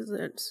 Maybe this is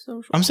it.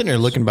 Social. I'm sitting here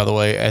looking, by the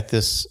way, at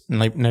this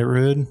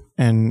neighborhood,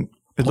 and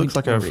it looks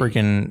like a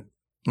freaking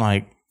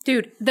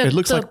Dude, it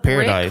looks like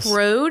paradise. Brick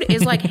road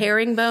is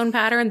herringbone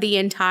pattern the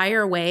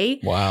entire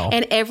way. Wow.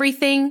 And every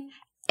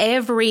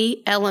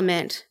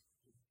element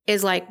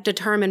is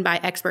determined by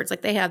experts.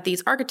 They have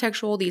these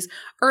architectural, these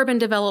urban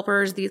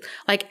developers, these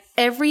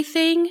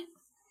everything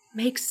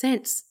makes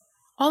sense.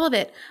 All of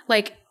it.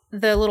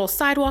 The little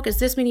sidewalk is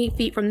this many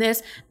feet from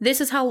this. This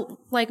is how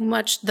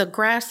much the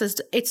grass is.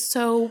 It's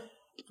so,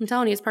 I'm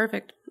telling you, it's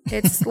perfect.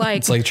 It's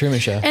it's like Truman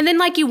Show. And then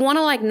you want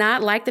to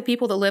not like the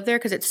people that live there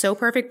because it's so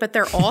perfect, but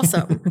they're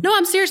awesome. No,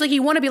 I'm serious.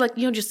 You want to be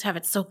just have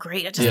it so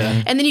great.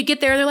 And then you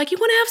get there, they're like, you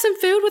want to have some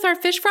food with our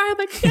fish fry? I'm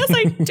like, yes,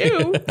 I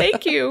do.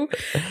 Thank you.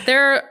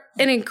 They're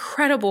an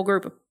incredible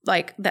group of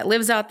that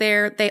lives out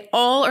there. They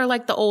all are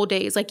the old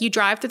days. You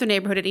drive through the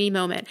neighborhood at any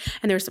moment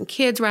and there's some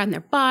kids riding their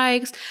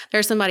bikes.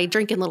 There's somebody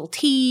drinking little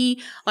tea.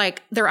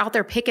 They're out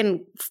there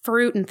picking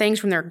fruit and things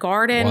from their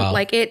garden. Wow.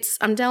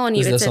 I'm telling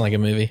you, This does sound like a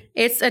movie.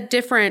 It's a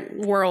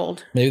different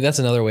world. Maybe that's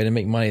another way to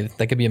make money.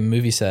 That could be a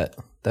movie set.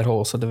 That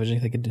whole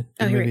subdivision, they could do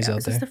Here we movies go. out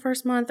Is there. this the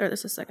first month or this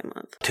is the second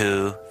month?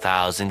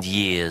 2,000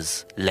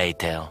 years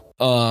later.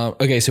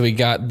 Okay, so we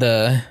got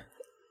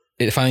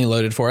it finally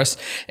loaded for us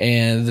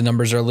and the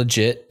numbers are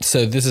legit.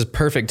 So this is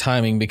perfect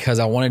timing because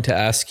I wanted to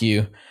ask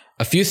you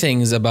a few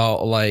things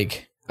about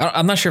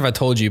I'm not sure if I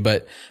told you,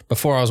 but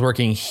before I was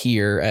working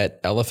here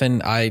at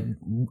Elephant, I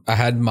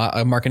had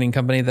a marketing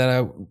company that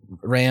I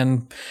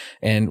ran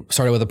and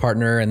started with a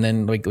partner. And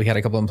then we had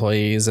a couple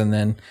employees and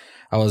then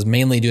I was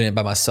mainly doing it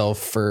by myself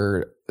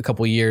for a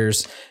couple of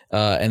years.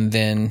 And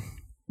then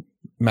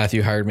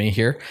Matthew hired me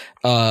here.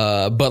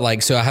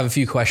 But so I have a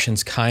few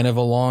questions kind of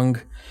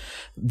along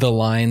the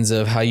lines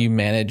of how you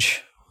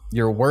manage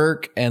your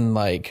work and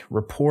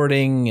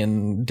reporting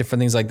and different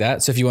things like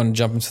that. So if you want to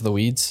jump into the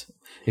weeds,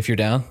 if you're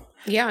down.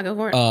 Yeah, go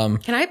for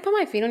it. Can I put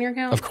my feet on your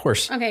couch? Of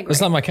course. Okay, great. It's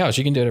not my couch.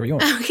 You can do whatever you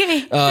want.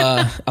 Okay.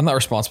 I'm not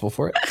responsible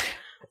for it.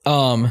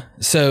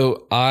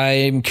 So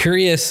I'm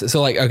curious.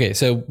 So okay,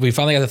 so we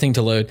finally got the thing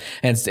to load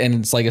and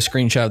it's like a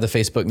screenshot of the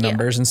Facebook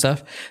numbers and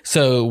stuff.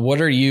 So what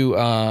are you,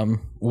 how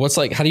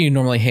do you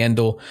normally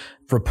handle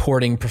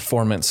reporting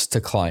performance to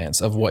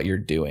clients of what you're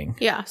doing?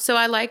 Yeah. So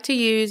I like to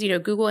use,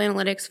 Google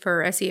Analytics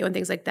for SEO and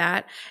things like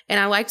that. And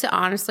I like to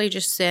honestly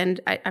just send,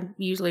 I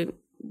usually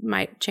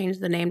might change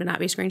the name to not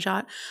be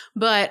screenshot,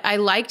 but I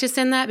like to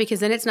send that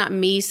because then it's not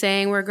me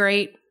saying we're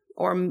great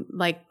or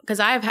because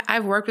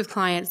I've worked with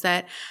clients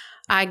that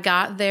I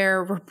got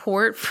their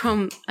report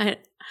from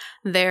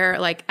their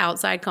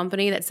outside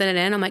company that sent it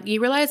in. I'm like,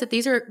 you realize that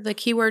these are the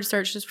keyword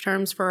search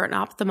terms for an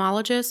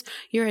ophthalmologist?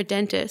 You're a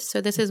dentist.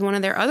 So this is one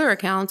of their other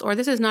accounts, or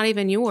this is not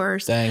even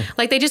yours. Dang.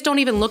 They just don't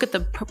even look at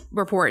the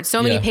report.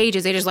 So many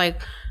pages, they just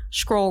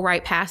scroll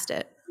right past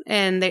it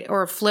and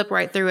or flip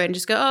right through it and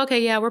just go, oh,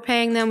 okay, yeah, we're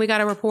paying them. We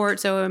got a report,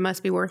 so it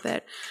must be worth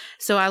it.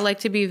 So I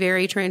like to be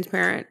very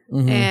transparent.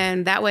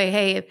 And that way,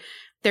 hey, if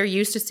they're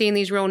used to seeing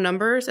these real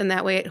numbers, and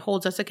that way it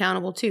holds us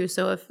accountable too.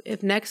 So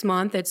if next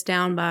month it's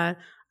down by a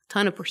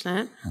ton of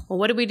 %, well,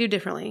 what did we do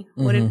differently?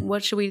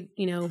 What should we,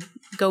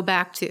 go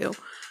back to?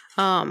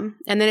 And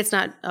then it's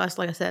not us,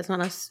 like I said, it's not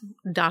us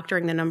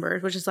doctoring the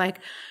numbers, which is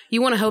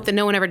you want to hope that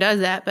no one ever does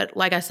that. But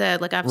like I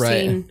said,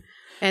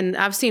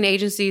 I've seen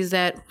agencies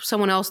that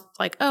someone else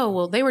oh,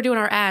 well, they were doing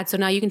our ads, so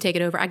now you can take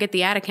it over. I get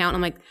the ad account.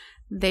 I'm like,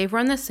 they've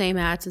run the same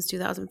ad since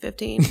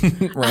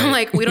 2015. Right.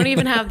 I'm we don't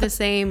even have the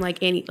same,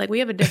 we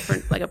have a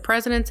different, a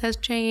president has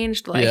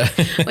changed.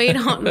 We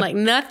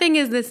don't, nothing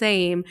is the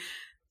same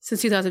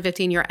since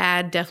 2015. Your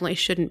ad definitely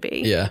shouldn't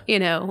be. Yeah.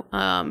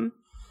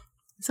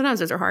 Sometimes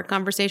those are hard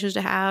conversations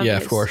to have. Yeah,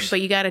 of course. But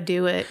you got to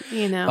do it,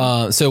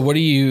 So what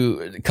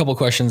a couple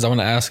questions I want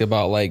to ask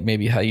about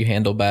maybe how you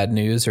handle bad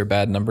news or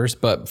bad numbers.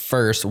 But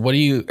first, are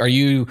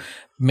you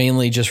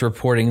mainly just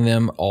reporting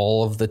them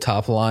all of the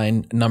top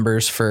line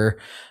numbers for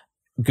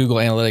Google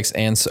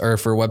Analytics or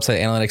for website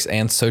analytics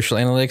and social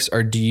analytics?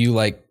 Or do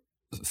you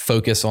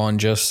focus on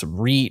just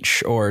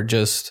reach or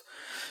just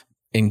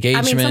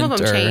engagement? Some of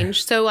them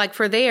change. So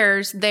for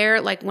theirs,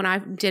 when I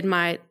did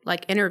my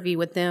interview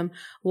with them,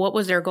 what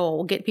was their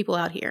goal? Get people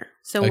out here.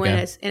 So when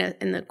it's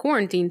in the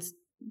quarantine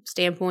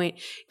standpoint,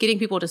 getting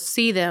people to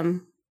see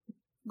them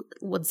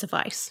would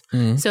suffice.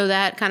 So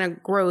that kind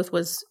of growth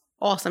was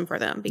awesome for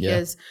them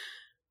because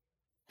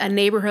a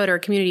neighborhood or a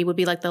community would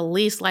be like the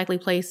least likely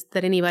place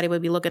that anybody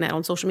would be looking at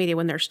on social media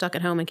when they're stuck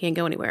at home and can't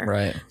go anywhere.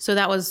 Right. So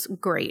that was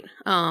great.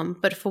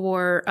 But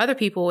for other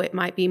people, it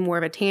might be more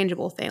of a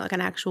tangible thing, like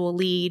an actual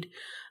lead,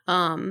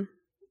 an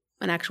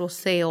actual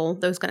sale,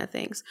 those kind of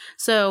things.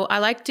 So I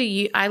like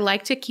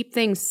to keep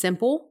things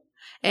simple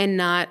and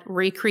not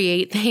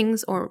recreate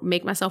things or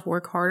make myself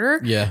work harder.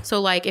 Yeah. So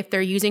like if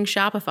they're using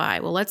Shopify,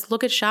 well, let's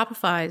look at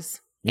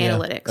Shopify's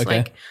analytics. Okay.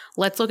 Like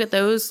let's look at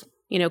those,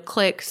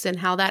 clicks and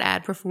how that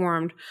ad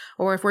performed.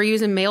 Or if we're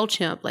using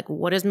MailChimp, like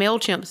what does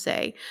MailChimp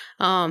say?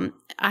 I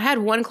had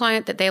one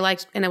client that they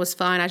liked and it was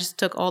fine. I just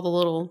took all the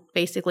little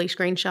basically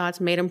screenshots,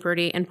 made them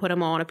pretty and put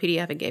them all in a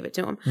PDF and gave it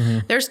to them.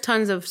 Mm-hmm. There's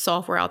tons of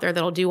software out there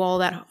that'll do all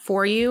that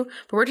for you,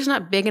 but we're just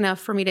not big enough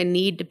for me to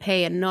need to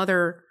pay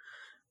another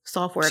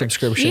software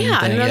subscription.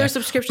 Another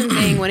subscription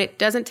thing when it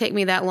doesn't take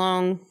me that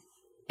long.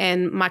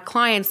 And my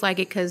clients like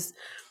it because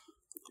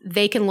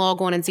they can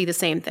log on and see the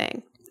same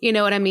thing. You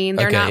know what I mean?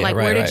 They're not like,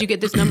 where did you get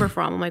this number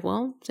from? I'm like,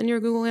 well, it's in your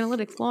Google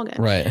Analytics login.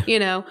 Right.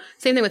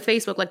 Same thing with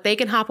Facebook. Like they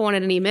can hop on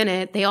at any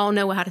minute. They all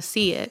know how to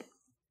see it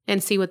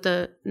and see what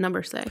the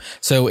numbers say.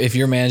 So if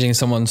you're managing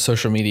someone's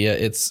social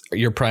media,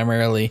 you're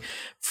primarily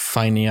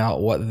finding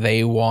out what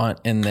they want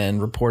and then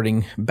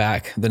reporting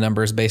back the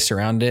numbers based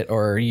around it.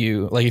 Or are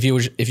you like, if you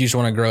just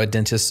want to grow a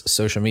dentist's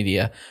social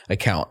media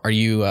account, are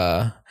you,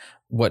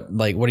 what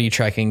are you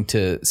tracking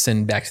to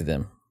send back to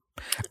them?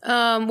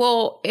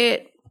 Well,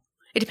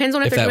 it depends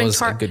on if they're doing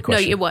a good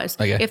question. No, it was.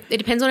 Okay. It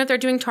depends on if they're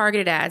doing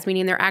targeted ads,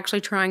 meaning they're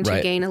actually trying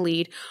to gain a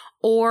lead,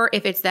 or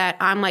if it's that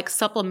I'm like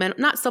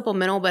not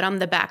supplemental, but I'm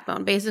the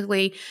backbone.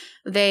 Basically,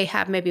 they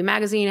have maybe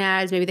magazine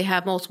ads, maybe they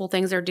have multiple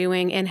things they're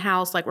doing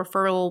in-house, like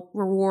referral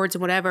rewards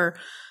and whatever.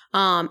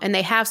 And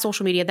they have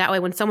social media. That way,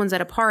 when someone's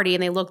at a party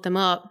and they look them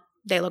up,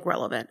 they look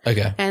relevant.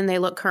 Okay. And they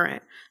look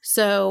current.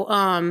 So,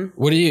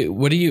 what do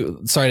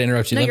you, sorry to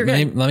interrupt you. No,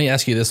 let me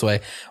ask you this way.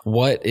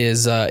 What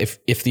is,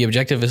 if the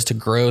objective is to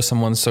grow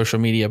someone's social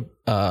media,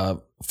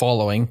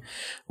 following,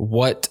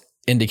 what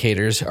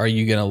indicators are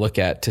you going to look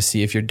at to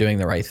see if you're doing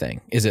the right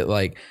thing? Is it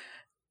like,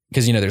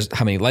 cause there's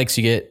how many likes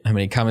you get, how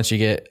many comments you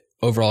get,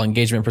 overall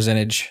engagement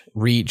percentage,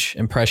 reach,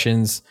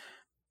 impressions,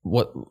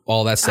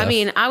 all that stuff? I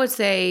mean, I would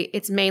say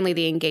it's mainly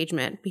the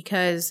engagement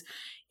because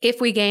if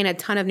we gain a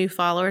ton of new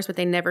followers, but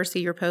they never see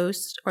your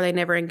post or they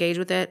never engage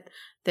with it,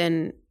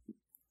 then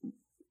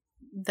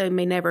they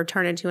may never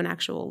turn into an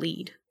actual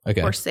lead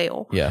or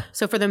sale. Yeah.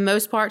 So for the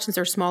most part, since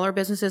they're smaller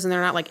businesses and they're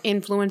not like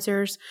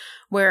influencers,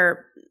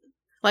 where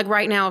like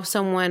right now, if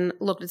someone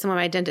looked at some of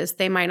my dentists,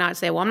 they might not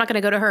say, well, I'm not going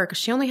to go to her because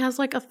she only has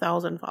like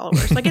 1,000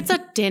 followers. Like it's a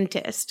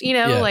dentist,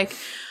 like,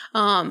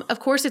 of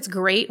course it's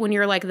great when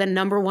you're like the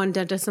number one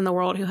dentist in the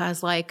world who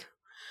has like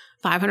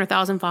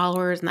 500,000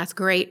 followers and that's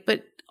great.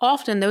 But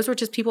often those were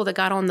just people that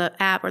got on the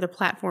app or the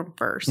platform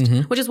first,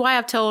 which is why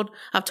I've told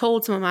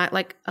some of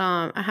my,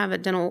 I have a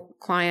dental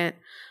client,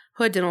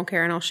 Hood Dental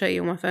Care, and I'll show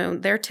you on my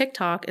phone. Their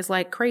TikTok is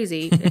like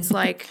crazy. It's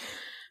like,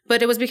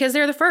 but it was because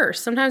they're the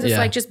first. Sometimes it's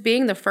like just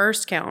being the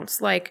first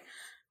counts. Like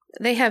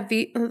they have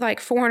like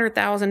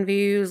 400,000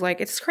 views.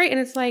 Like it's great.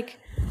 And it's like,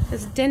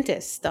 it's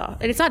dentist stuff.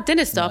 And it's not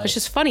dentist stuff. Nice. It's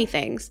just funny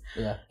things,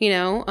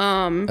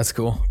 That's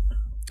cool.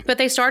 But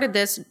they started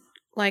this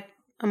like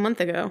a month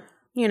ago,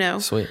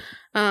 Sweet.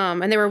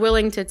 And they were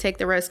willing to take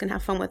the risk and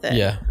have fun with it.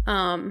 Yeah.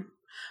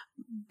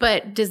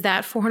 But does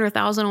that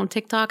 400,000 on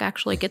TikTok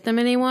actually get them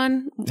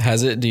anyone?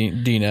 Has it? Do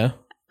you know?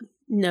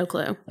 No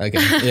clue. Okay.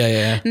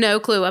 Yeah. No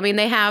clue. I mean,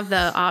 they have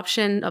the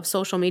option of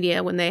social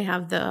media when they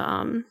have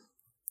the,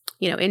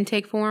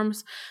 intake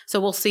forms.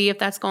 So we'll see if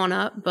that's gone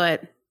up,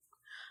 but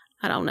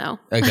I don't know.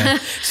 Okay.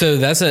 So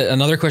that's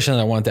another question that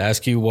I wanted to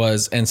ask you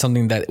was, and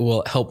something that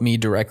will help me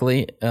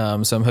directly. So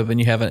I'm hoping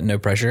you have no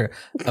pressure,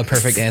 a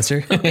perfect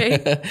answer.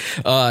 Okay.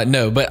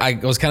 No, but I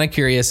was kind of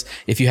curious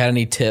if you had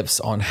any tips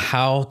on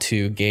how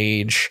to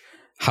gauge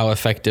how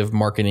effective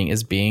marketing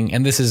is being.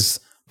 And this is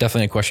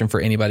definitely a question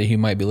for anybody who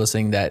might be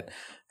listening that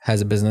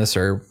has a business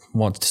or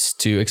wants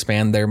to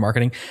expand their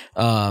marketing.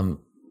 Do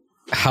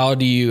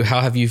you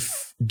have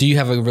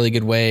a really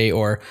good way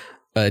or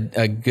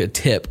a good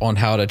tip on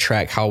how to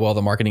track how well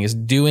the marketing is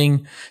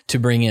doing to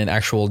bring in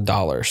actual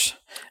dollars?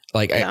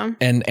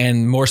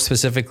 And more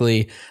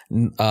specifically,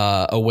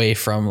 away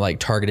from like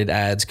targeted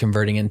ads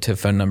converting into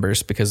phone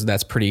numbers, because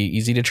that's pretty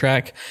easy to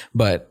track,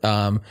 but,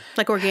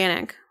 like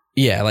organic.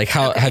 Yeah. Like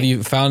have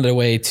you found a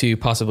way to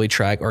possibly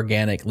track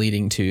organic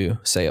leading to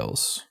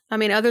sales? I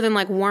mean, other than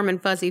like warm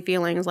and fuzzy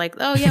feelings like,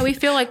 oh yeah, we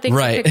feel like things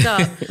are picked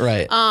up.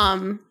 Right.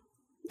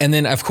 And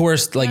then of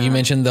course, like you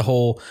mentioned the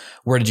whole,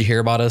 where did you hear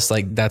about us?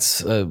 Like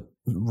that's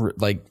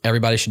like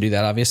everybody should do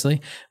that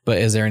obviously, but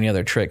is there any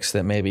other tricks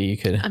that maybe you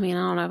could? I mean,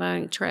 I don't know if I have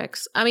any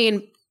tricks. I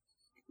mean,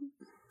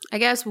 I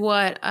guess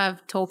what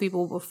I've told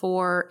people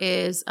before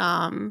is,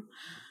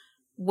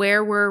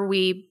 where were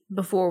we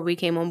before we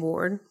came on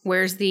board?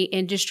 Where's the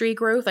industry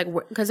growth? Like,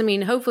 because I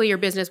mean, hopefully your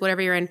business, whatever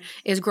you're in,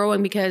 is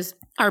growing because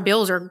our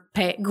bills are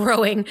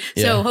growing.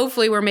 Yeah. So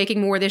hopefully we're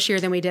making more this year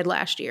than we did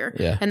last year.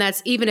 Yeah. And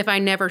that's even if I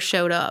never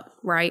showed up,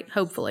 right?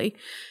 Hopefully.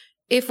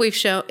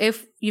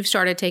 if you've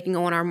started taking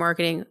on our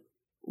marketing,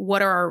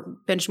 what are our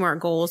benchmark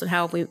goals and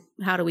how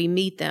do we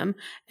meet them?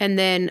 And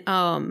then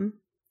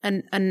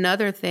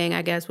another thing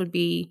I guess would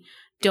be,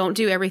 don't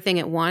do everything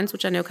at once,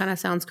 which I know kind of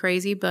sounds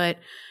crazy, but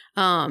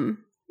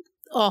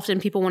often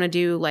people want to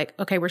do like,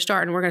 okay, we're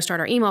going to start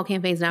our email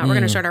campaigns now. We're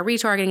going to start our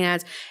retargeting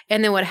ads.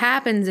 And then what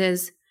happens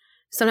is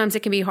sometimes it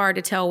can be hard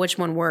to tell which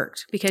one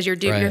worked because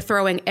you're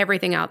throwing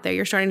everything out there.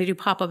 You're starting to do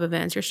pop-up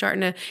events. You're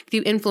starting to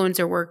do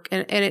influencer work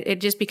and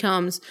it just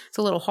becomes, it's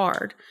a little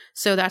hard.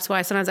 So that's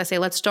why sometimes I say,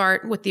 let's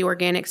start with the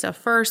organic stuff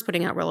first,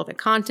 putting out relevant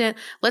content.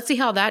 Let's see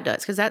how that does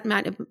because that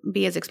might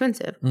be as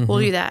expensive. We'll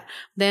do that.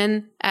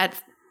 Then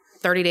at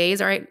 30 days,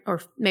 all right, or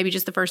maybe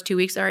just the first 2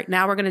 weeks, all right,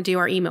 now we're going to do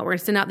our email. We're going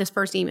to send out this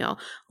first email.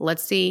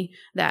 Let's see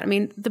that. I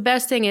mean, the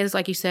best thing is,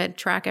 like you said,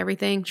 track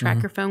everything,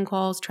 track your phone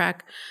calls,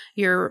 track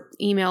your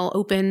email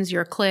opens,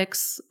 your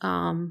clicks,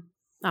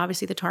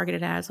 obviously the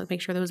targeted ads, like make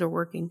sure those are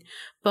working.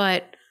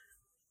 But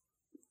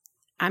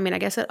I mean, I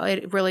guess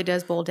it really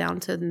does boil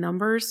down to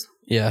numbers.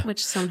 Yeah.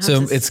 Which sometimes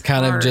so it's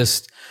kind hard. of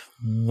just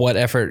what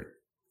effort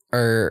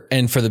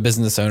and for the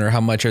business owner,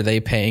 how much are they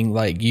paying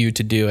like you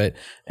to do it?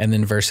 And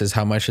then versus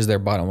how much is their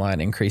bottom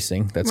line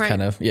increasing? That's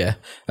kind of,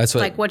 that's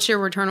what, like, what's your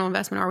return on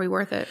investment? Are we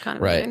worth it?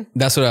 Kind of thing.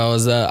 That's what I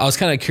was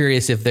kind of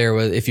curious if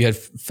you had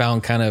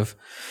found kind of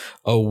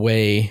a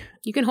way.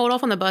 You can hold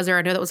off on the buzzer.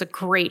 I know that was a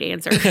great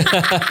answer.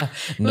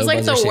 It was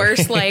like the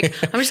worst. Like,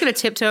 I'm just going to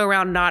tiptoe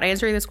around not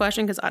answering this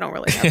question because I don't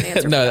really have an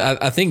answer. No,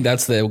 I think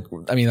that's the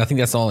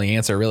only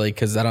answer really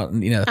because I don't,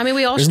 I mean,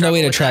 we all there's no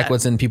way to track that.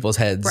 what's in people's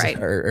heads Right.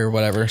 or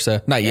whatever. So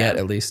not yet,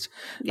 at least.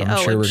 Yeah.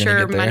 I'm sure we're going to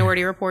get there.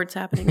 Minority Report's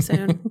happening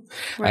soon.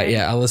 Right.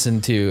 I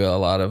listen to a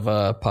lot of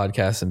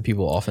podcasts and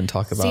people often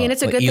talk about and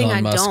it's a like good Elon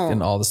thing Musk I don't.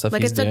 and all the stuff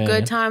like he's doing. It's a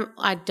good time.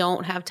 I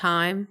don't have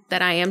time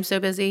that I am so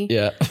busy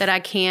that I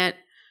can't.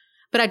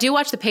 But I do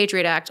watch The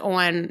Patriot Act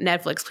on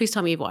Netflix. Please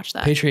tell me you've watched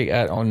that. Patriot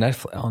Act on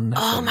Netflix. Oh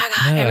my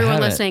God. No,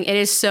 everyone listening. It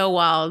is so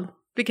wild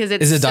because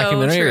it's Is it a so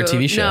documentary true. or a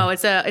TV show? No,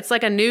 it's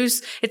like a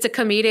news. It's a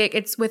comedic.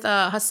 It's with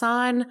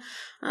Hassan.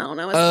 I don't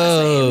know his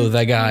last name.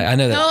 That guy. I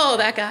know that. Oh,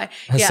 that guy.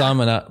 Hassan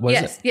Minaj. What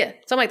is it? Yeah.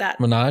 Something like that.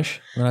 Minaj?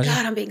 God,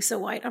 I'm being so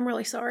white. I'm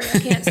really sorry. I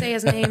can't say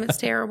his name. It's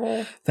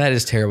terrible. That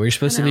is terrible. You're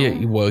supposed to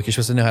be woke. You're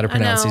supposed to know how to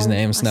pronounce these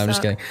names. No, I'm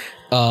just kidding.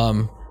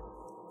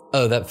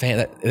 The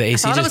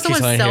AC I thought it was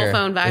someone's cell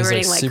phone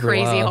vibrating like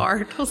crazy loud.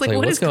 hard. I was like,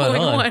 what is going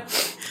on?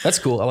 That's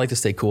cool. I like to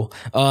stay cool.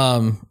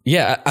 I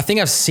think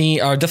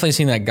I've definitely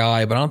seen that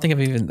guy, but I don't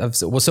think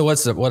so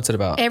what's it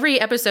about? Every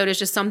episode is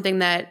just something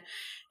that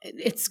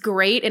it's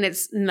great and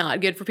it's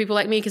not good for people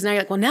like me because now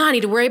you're like, well, now I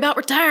need to worry about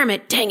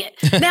retirement. Dang it.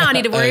 Now I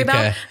need to worry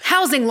about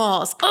housing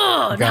laws.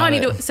 Oh, now I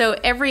need to. So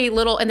every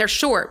little, and they're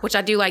short, which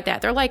I do like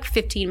that. They're like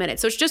 15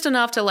 minutes. So it's just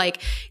enough to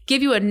like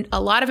give you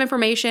a lot of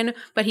information,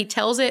 but he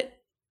tells it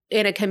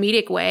in a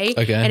comedic way.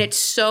 Okay. And it's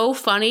so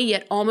funny,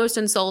 yet almost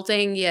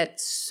insulting, yet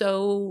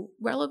so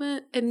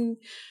relevant. And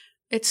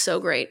it's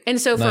so great.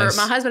 And so for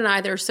my husband and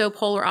I, they're so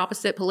polar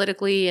opposite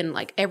politically and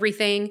like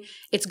everything.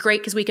 It's great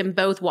because we can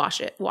both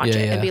watch it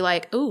and be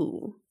like,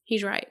 ooh,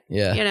 he's right.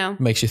 Yeah. You know?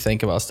 Makes you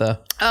think about stuff.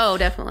 Oh,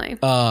 definitely.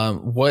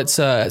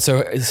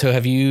 So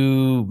have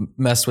you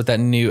messed with that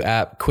new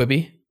app,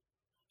 Quibi?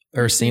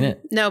 Or seen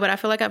it? No, but I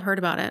feel like I've heard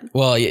about it.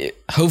 Well,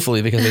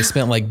 hopefully because they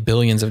spent like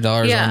billions of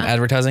dollars on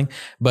advertising.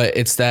 But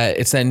it's that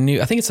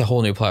new. I think it's a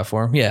whole new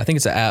platform. Yeah, I think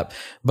it's an app.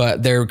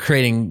 But they're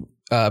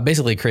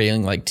basically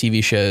creating like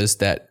TV shows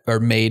that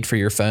are made for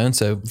your phone.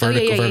 So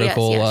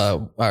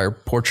vertical or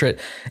portrait,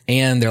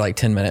 and they're like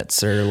 10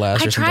 minutes or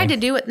less. I tried to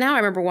do it. Now I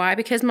remember why.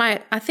 Because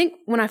I think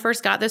when I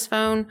first got this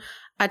phone,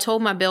 I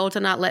told my bill to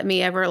not let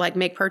me ever like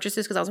make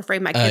purchases because I was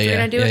afraid my kids were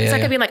going to do it. It's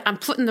like I'd be like, I'm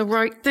putting the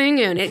right thing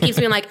in. It keeps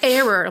being like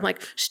error. I'm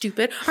like,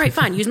 stupid. All right,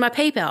 fine. Use my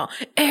PayPal.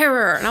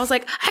 Error. And I was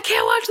like, I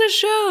can't watch this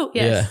show.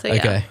 Yes. Yeah.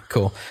 Okay.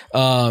 Cool.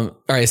 All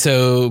right.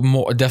 So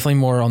definitely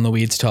more on the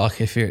weeds talk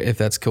if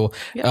that's cool.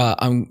 Yeah.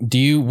 And by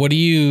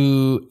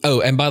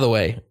the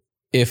way,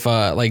 if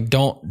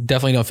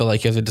definitely don't feel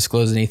like you have to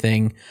disclose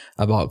anything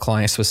about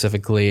clients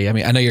specifically. I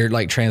mean, I know you're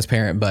like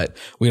transparent, but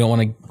we don't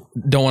want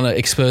to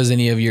expose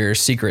any of your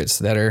secrets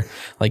that are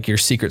like your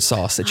secret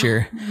sauce that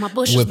you're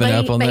whipping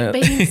up on that.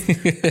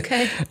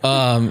 Okay.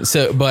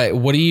 But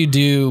what do you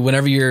do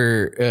whenever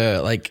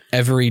you're like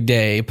every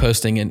day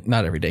posting, and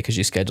not every day because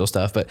you schedule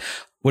stuff, but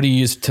what do you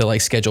use to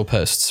like schedule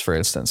posts, for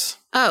instance?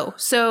 Oh,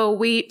 so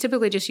we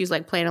typically just use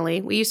like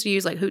Planoly. We used to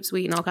use like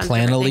Hootsuite and all kinds of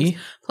different things.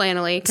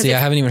 Planoly. See, I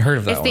haven't even heard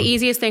of that. It's the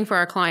easiest thing for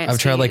our clients. I've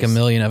tried like a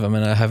million of them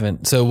and I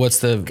haven't. So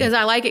what's the? Because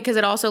I like it because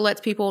it also lets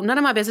people. None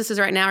of my businesses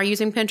right now are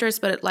using Pinterest,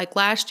 but like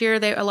last year,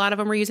 a lot of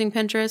them were using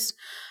Pinterest.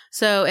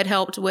 So it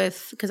helped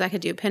because I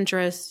could do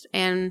Pinterest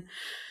and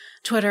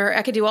Twitter.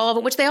 I could do all of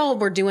it, which they all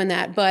were doing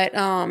that. But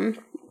I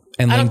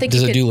don't think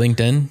does it do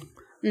LinkedIn?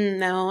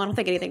 No, I don't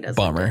think anything does.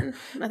 Bummer.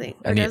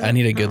 LinkedIn. I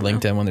need a good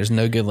LinkedIn one. There's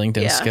no good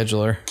LinkedIn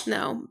scheduler.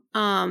 No.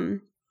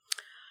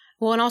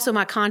 Well, and also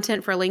my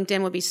content for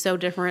LinkedIn would be so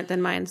different than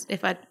mine.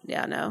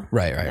 No.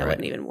 Right. That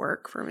wouldn't even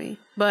work for me.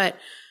 But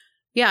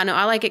Yeah, no,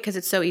 I like it because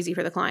it's so easy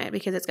for the client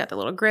because it's got the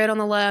little grid on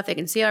the left. They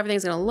can see how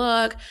everything's going to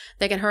look.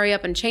 They can hurry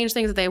up and change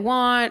things that they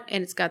want,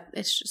 and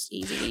it's just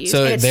easy to use.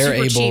 So and it's they're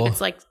super cheap. able-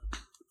 It's like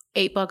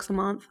 $8 a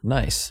month.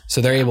 Nice.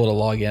 So they're able to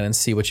log in and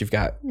see what you've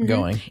got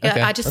going. Yeah,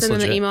 Okay, I just that's send them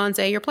the legit. email and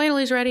say your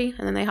plannerly's ready,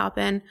 and then they hop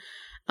in.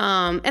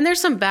 And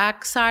there's some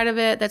backside of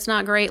it that's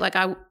not great. Like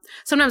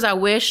sometimes I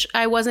wish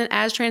I wasn't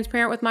as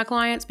transparent with my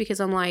clients because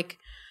I'm like,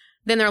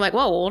 then they're like,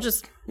 well, we'll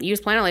just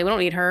use Plannerly. We don't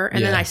need her.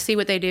 And then Yeah. I see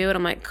what they do and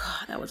I'm like,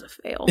 God, that was a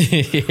fail.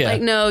 Yeah.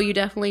 Like, no, you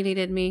definitely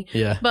needed me.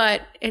 Yeah.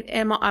 But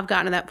I've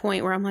gotten to that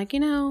point where I'm like,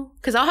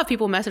 because I'll have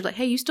people message like,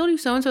 hey, you still do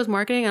so-and-so's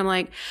marketing? I'm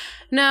like,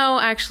 no,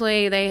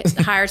 actually they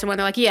hired someone.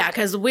 They're like, yeah,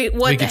 because what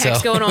the can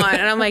heck's tell. going on?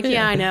 And I'm like,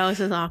 yeah, I know, this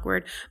is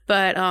awkward.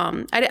 But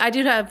I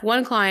do have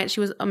one client. She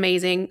was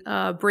amazing.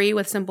 Bree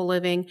with Simple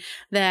Living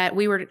that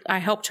I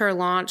helped her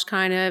launch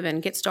kind of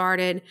and get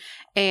started.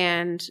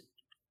 And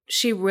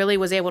she really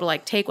was able to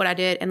like take what I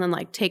did and then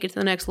like take it to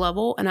the next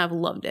level. And I've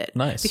loved it.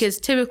 Nice. Because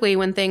typically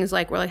when things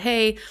like, we're like,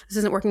 hey, this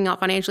isn't working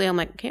out financially. I'm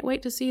like, can't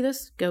wait to see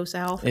this go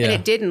south. Yeah. And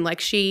it didn't. Like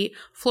she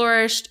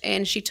flourished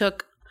and she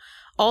took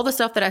all the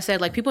stuff that I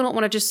said, like people don't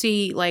want to just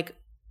see like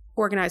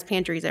organized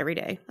pantries every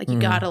day. Like you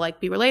got to like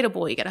be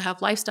relatable. You got to have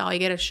lifestyle. You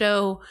got to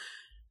show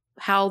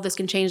how this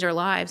can change their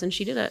lives. And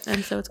she did it.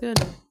 And so it's good.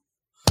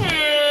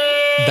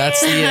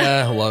 That's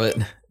love it.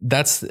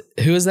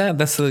 Who is that?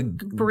 That's the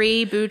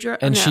Bree Boudreaux.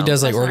 And she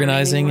does like that's not her name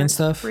organizing anymore. and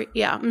stuff. Bree,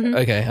 yeah. Mhm.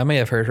 Okay, I may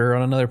have heard her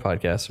on another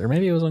podcast, or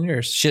maybe it was on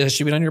yours. Has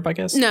she been on your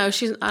podcast? No,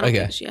 I don't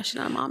Okay. think she's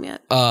not a mom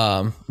yet.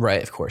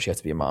 Right. Of course, you have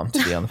to be a mom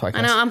to be on the podcast.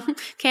 I know.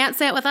 Can't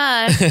sit with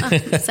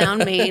us.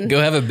 Sound mean. Go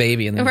have a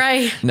baby and then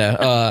Right.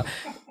 No.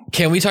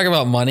 Can we talk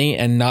about money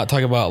and not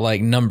talk about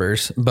like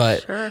numbers?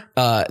 But Sure.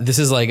 this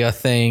is like a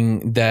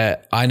thing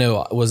that I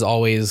know was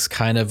always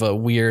kind of a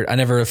weird. I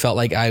never felt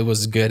like I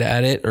was good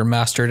at it or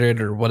mastered it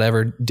or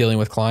whatever dealing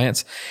with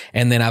clients.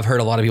 And then I've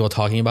heard a lot of people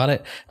talking about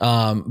it.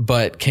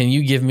 But can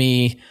you give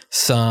me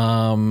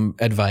some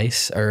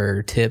advice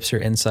or tips or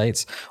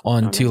insights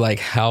on to like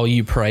how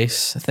you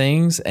price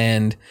things?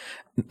 And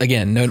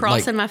again,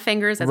 Crossing my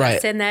fingers as I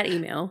Right. send that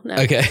email. No.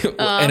 Okay.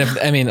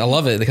 And I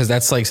love it because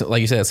that's like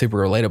you said, it's super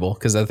relatable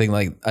because I think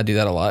like I do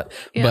that a lot,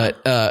 Yeah.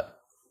 but,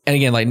 and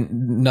again, like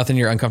nothing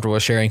you're uncomfortable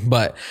with sharing,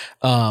 but,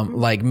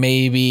 like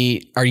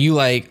maybe are you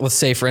like, let's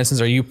say for instance,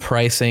 are you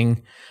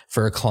pricing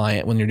for a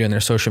client when you're doing their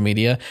social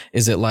media?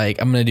 Is it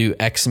like, I'm going to do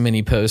X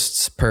many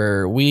posts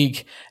per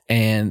week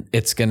and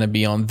it's going to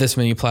be on this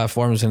many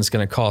platforms and it's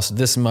going to cost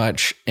this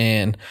much?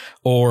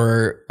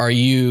 Or are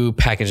you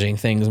packaging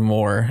things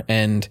more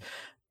and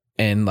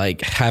like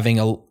having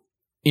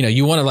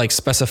you want to like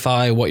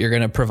specify what you're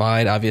going to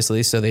provide,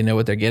 obviously, so they know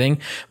what they're getting.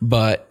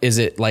 But is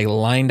it like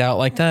lined out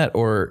like that?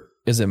 Or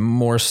is it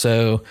more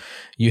so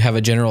you have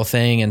a general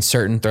thing and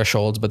certain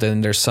thresholds, but then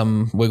there's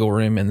some wiggle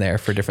room in there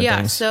for different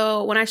things?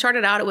 So when I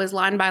started out, it was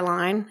line by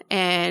line.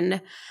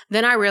 And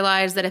then I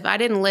realized that if I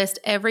didn't list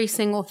every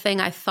single thing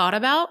I thought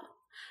about,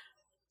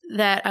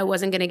 that I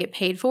wasn't going to get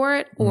paid for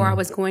it, or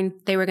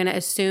they were going to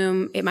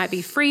assume it might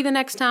be free the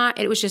next time.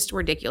 It was just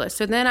ridiculous.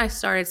 So then I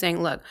started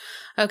saying, look,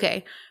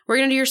 okay, we're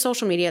going to do your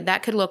social media.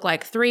 That could look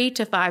like 3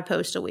 to 5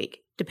 posts a week,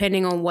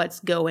 depending on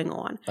what's going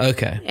on.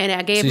 Okay. And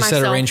I gave So you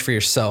myself set a range for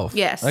yourself.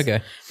 Yes.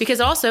 Okay. Because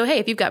also, hey,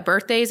 if you've got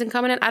birthdays and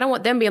coming in, I don't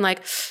want them being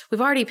like,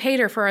 we've already paid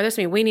her for our this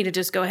meeting. We need to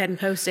just go ahead and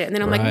post it. And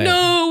then I'm like, Right.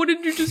 no, what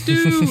did you just do?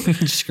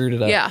 You screwed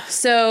it up. Yeah.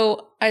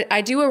 So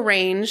I do a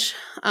range.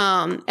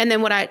 And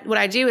then what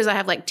I do is I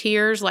have like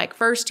tiers, like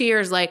first tier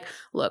is like,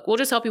 look, we'll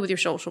just help you with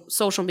your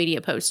social media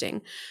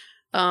posting.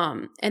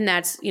 And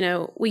that's,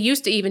 we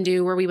used to even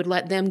do where we would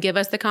let them give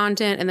us the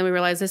content and then we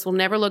realized this will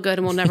never look good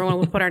and we'll never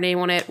want to put our name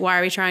on it. Why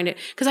are we trying to?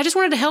 Because I just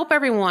wanted to help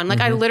everyone. Like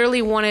I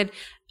literally wanted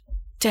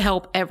to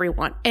help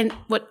everyone. And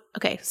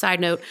side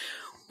note,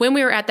 when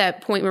we were at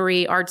that Point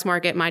Marie Arts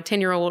Market, my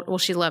 10-year-old, my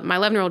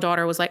 11-year-old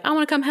daughter was like, I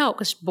want to come help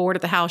because she's bored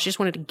at the house. She just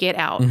wanted to get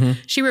out.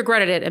 She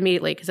regretted it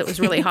immediately because it was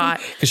really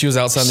hot. Because she was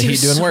outside in the She heat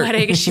was doing work.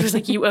 sweating, and she was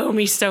like, you owe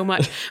me so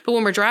much. But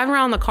when we're driving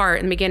around the cart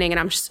in the beginning and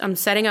I'm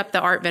setting up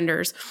the art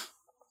vendors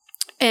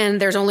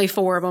and there's only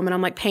 4 of them and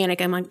I'm like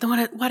panicking. I'm like,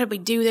 why did we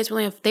do this?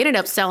 They ended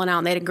up selling out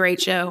and they had a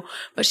great show.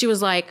 But she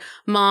was like,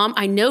 Mom,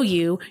 I know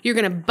you're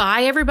going to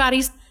buy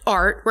everybody's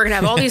art. We're going to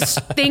have all these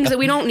things that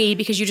we don't need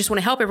because you just want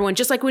to help everyone.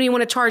 Just like when you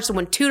want to charge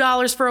someone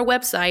 $2 for a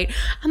website.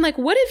 I'm like,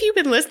 what have you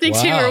been listening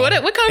to? Or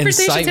what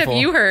conversations have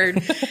you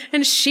heard?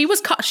 And she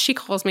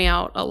calls me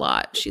out a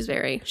lot. She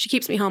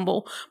keeps me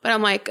humble. But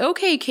I'm like,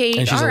 okay, Kate.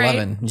 And she's all right.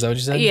 11. Is that what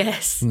you said?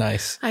 Yes.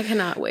 Nice. I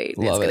cannot wait.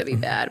 Love it's going it. to be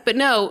bad. But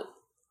no,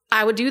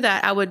 I would do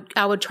that. I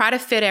would try to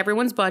fit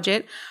everyone's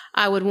budget.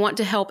 I would want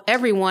to help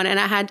everyone. And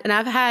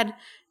I've had,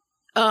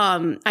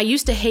 I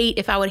used to hate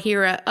if I would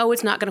hear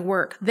it's not going to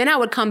work. Then I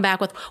would come back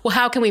with, well,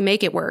 how can we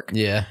make it work?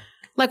 Yeah.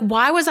 Like,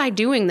 why was I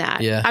doing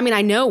that? Yeah. I mean,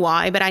 I know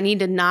why, but I need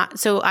to not.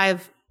 So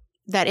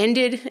that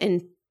ended in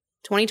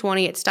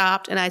 2020. It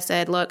stopped. And I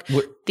said, look,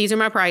 these are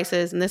my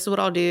prices and this is what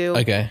I'll do.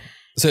 Okay.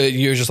 So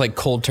you're just like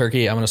cold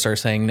turkey. I'm going to start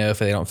saying no if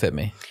they don't fit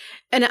me.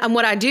 And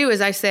what I do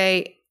is I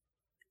say,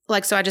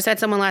 like, so I just had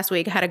someone last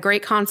week, I had a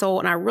great consult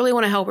and I really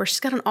want to help her. She's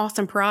got an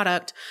awesome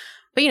product,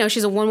 but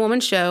she's a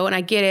 1-woman show and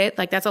I get it.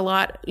 Like that's a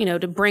lot,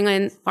 to bring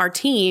in our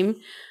team.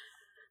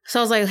 So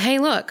I was like, hey,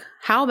 look,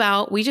 how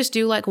about we just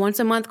do like once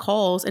a month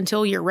calls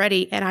until you're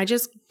ready. And I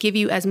just give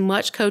you as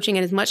much coaching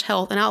and as much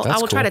health. And I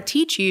will try to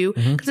teach you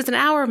because it's an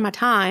hour of my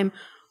time,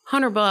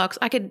 $100.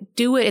 I could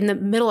do it in the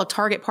middle of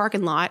Target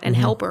parking lot and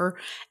help her.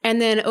 And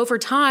then over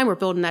time, we're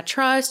building that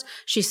trust.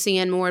 She's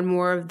seeing more and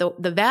more of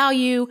the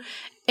value.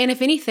 And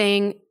if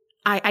anything,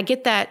 I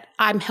get that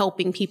I'm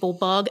helping people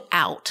bug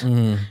out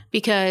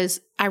because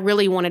I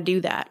really want to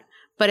do that.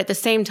 But at the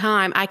same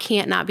time, I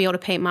can't not be able to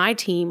pay my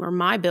team or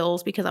my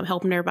bills because I'm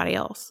helping everybody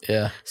else.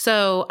 Yeah.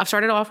 So I've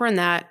started offering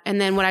that.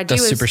 And then what I do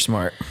That's is super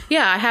smart.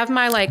 Yeah, I have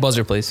my like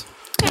buzzer, please.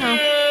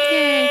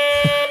 Yay.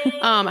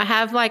 I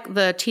have like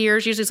the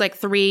tiers, usually it's like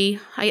 3.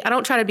 I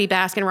don't try to be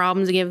Baskin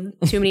Robbins and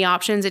give too many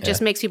options. It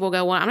just makes people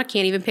go, well, I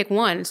can't even pick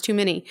one. It's too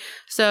many.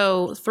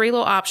 So 3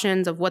 little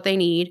options of what they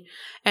need.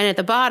 And at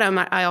the bottom,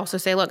 I also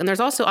say, look, and there's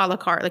also a la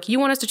carte. Like you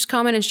want us to just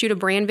come in and shoot a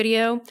brand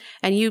video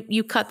and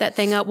you cut that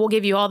thing up. We'll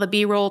give you all the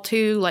B-roll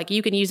too. Like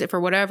you can use it for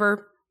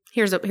whatever.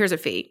 Here's a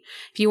fee.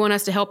 If you want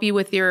us to help you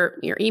with your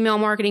email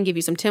marketing, give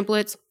you some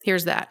templates,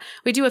 here's that.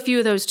 We do a few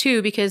of those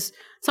too, because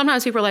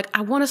sometimes people are like,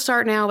 I want to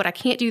start now, but I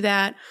can't do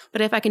that.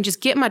 But if I can just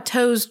get my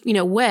toes,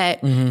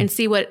 wet and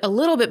see what a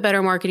little bit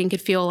better marketing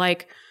could feel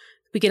like,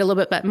 we get a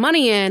little bit better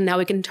money in, now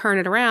we can turn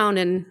it around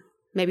and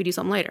maybe do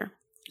something later.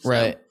 So.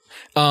 Right.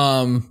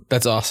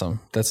 That's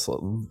awesome. That's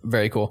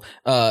very cool.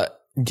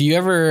 Do you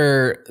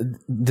ever,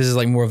 this is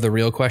like more of the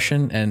real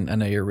question, and I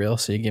know you're real,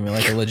 so you give me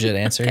like a legit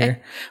answer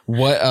here.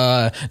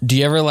 What, do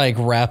you ever like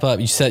wrap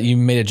up, you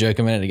made a joke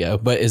a minute ago,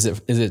 but is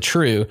it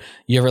true?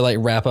 You ever like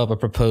wrap up a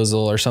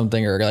proposal or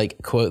something, or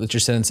like quote that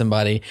you're sending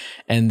somebody,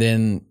 and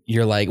then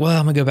you're like, well,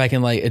 I'm gonna go back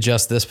and like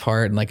adjust this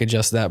part and like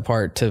adjust that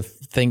part to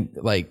think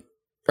like,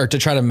 or to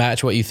try to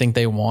match what you think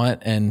they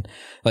want, and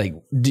like,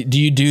 do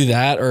you do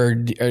that, or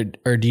do you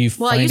find it easier?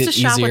 Well, I used to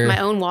shop with my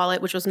own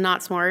wallet, which was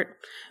not smart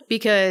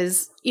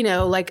because,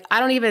 like I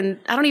don't even,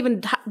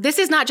 this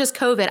is not just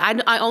COVID.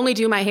 I only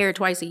do my hair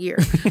twice a year.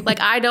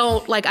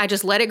 I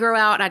just let it grow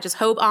out and I just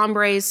hope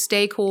ombres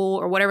stay cool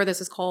or whatever this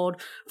is called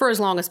for as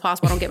long as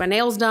possible. I don't get my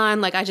nails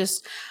done.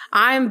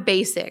 I'm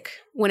basic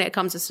when it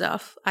comes to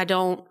stuff. I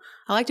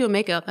like doing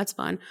makeup. That's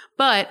fun.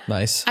 But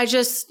nice.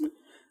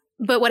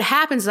 But what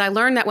happens is I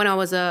learned that when I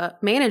was a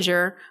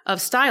manager of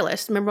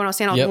stylists, remember when I was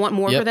saying I want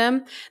more for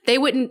them? They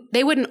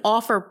wouldn't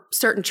offer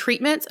certain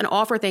treatments and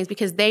offer things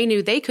because they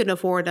knew they couldn't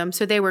afford them.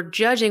 So they were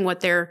judging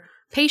what their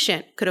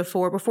patient could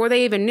afford before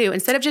they even knew.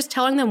 Instead of just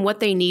telling them what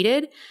they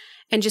needed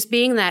and just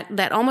being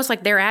that almost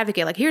like their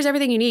advocate, like here's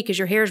everything you need because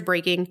your hair's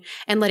breaking,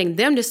 and letting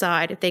them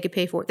decide if they could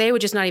pay for it. They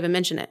would just not even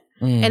mention it.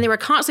 And they were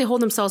constantly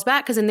holding themselves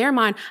back because in their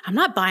mind, I'm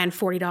not buying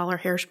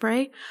 $40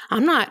 hairspray.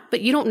 I'm not,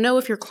 but you don't know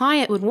if your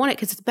client would want it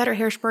because it's better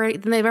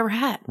hairspray than they've ever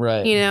had.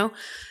 Right.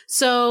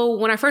 So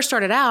when I first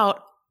started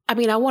out, I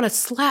want to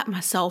slap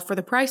myself for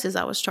the prices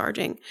I was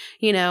charging,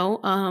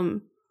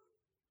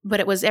 but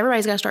it was,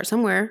 everybody's got to start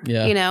somewhere,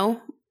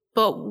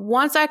 but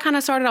once I kind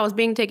of started, I was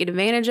being taken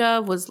advantage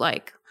of was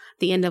like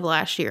the end of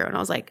last year. And I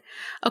was like,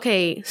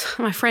 okay,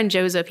 so my friend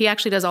Joseph, he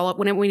actually does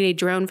when we need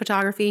drone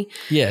photography.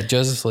 Yeah.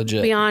 Joseph's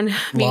legit. Beyond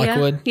Media.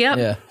 Lockwood. Yep.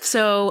 Yeah.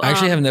 So I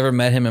actually have never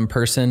met him in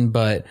person,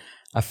 but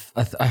I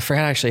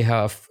forgot actually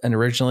how I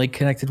originally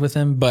connected with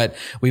him, but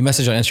we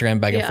messaged on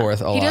Instagram back and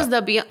forth a lot. He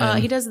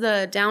does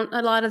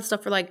a lot of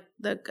stuff for like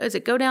is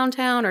it Go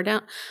Downtown or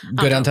Down?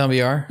 Go Downtown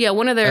BR? Yeah.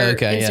 One of their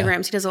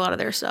Instagrams. He does a lot of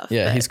their stuff.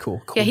 Yeah. He's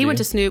cool. Yeah. He went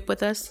to Snoop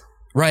with us.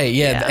 Right.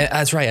 Yeah,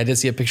 that's right. I did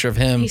see a picture of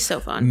him. He's so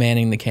fun.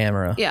 Manning the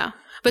camera. Yeah.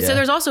 But so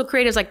there's also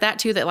creatives like that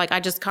too that like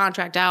I just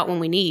contract out when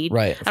we need.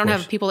 Right. I don't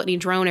have people that need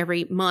drone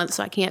every month,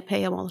 so I can't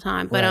pay them all the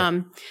time.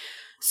 But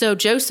so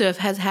Joseph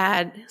has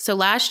had, so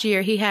last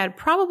year he had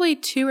probably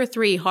 2 or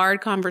 3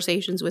 hard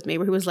conversations with me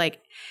where he was like,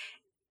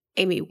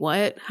 Amy,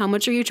 what? How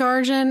much are you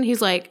charging?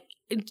 He's like,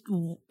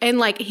 and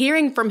like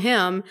hearing from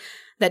him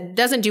that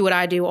doesn't do what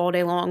I do all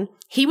day long,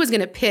 he was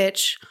going to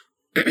pitch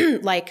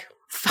like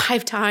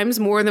 5 times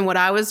more than what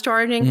I was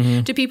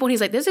charging to people. And he's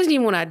like, this isn't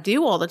even what I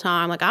do all the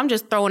time. Like, I'm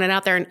just throwing it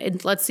out there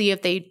and let's see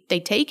if they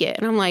take it.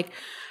 And I'm like,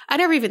 I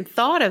never even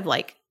thought of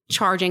like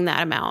charging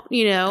that amount,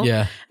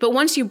 Yeah. But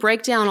once you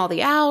break down all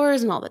the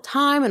hours and all the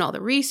time and all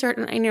the research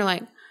and you're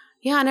like,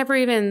 yeah, I never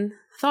even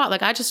thought,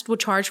 like I just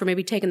would charge for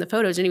maybe taking the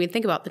photos. Didn't even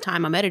think about the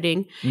time I'm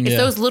editing. It's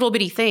those little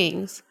bitty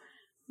things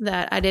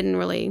that I didn't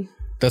really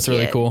That's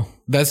really cool.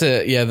 That's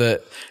it. Yeah.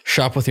 The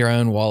shop with your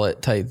own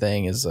wallet type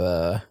thing is,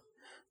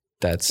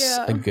 that's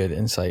a good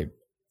insight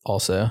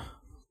also.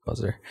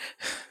 Buzzer.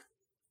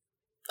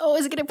 Oh,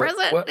 is it going to press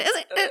it? Is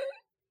it?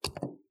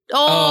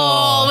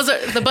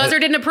 The buzzer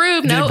didn't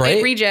approve. No,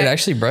 it reject. It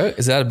actually broke.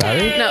 Is that a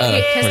battery? No,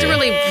 it has to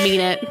really mean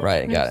it.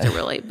 Right, got it. To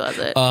really buzz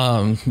it.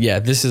 Yeah,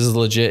 this is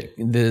legit.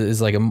 This is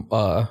like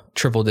a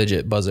triple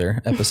digit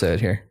buzzer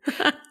episode here.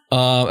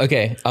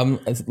 Okay.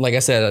 Like I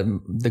said,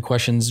 the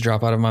questions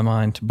drop out of my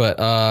mind, but,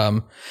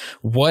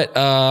 what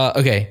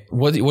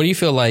do you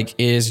feel like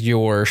is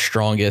your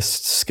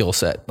strongest skill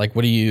set? Like,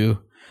 what do you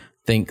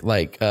think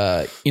like,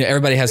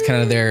 everybody has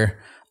kind of their,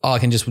 I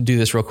can just do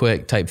this real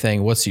quick type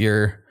thing. What's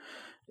your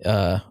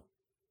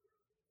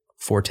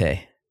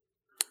forte?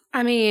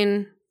 I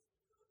mean,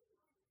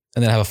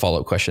 and then I have a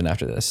follow-up question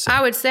after this. So.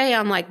 I would say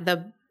I'm like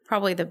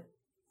probably the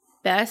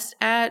best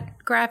at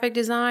graphic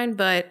design,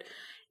 but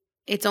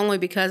it's only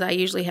because I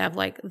usually have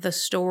like the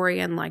story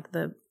and like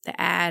the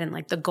ad and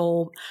like the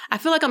goal. I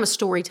feel like I'm a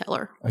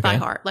storyteller by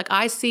heart. Like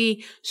I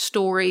see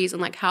stories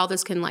and like how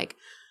this can like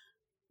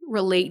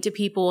relate to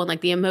people and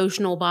like the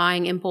emotional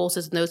buying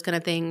impulses and those kind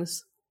of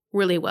things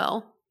really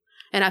well.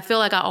 And I feel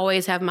like I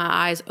always have my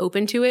eyes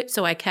open to it.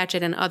 So I catch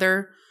it in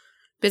other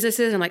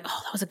businesses and I'm like,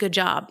 oh, that was a good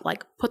job.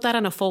 Like put that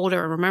in a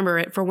folder and remember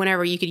it for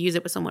whenever you could use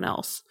it with someone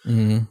else.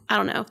 Mm-hmm. I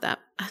don't know if that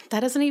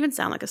doesn't even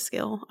sound like a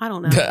skill. I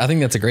don't know. I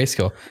think that's a great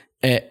skill.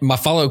 My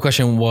follow-up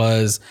question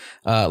was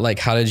like,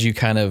 how did you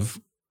kind of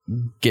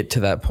get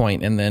to that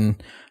point? And then,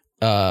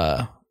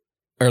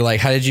 or like,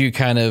 how did you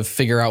kind of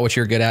figure out what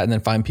you're good at and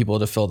then find people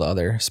to fill the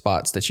other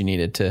spots that you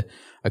needed to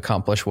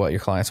accomplish what your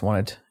clients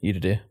wanted you to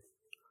do?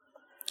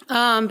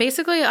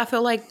 Basically, I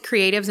feel like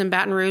creatives in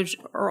Baton Rouge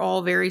are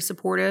all very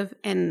supportive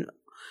and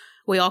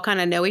we all kind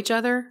of know each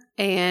other.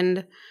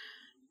 And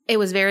it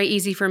was very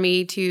easy for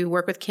me to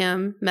work with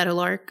Kim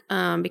Meadowlark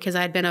because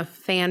I had been a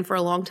fan for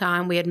a long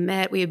time. We had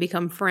met, we had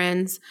become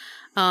friends.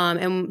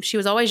 And she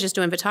was always just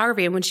doing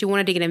photography. And when she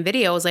wanted to get in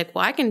video, I was like,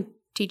 well, I can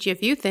teach you a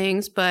few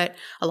things, but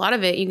a lot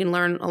of it you can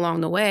learn along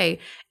the way.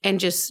 And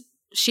just,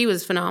 she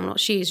was phenomenal.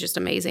 She's just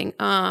amazing.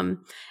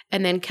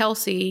 And then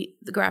Kelsey,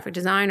 the graphic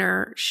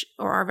designer,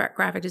 or our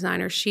graphic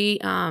designer, she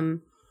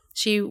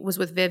was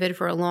with Vivid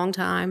for a long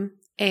time.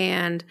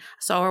 And I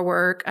saw her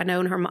work. I've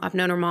known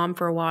her mom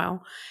for a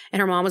while. And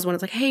her mom was one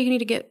that's like, hey, you need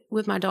to get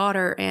with my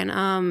daughter. And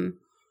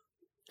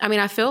I mean,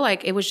 I feel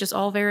like it was just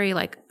all very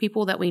like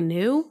people that we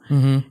knew.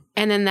 Mm-hmm.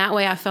 And then that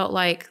way I felt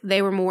like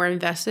they were more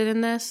invested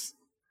in this.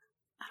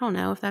 I don't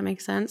know if that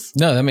makes sense.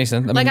 No, that makes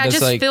sense.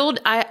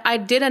 I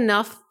did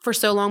enough for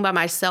so long by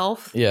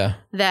myself. Yeah.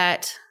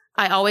 That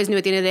I always knew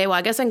at the end of the day, well,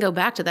 I guess I can go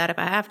back to that if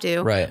I have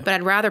to. Right. But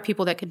I'd rather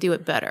people that could do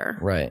it better.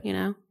 Right. You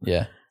know?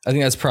 Yeah. I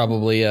think that's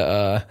probably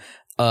a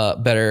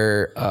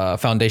better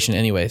foundation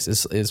anyways,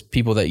 is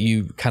people that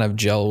you kind of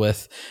gel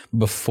with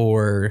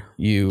before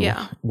you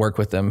work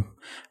with them.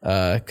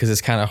 Cause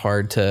it's kind of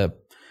hard to,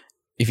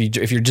 if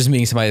you're just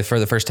meeting somebody for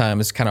the first time,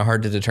 it's kind of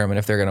hard to determine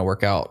if they're going to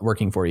work out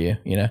working for you,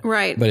 you know?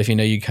 Right. But if you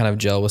know, you kind of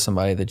gel with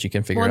somebody that you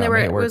can figure out.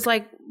 It was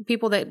like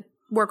people that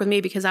work with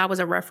me because I was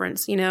a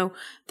reference, you know,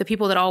 the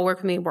people that all work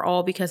with me were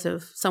all because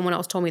of someone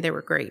else told me they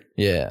were great.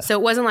 Yeah. So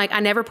it wasn't like I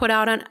never put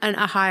out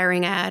a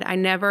hiring ad. I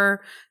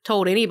never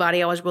told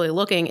anybody I was really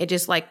looking. It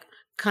just like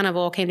kind of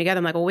all came together.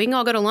 I'm like, well, we can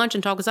all go to lunch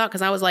and talk this out.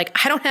 Cause I was like,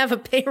 I don't have a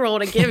payroll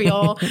to give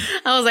y'all.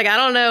 I was like, I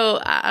don't know.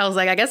 I was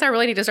like, I guess I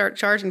really need to start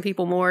charging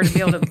people more to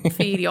be able to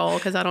feed y'all.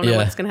 Cause I don't know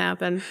what's going to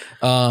happen.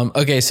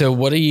 Okay. So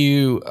what are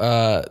you,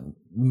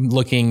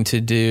 looking to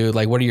do?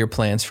 Like, what are your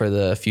plans for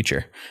the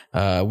future?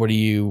 What are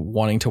you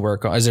wanting to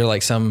work on? Is there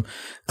like some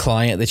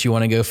client that you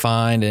want to go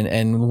find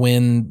and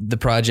win the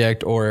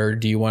project? Or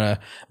do you want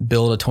to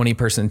build a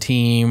 20-person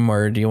team?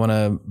 Or do you want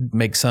to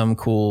make some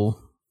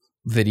cool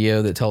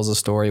video that tells a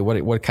story?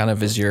 What kind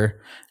of is your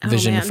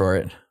vision for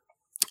it?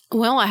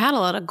 Well, I had a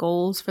lot of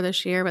goals for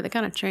this year, but they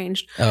kind of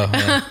changed. Oh,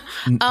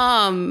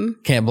 yeah.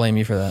 Can't blame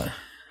you for that.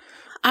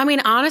 I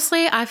mean,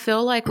 honestly, I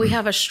feel like we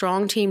have a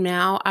strong team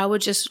now. I would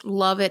just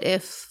love it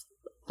if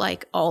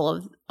like all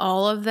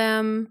of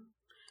them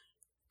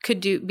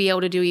could be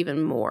able to do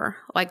even more,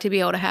 like to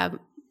be able to have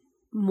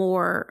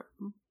more,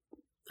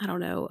 I don't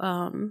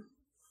know,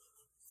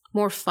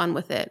 more fun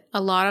with it.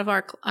 A lot of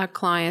our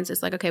clients,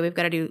 it's like, okay, they've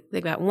got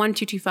one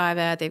 225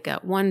 ad, they've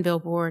got one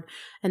billboard,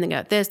 and they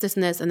got this,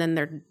 and this, and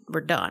then we're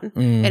done.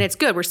 And it's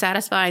good. We're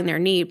satisfying their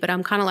need. But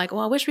I'm kind of like,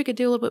 well, I wish we could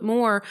do a little bit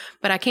more,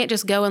 but I can't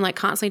just go and like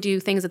constantly do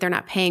things that they're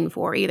not paying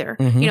for either.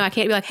 You know, I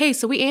can't be like, hey,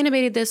 so we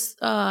animated this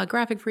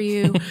graphic for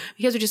you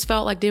because we just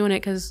felt like doing it.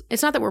 Cause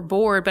it's not that we're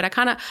bored, but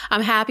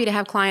I'm happy to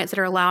have clients that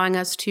are allowing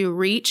us to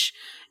reach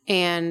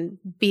and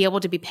be able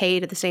to be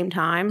paid at the same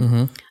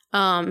time.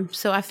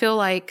 So I feel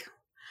like,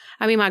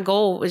 I mean, my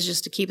goal was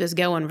just to keep this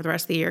going for the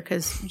rest of the year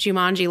because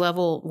Jumanji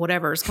level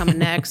whatever is coming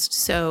next.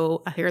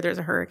 So I hear there's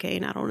a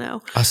hurricane. I don't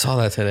know. I saw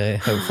that today.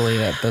 Hopefully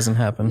that doesn't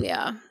happen.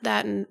 Yeah,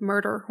 that and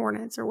murder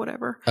hornets or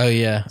whatever. Oh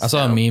yeah, I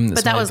saw a meme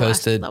that somebody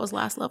posted. That was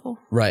last level.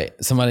 Right.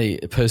 Somebody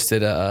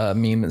posted a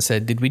meme that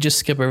said, "Did we just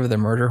skip over the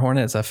murder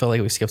hornets?" I feel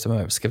like we skipped over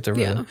them.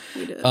 Yeah,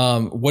 we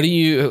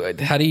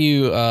did. How do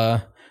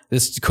you?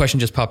 This question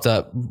just popped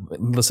up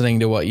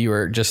listening to what you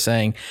were just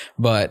saying.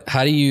 But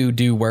how do you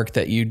do work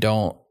that you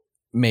don't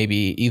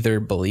maybe either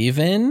believe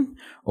in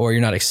or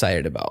you're not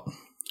excited about?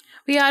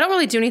 Yeah, I don't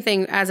really do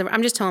anything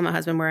I'm just telling my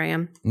husband where I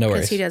am. No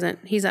worries. Because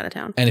he's out of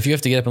town. And if you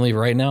have to get up and leave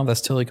right now,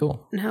 that's totally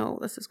cool. No,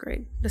 this is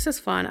great. This is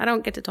fun. I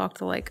don't get to talk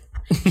to like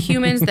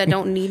humans that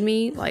don't need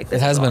me. Like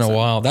this it has been a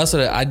while. That's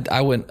what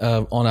I went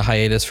on a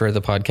hiatus for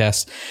the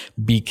podcast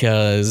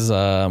because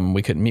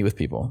we couldn't meet with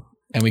people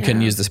and we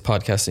couldn't use this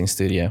podcasting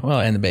studio. Well,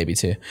 and the baby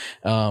too.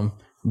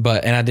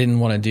 and I didn't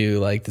want to do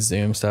like the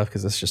Zoom stuff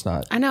because it's just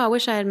not. I know. I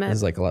wish I had met.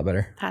 It's like a lot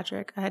better.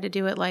 Patrick. I had to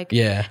do it like.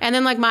 Yeah. And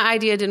then like my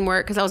idea didn't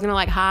work because I was gonna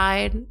like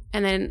hide,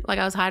 and then like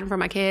I was hiding from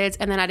my kids,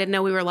 and then I didn't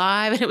know we were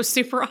live, and it was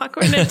super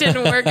awkward, and it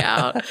didn't work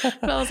out.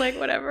 But I was like,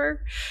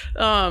 whatever.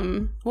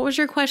 What was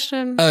your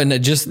question? Oh no,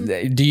 just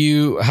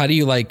how do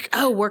you like?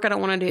 Oh, work I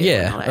don't want to do.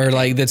 Yeah, or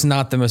like that's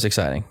not the most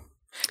exciting.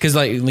 Because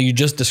like you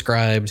just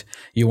described,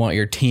 you want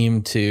your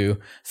team to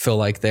feel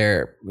like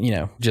they're,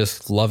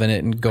 just loving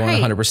it and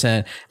going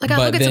 100%. Like I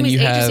look at some of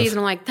these agencies and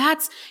I'm like,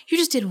 you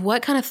just did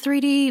what kind of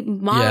 3D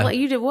model? Yeah. Like,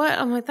 you did what?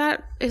 I'm like,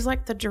 that is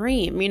like the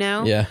dream,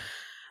 Yeah.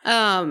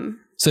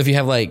 So if you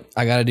have like,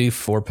 I got to do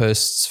 4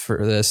 posts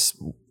for this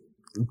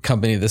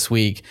company this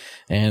week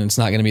and it's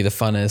not going to be the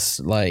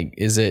funnest, like,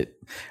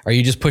 are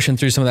you just pushing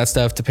through some of that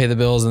stuff to pay the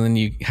bills and then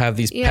you have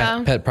these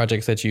pet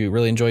projects that you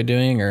really enjoy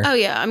doing? Or? Oh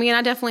yeah. I mean,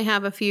 I definitely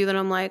have a few that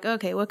I'm like,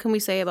 okay, what can we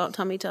say about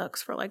tummy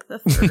tucks for like the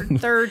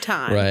third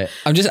time? Right.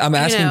 I'm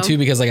asking too,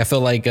 because like, I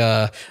feel like,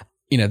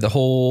 the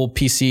whole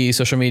PC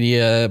social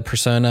media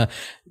persona,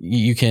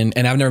 you can,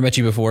 and I've never met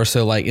you before.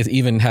 So like, it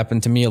even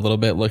happened to me a little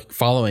bit, like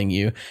following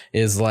you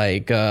is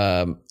like,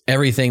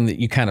 everything that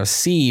you kind of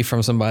see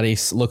from somebody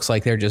looks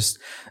like they're just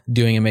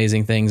doing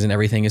amazing things and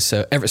everything is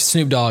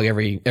Snoop Dogg,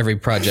 every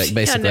project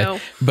basically. Yeah, no.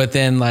 But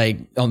then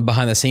like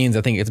behind the scenes,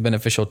 I think it's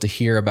beneficial to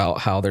hear about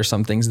how there's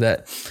some things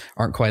that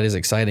aren't quite as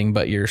exciting,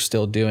 but you're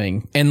still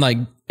doing, and like,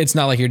 it's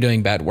not like you're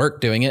doing bad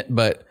work doing it,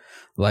 but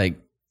like,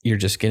 you're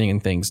just getting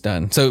things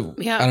done. So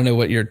I don't know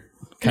what your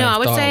kind of I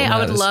would thought say on I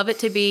that would is. love it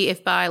to be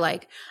if by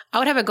like, I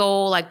would have a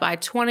goal like by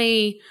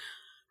 20,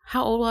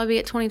 how old will I be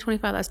at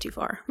 2025? That's too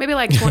far. Maybe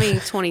like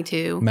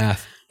 2022.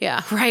 Math.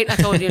 Yeah, right. I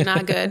told you,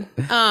 not good.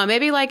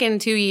 Maybe like in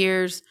 2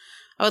 years,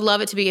 I would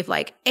love it to be if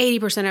like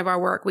 80% of our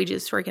work, we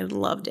just freaking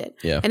loved it.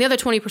 Yeah. And the other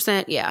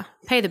 20%,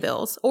 pay the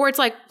bills. Or it's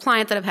like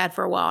clients that I've had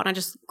for a while and I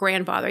just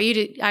grandfather,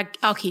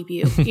 I'll keep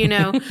you,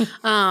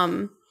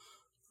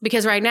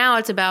 because right now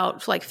it's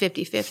about like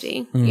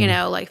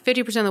 50-50, like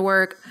 50% of the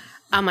work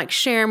I'm like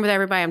sharing with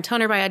everybody. I'm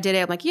telling everybody I did it.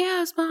 I'm like,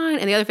 yeah, it's fine.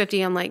 And the other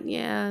 50, I'm like,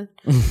 yeah.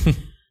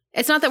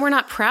 It's not that we're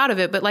not proud of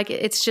it, but like,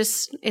 it's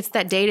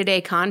that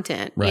day-to-day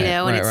content, right,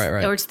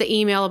 and or it's the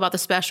email about the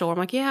special. I'm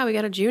like, yeah, we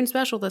got a June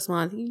special this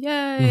month.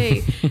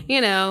 Yay.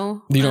 You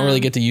don't really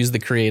get to use the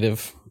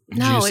creative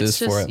juices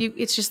for it.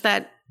 It's just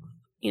that,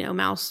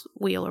 mouse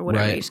wheel or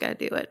whatever. Right. You just got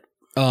to do it.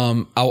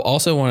 I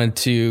also wanted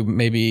to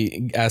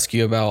maybe ask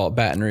you about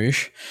Baton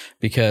Rouge,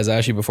 because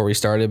actually before we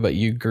started, but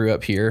you grew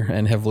up here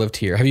and have lived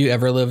here. Have you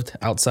ever lived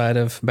outside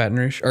of Baton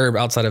Rouge or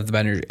outside of the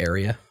Baton Rouge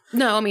area?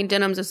 No, I mean,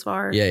 Denham's as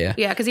far. Yeah.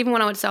 Yeah, because even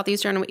when I went to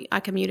Southeastern,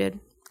 I commuted.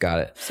 Got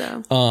it.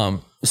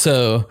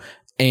 So.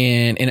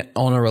 And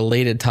on a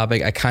related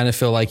topic, I kind of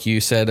feel like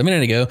you said a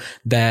minute ago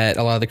that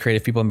a lot of the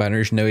creative people in Baton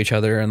Rouge know each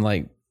other and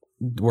like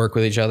work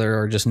with each other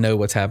or just know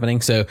what's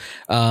happening. So,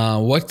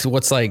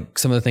 what's like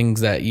some of the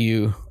things that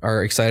you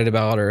are excited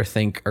about or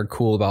think are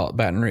cool about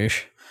Baton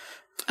Rouge?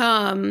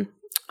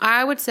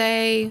 I would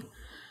say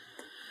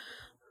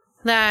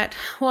that,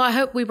 I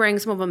hope we bring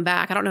some of them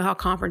back. I don't know how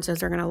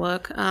conferences are going to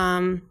look.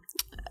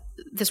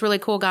 This really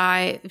cool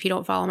guy, if you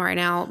don't follow him right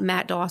now,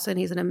 Matt Dawson,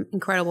 he's an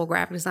incredible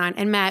graphic design.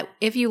 And Matt,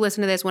 if you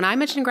listen to this, when I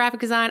mentioned graphic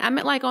design, I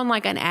meant like on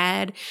like an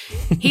ad.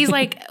 He's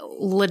like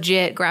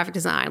legit graphic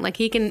design. Like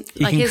he can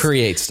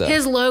create stuff.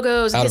 His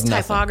logos, his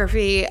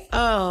typography.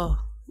 Oh,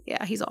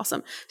 yeah, he's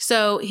awesome.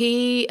 So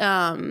he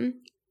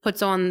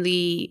puts on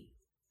the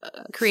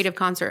creative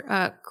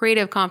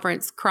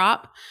conference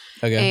Crop.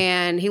 Okay.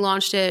 And he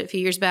launched it a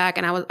few years back,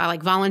 and I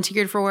like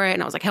volunteered for it,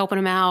 and I was like helping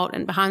him out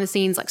and behind the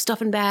scenes, like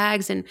stuffing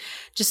bags and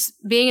just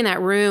being in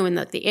that room, and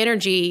the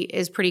energy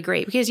is pretty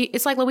great because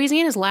it's like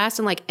Louisiana's last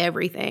in like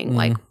everything,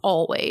 like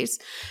always.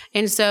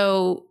 And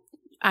so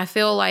I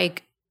feel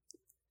like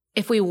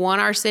if we want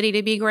our city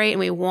to be great and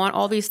we want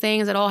all these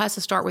things, it all has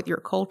to start with your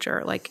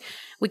culture. Like,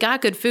 we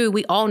got good food.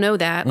 We all know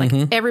that. Like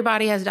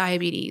everybody has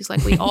diabetes.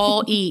 Like we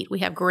all eat. We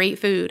have great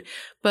food.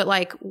 But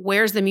like,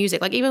 where's the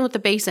music? Like even with the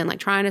Basin, like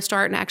trying to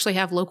start and actually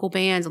have local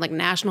bands and like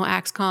national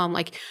acts come.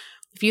 Like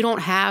if you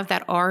don't have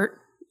that art,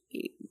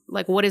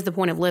 like what is the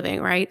point of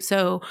living, right?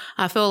 So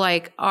I feel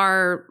like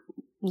our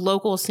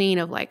local scene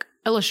of like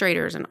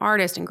illustrators and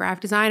artists and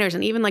graphic designers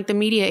and even like the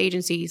media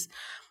agencies,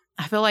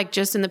 I feel like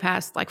just in the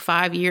past like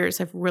 5 years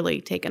have really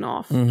taken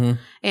off.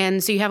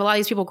 And so you have a lot of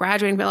these people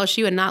graduating from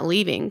LSU and not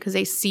leaving because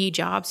they see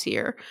jobs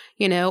here,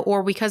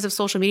 or because of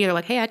social media, they're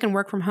like, hey, I can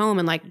work from home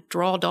and like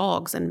draw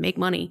dogs and make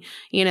money,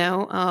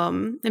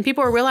 and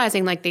people are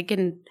realizing like they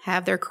can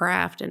have their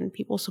craft and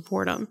people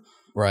support them.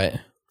 Right.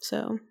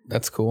 So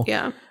that's cool.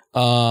 Yeah.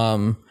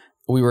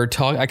 We were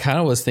talking, I kind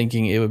of was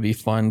thinking it would be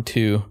fun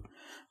to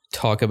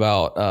talk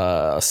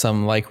about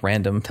some like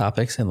random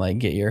topics and like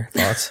get your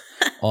thoughts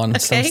on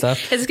some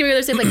stuff. Is this gonna be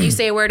the same? Like you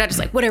say a word, I just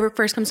like whatever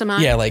first comes to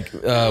mind. Yeah, like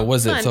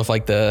was it stuff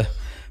like the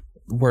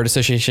word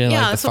association,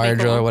 like the fire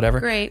drill or whatever?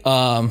 Great.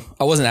 I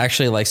wasn't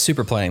actually like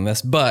super planning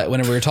this, but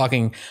whenever we were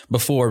talking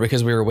before,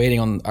 because we were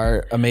waiting on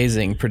our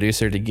amazing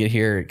producer to get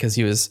here because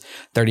he was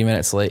 30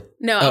 minutes late.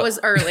 No, I was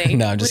early.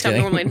 No, I'm just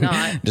kidding. I'm normally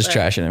not. Just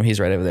trashing him. He's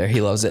right over there.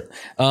 He loves it.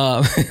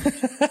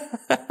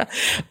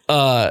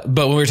 But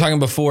when we were talking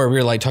before, we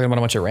were like talking about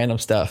a bunch of random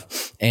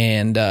stuff,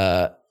 and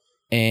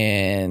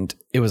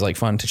it was like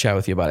fun to chat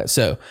with you about it.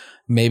 So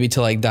maybe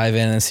to like dive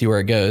in and see where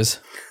it goes.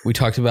 We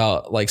talked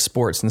about like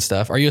sports and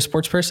stuff. Are you a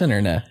sports person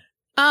or no?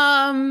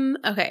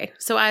 Okay.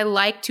 So I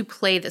like to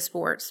play the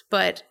sports,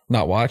 but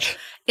Not watch.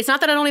 it's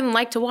not that I don't even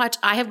like to watch.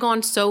 I have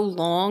gone so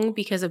long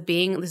because of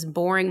being this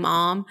boring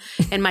mom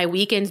and my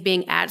weekends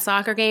being at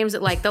soccer games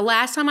that like the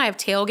last time I have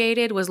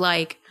tailgated was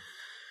like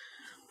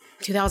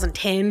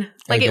 2010.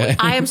 Like Okay.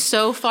 I am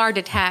so far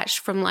detached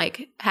from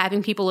like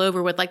having people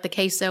over with like the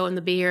queso and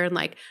the beer and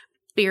like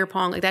beer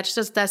pong. Like that's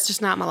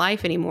just not my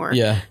life anymore.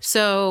 Yeah.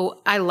 So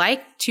I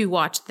like to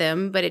watch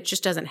them, but it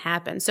just doesn't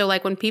happen. So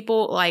like when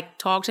people like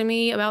talk to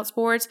me about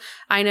sports,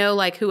 I know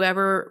like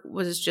whoever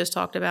was just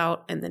talked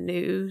about in the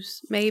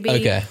news, maybe.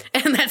 Okay.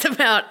 And that's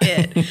about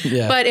it.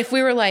 Yeah. But if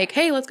we were like,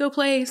 hey, let's go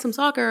play some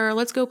soccer, or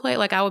let's go play,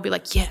 like I would be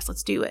like, yes,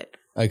 let's do it.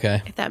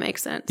 Okay. If that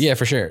makes sense. Yeah,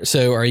 for sure.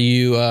 So are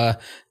you,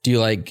 do you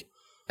like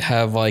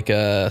have like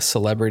a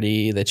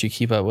celebrity that you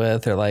keep up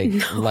with or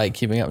like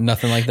keeping up?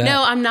 Nothing like that?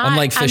 No, I'm not. I'm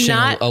like fishing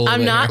a little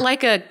I'm bit not here.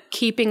 like a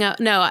keeping up.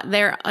 No,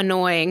 they're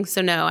annoying.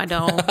 So no, I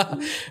don't.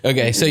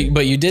 Okay. So,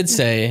 but you did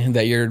say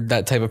that you're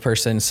that type of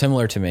person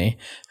similar to me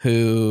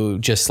who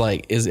just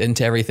like is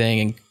into everything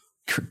and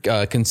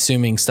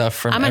consuming stuff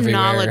from I'm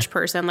everywhere. a knowledge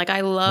person. Like I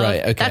love,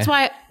 Right, okay. That's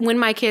why when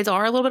my kids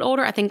are a little bit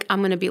older, I think I'm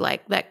going to be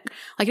like that.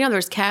 Like, you know,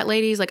 there's cat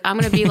ladies. Like I'm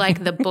going to be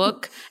like the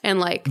book and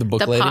like the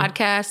book lady?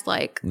 podcast,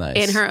 like Nice.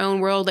 in her own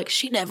world. Like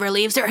she never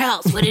leaves her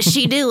house. What is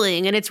she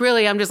doing? And it's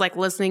really, I'm just like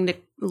listening to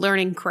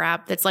learning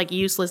crap that's like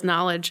useless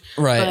knowledge.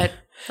 Right. But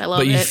I love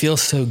But you it. feel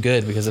so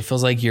good because it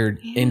feels like you're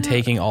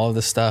intaking all of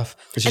this stuff.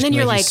 It's and just then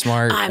you're make you like,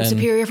 smart. I'm and-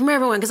 superior from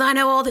everyone because I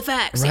know all the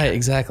facts. Right. Yeah.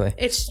 Exactly.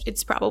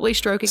 It's probably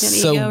stroking an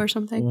So ego or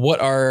something.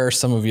 what are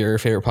some of your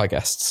favorite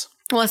podcasts?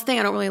 Well, that's the thing.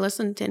 I don't really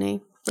listen to any,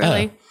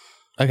 really.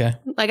 Okay.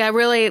 Like I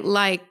really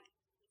like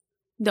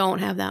don't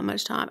have that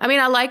much time. I mean,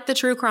 I like the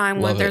true crime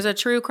one. Love it. There's a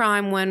true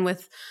crime one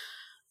with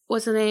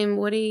what's the name?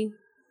 Woody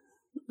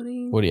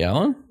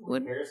Allen?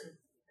 Wood?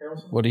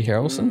 Woody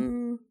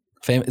Harrelson?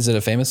 Is it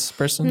a famous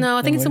person? No,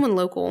 I think Anyway? it's someone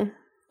local.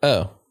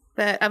 Oh,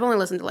 But I've only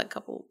listened to like a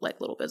couple like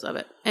little bits of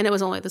it. And it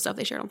was only the stuff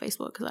they shared on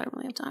Facebook because I don't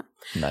really have time.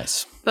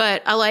 nice.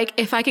 But I like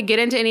if I could get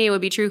into any, it would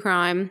be true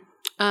crime.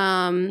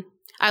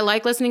 I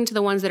like listening to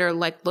the ones that are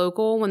like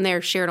local when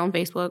they're shared on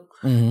Facebook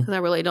because I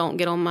really don't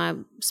get on my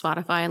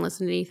Spotify and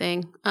listen to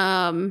anything.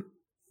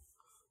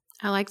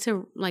 I like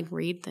to like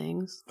read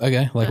things.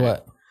 Okay. Like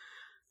what?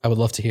 I would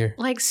love to hear.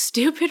 Like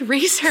stupid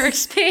research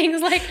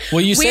things, like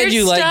Well, you said weird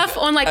you like- stuff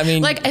on like I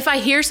mean- like if I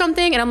hear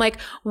something and I'm like,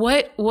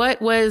 what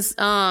was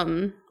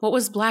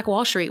Black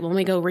Wall Street? Well, let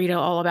me go read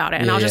all about it,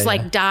 and Yeah, I'll just yeah,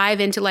 like yeah. dive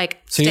into like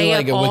So stay you're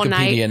like up a all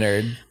Wikipedia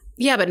night. nerd.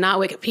 Yeah, but not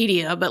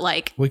Wikipedia. But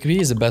like, Wikipedia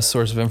is the best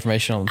source of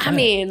information on the I planet.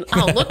 mean,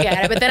 I'll look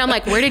at it, but then I'm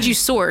like, where did you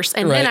source?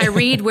 And then Right. I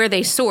read where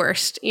they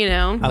sourced. You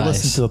know, I Nice.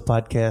 listened to a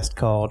podcast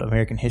called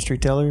American History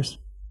Tellers.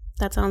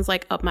 that sounds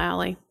like up my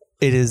alley.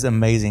 It is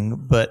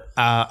amazing, but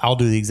I'll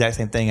do the exact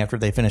same thing after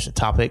they finish a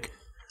topic.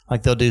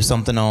 Like they'll do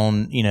something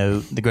on,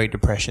 the Great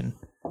Depression,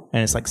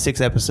 and it's like 6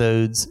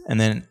 episodes, and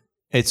then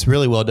it's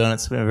really well done.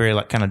 It's in a very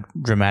like kind of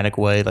dramatic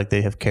way. Like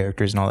they have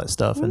characters and all that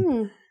stuff,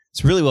 and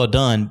it's really well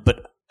done.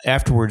 But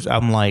afterwards,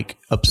 I'm like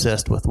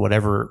obsessed with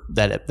whatever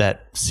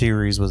that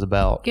series was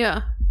about. Yeah.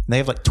 And they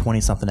have like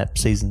 20 something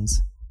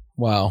seasons.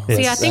 Wow. See, I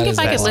Yes, think that if is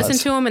I a could lot. listen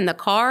to them in the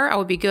car, I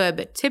would be good.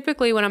 But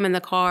typically, when I'm in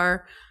the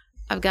car,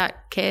 I've got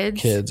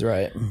kids. Kids,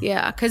 right?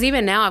 Yeah, because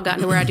even now I've gotten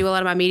to where I do a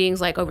lot of my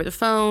meetings like over the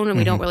phone, and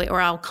we don't really, or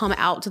I'll come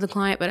out to the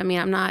client. But I mean,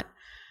 I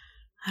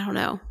don't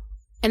know.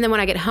 And then when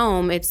I get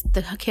home, it's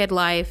the kid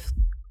life,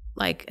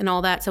 like, and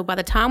all that. So by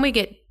the time we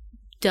get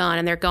done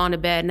and they're gone to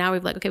bed, now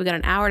we've like, okay, we got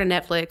an hour to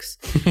Netflix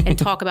and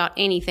talk about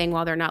anything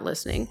while they're not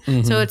listening.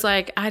 So it's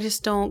like I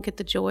just don't get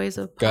the joys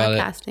of Got it.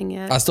 podcasting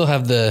yet. I still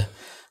have the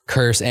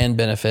curse and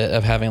benefit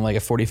of having like a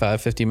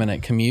 45-50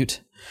 minute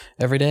commute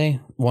every day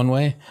one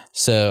way.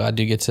 So I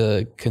do get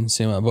to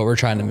consume it, but we're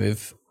trying to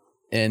move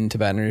into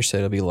Baton Rouge, so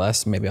it'll be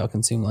less. Maybe I'll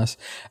consume less.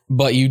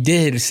 But you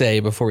did say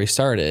before we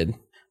started,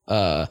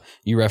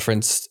 you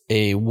referenced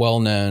a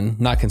well-known,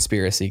 not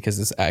conspiracy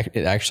because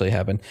it actually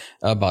happened,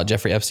 about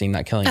Jeffrey Epstein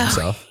not killing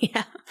himself.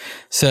 Yeah.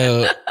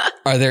 So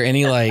are there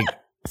any like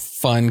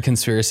fun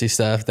conspiracy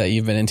stuff that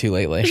you've been into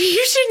lately?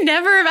 You should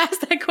never have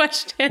asked that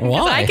question. 'Cause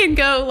Why? I can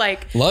go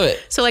like, Love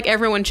it. so like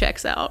everyone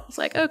checks out. It's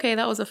like, okay,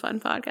 that was a fun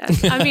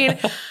podcast. I mean,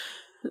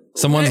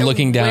 Someone's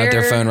looking down at their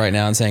where- phone right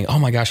now and saying, "Oh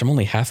my gosh, I'm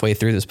only halfway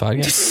through this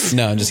podcast."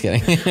 No, I'm just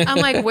kidding. I'm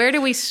like, where do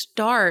we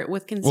start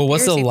with conspiracy? Well,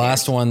 what's the theories?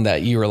 last one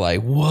that you were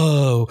like,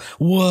 whoa?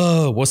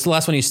 What's the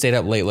last one you stayed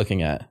up late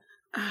looking at?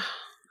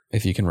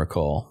 If you can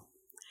recall.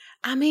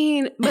 I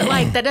mean, but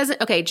like that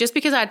doesn't, okay, just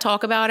because I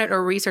talk about it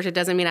or research it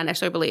doesn't mean I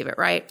necessarily believe it,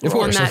 right? Of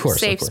We're course, in that of course.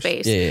 safe of course.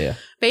 space. Yeah.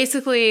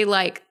 Basically,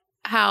 like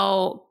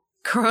how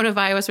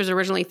coronavirus was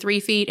originally 3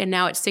 feet and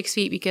now it's 6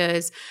 feet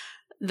because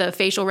the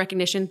facial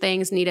recognition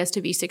things need us to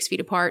be 6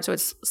 feet apart. So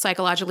it's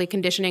psychologically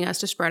conditioning us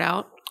to spread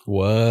out.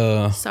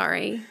 Whoa.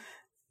 Sorry.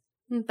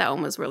 That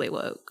one was really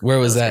woke. Where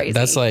was that? Crazy.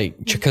 That's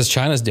like, because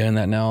China's doing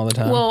that now all the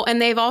time. Well,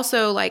 and they've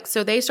also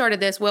so they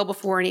started this well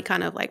before any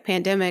kind of like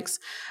pandemics.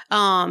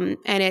 And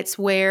it's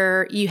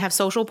where you have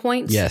social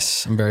points.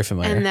 Yes, I'm very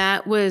familiar. And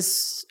that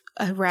was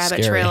a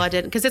rabbit Scary. trail I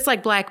didn't, because it's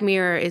like Black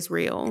Mirror is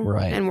real.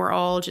 Right. And we're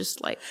all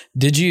just like,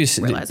 Did you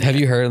realizing have it.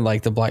 you heard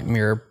like the Black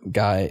Mirror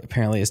guy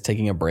apparently is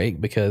taking a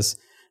break because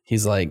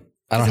he's like,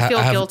 I don't does he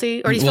have feel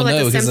guilty? Or do you feel like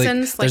The because,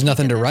 Simpsons? there's Like,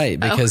 nothing to he did write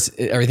this? because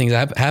everything's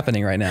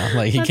happening right now.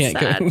 Like he That's can't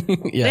sad. go.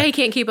 Yeah. He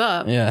can't keep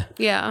up. Yeah.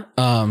 Yeah.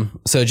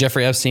 So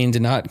Jeffrey Epstein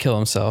did not kill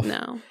himself.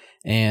 No.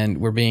 And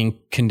we're being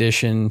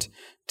conditioned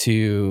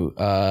to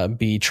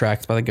be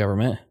tracked by the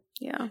government.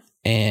 Yeah.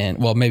 And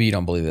well, maybe you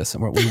don't believe this.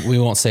 We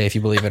won't say if you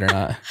believe it or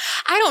not.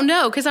 I don't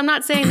know, because I'm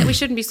not saying that we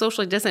shouldn't be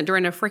socially distant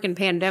during a freaking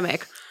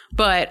pandemic,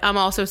 but I'm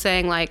also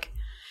saying like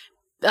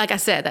I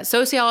said, that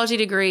sociology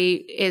degree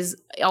is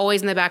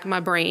always in the back of my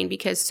brain,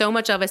 because so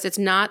much of us, it's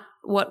not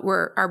what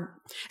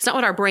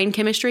our brain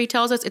chemistry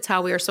tells us. It's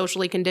how we are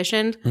socially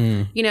conditioned.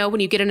 You know,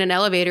 when you get in an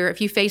elevator, if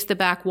you face the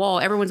back wall,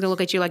 everyone's gonna look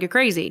at you like you're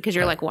crazy, because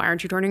you're like, why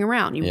aren't you turning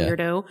around, you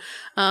weirdo?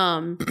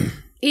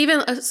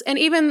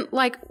 Even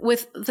like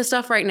with the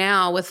stuff right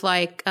now with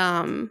like,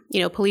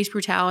 police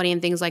brutality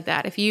and things like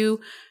that. If you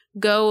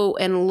go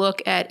and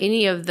look at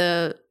any of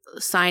the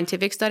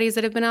scientific studies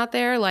that have been out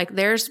there, like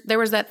there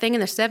was that thing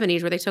in the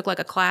 70s where they took like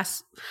a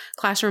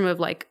classroom of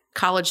like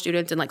college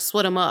students and like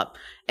split them up,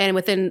 and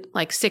within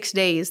like 6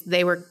 days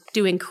they were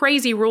doing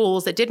crazy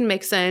rules that didn't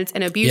make sense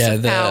and abuse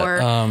of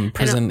power.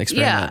 Prison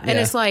experiment. And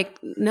it's like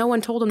no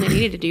one told them they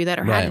needed to do that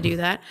or had to do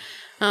that.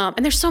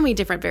 And there's so many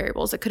different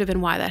variables that could have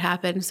been why that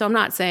happened. So I'm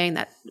not saying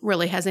that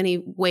really has any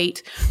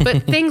weight,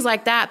 but things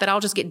like that I'll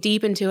just get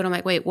deep into, and I'm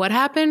like, wait, what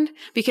happened?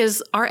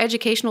 Because our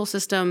educational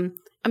system,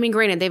 I mean,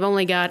 granted, they've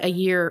only got a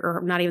year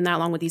or not even that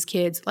long with these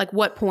kids. Like,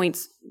 what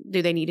points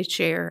do they need to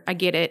share? I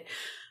get it.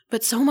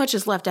 But so much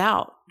is left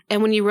out.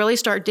 And when you really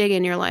start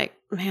digging, you're like,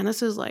 man,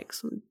 this is like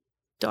some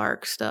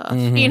dark stuff,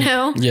 you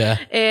know? Yeah.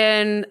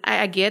 And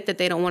I get that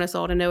they don't want us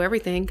all to know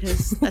everything,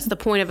 because that's the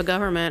point of a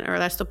government, or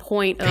that's the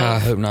point of... I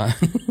hope not.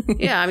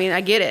 Yeah, I mean,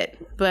 I get it.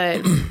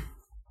 But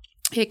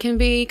it can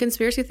be,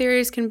 conspiracy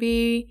theories can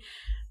be...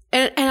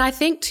 And I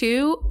think,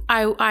 too,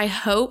 I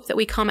hope that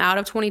we come out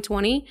of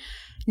 2020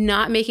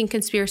 not making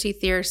conspiracy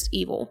theorists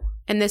evil.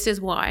 And this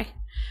is why.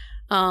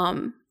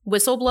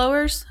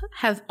 Whistleblowers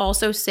have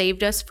also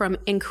saved us from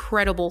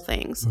incredible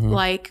things.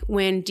 Like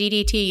when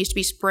DDT used to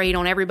be sprayed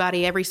on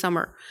everybody every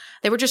summer.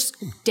 They were just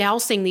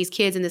dousing these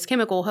kids in this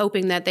chemical,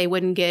 hoping that they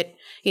wouldn't get,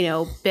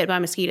 bit by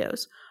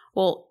mosquitoes.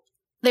 Well,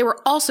 they were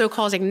also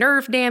causing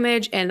nerve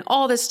damage and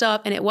all this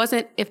stuff. And it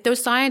wasn't, if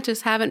those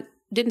scientists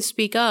didn't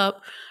speak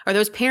up, or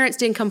those parents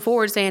didn't come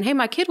forward saying, hey,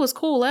 my kid was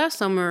cool last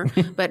summer,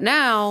 but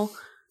now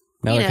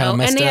they're kind of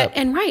messed up.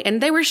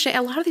 And they were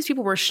a lot of these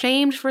people were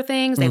shamed for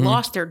things. They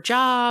lost their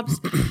jobs.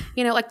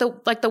 Like the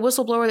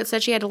whistleblower that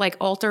said she had to like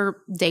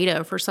alter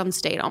data for some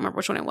state. I don't remember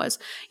which one it was.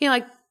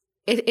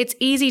 It's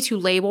easy to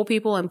label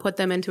people and put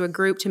them into a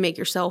group to make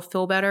yourself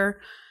feel better,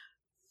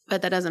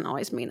 but that doesn't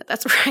always mean that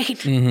that's right.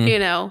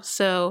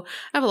 So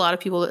I have a lot of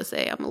people that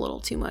say I'm a little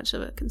too much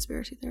of a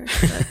conspiracy theorist,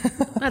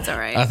 but that's all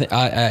right.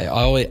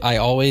 I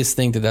always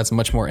think that that's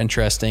much more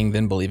interesting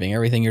than believing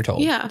everything you're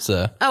told. Yeah.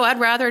 So I'd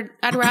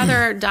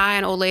rather die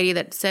an old lady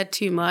that said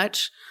too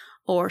much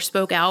or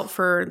spoke out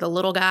for the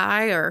little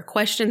guy or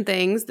questioned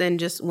things than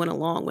just went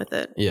along with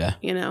it. Yeah.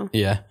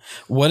 Yeah.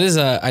 What is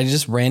I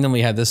just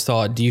randomly had this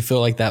thought. Do you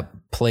feel like that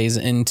plays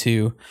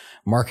into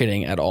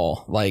marketing at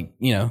all? Like,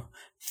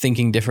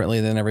 thinking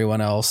differently than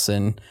everyone else,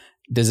 and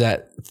does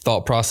that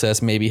thought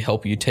process maybe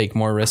help you take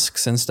more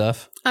risks and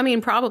stuff? I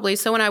mean, probably.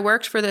 So when I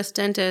worked for this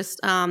dentist,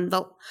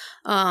 the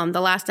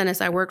last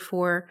dentist I worked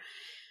for,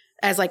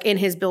 as like in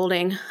his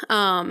building,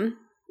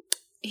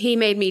 he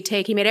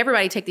made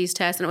everybody take these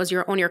tests, and it was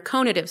on your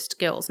cognitive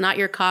skills, not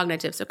your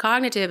cognitive. So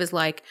cognitive is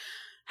like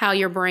how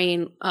your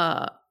brain,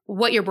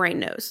 what your brain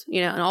knows,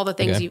 and all the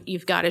things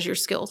you've got as your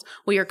skills.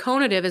 Well, your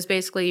cognitive is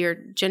basically your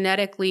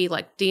genetically,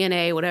 like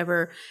DNA,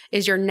 whatever,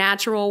 is your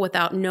natural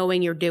without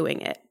knowing you're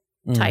doing it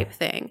type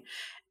thing.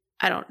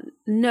 I don't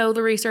know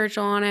the research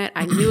on it.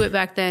 I knew it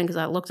back then because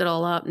I looked it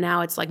all up.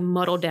 Now it's like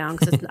muddled down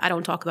because I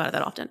don't talk about it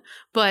that often.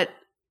 But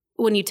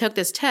when you took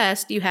this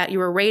test, you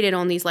were rated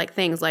on these like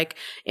things like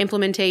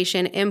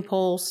implementation,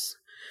 impulse,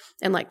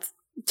 and like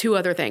two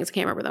other things. I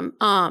can't remember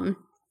them.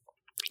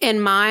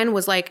 And mine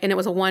was like, and it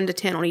was a 1 to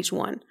 10 on each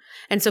one.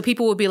 And so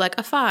people would be like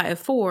a 5,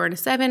 4, and a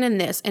 7 in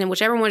this. And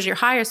whichever one was your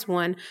highest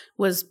one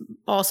was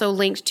also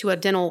linked to a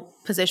dental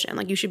position.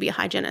 Like you should be a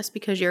hygienist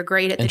because you're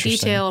great at the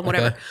detail and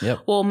whatever. Okay. Yep.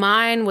 Well,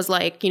 mine was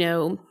like,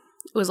 it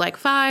was like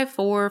 5,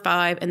 4,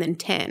 5, and then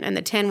 10. And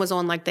the 10 was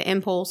on like the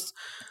impulse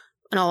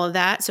and all of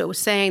that. So it was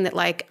saying that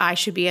like I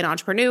should be an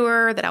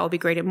entrepreneur, that I would be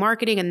great at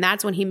marketing. And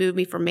that's when he moved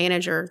me from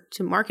manager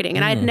to marketing.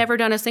 And I had never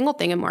done a single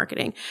thing in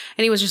marketing.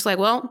 And he was just like,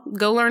 well,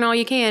 go learn all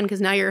you can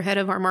because now you're head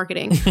of our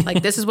marketing.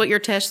 Like this is what your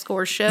test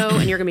scores show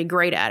and you're going to be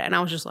great at it. And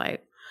I was just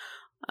like,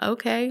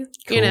 okay,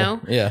 cool.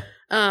 Yeah.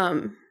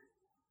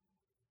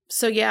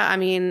 So yeah, I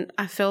mean,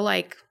 I feel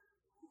like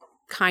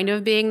kind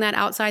of being that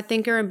outside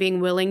thinker and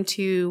being willing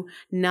to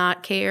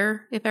not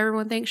care if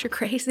everyone thinks you're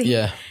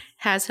crazy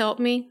has helped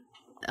me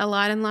a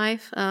lot in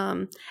life.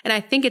 And I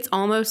think it's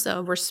almost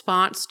a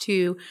response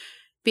to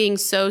being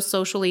so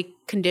socially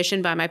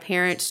conditioned by my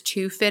parents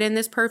to fit in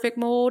this perfect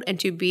mold and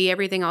to be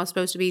everything I was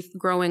supposed to be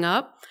growing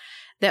up,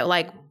 that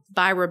like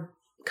by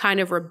kind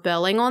of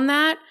rebelling on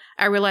that,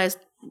 I realized,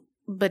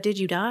 but did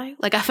you die?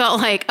 Like I felt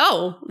like,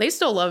 oh, they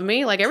still love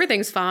me. Like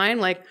everything's fine.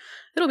 Like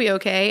it'll be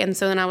okay. And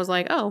so then I was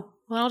like, oh,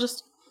 well, I'll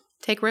just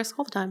take risks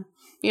all the time,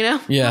 you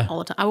know? Yeah. Not all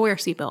the time. I wear a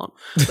seatbelt,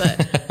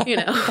 but you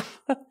know.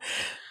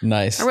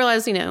 Nice. I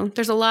realized, you know,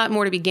 there's a lot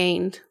more to be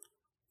gained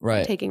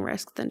taking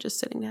risks than just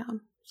sitting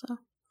down. So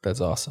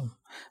that's awesome.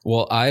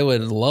 Well, I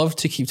would love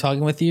to keep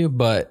talking with you,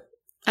 but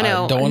I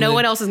know no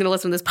one else is going to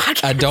listen to this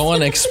podcast. I don't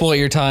want to exploit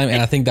your time.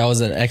 And I think that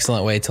was an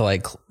excellent way to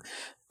like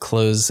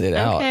close it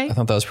out. I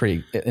thought that was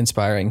pretty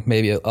inspiring.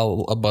 Maybe a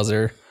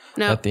buzzer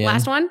at the end.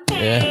 Last one?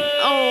 Yeah.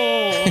 Oh.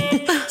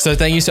 So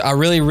thank you. So I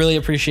really, really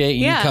appreciate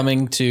you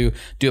coming to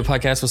do a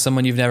podcast with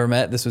someone you've never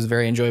met. This was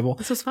very enjoyable.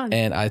 This was fun.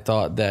 And I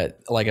thought that,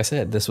 like I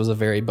said, this was a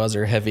very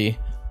buzzer heavy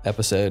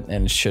episode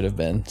and it should have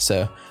been.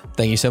 So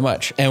thank you so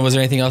much. And was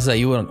there anything else that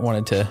you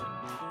wanted to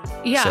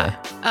say?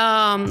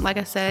 Like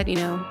I said, you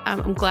know,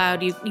 I'm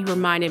glad you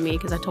reminded me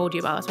because I told you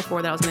about this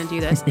before that I was going to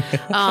do this.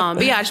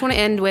 But yeah, I just want to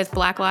end with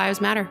Black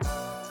Lives Matter.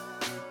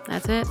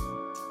 That's it.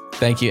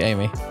 Thank you,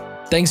 Amy.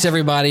 Thanks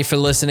everybody for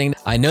listening.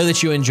 I know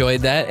that you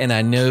enjoyed that, and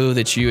I know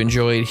that you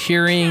enjoyed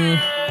hearing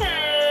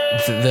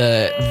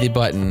the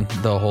button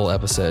the whole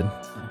episode.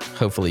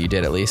 Hopefully you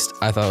did at least.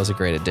 I thought it was a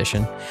great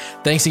addition.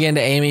 Thanks again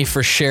to Amy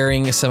for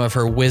sharing some of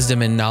her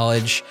wisdom and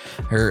knowledge,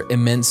 her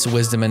immense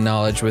wisdom and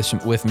knowledge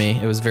with me.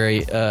 It was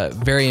very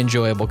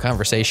enjoyable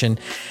conversation.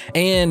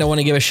 And I want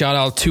to give a shout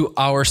out to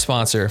our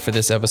sponsor for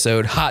this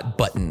episode, Hot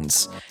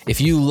Buttons.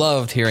 If you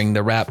loved hearing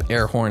the rap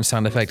air horn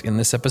sound effect in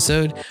this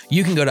episode,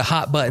 you can go to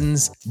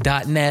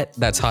hotbuttons.net.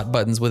 That's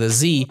hotbuttons with a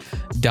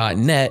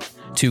Z.net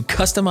to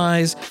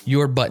customize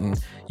your button.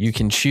 You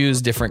can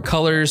choose different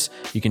colors,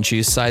 you can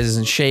choose sizes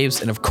and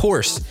shapes, and of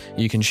course,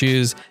 you can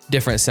choose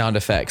different sound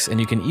effects, and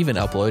you can even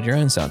upload your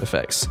own sound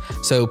effects.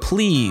 So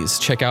please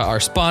check out our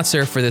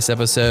sponsor for this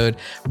episode,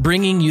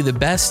 bringing you the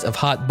best of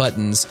hot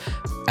buttons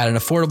at an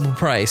affordable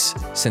price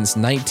since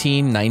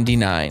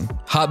 1999.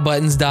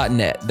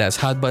 Hotbuttons.net. That's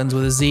hotbuttons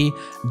with a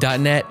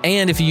Z.net.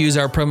 And if you use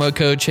our promo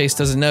code Chase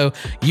Doesn't Know,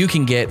 you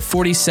can get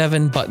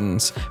 47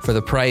 buttons for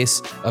the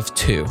price of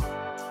 2.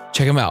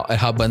 Check them out at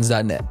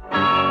hotbuttons.net.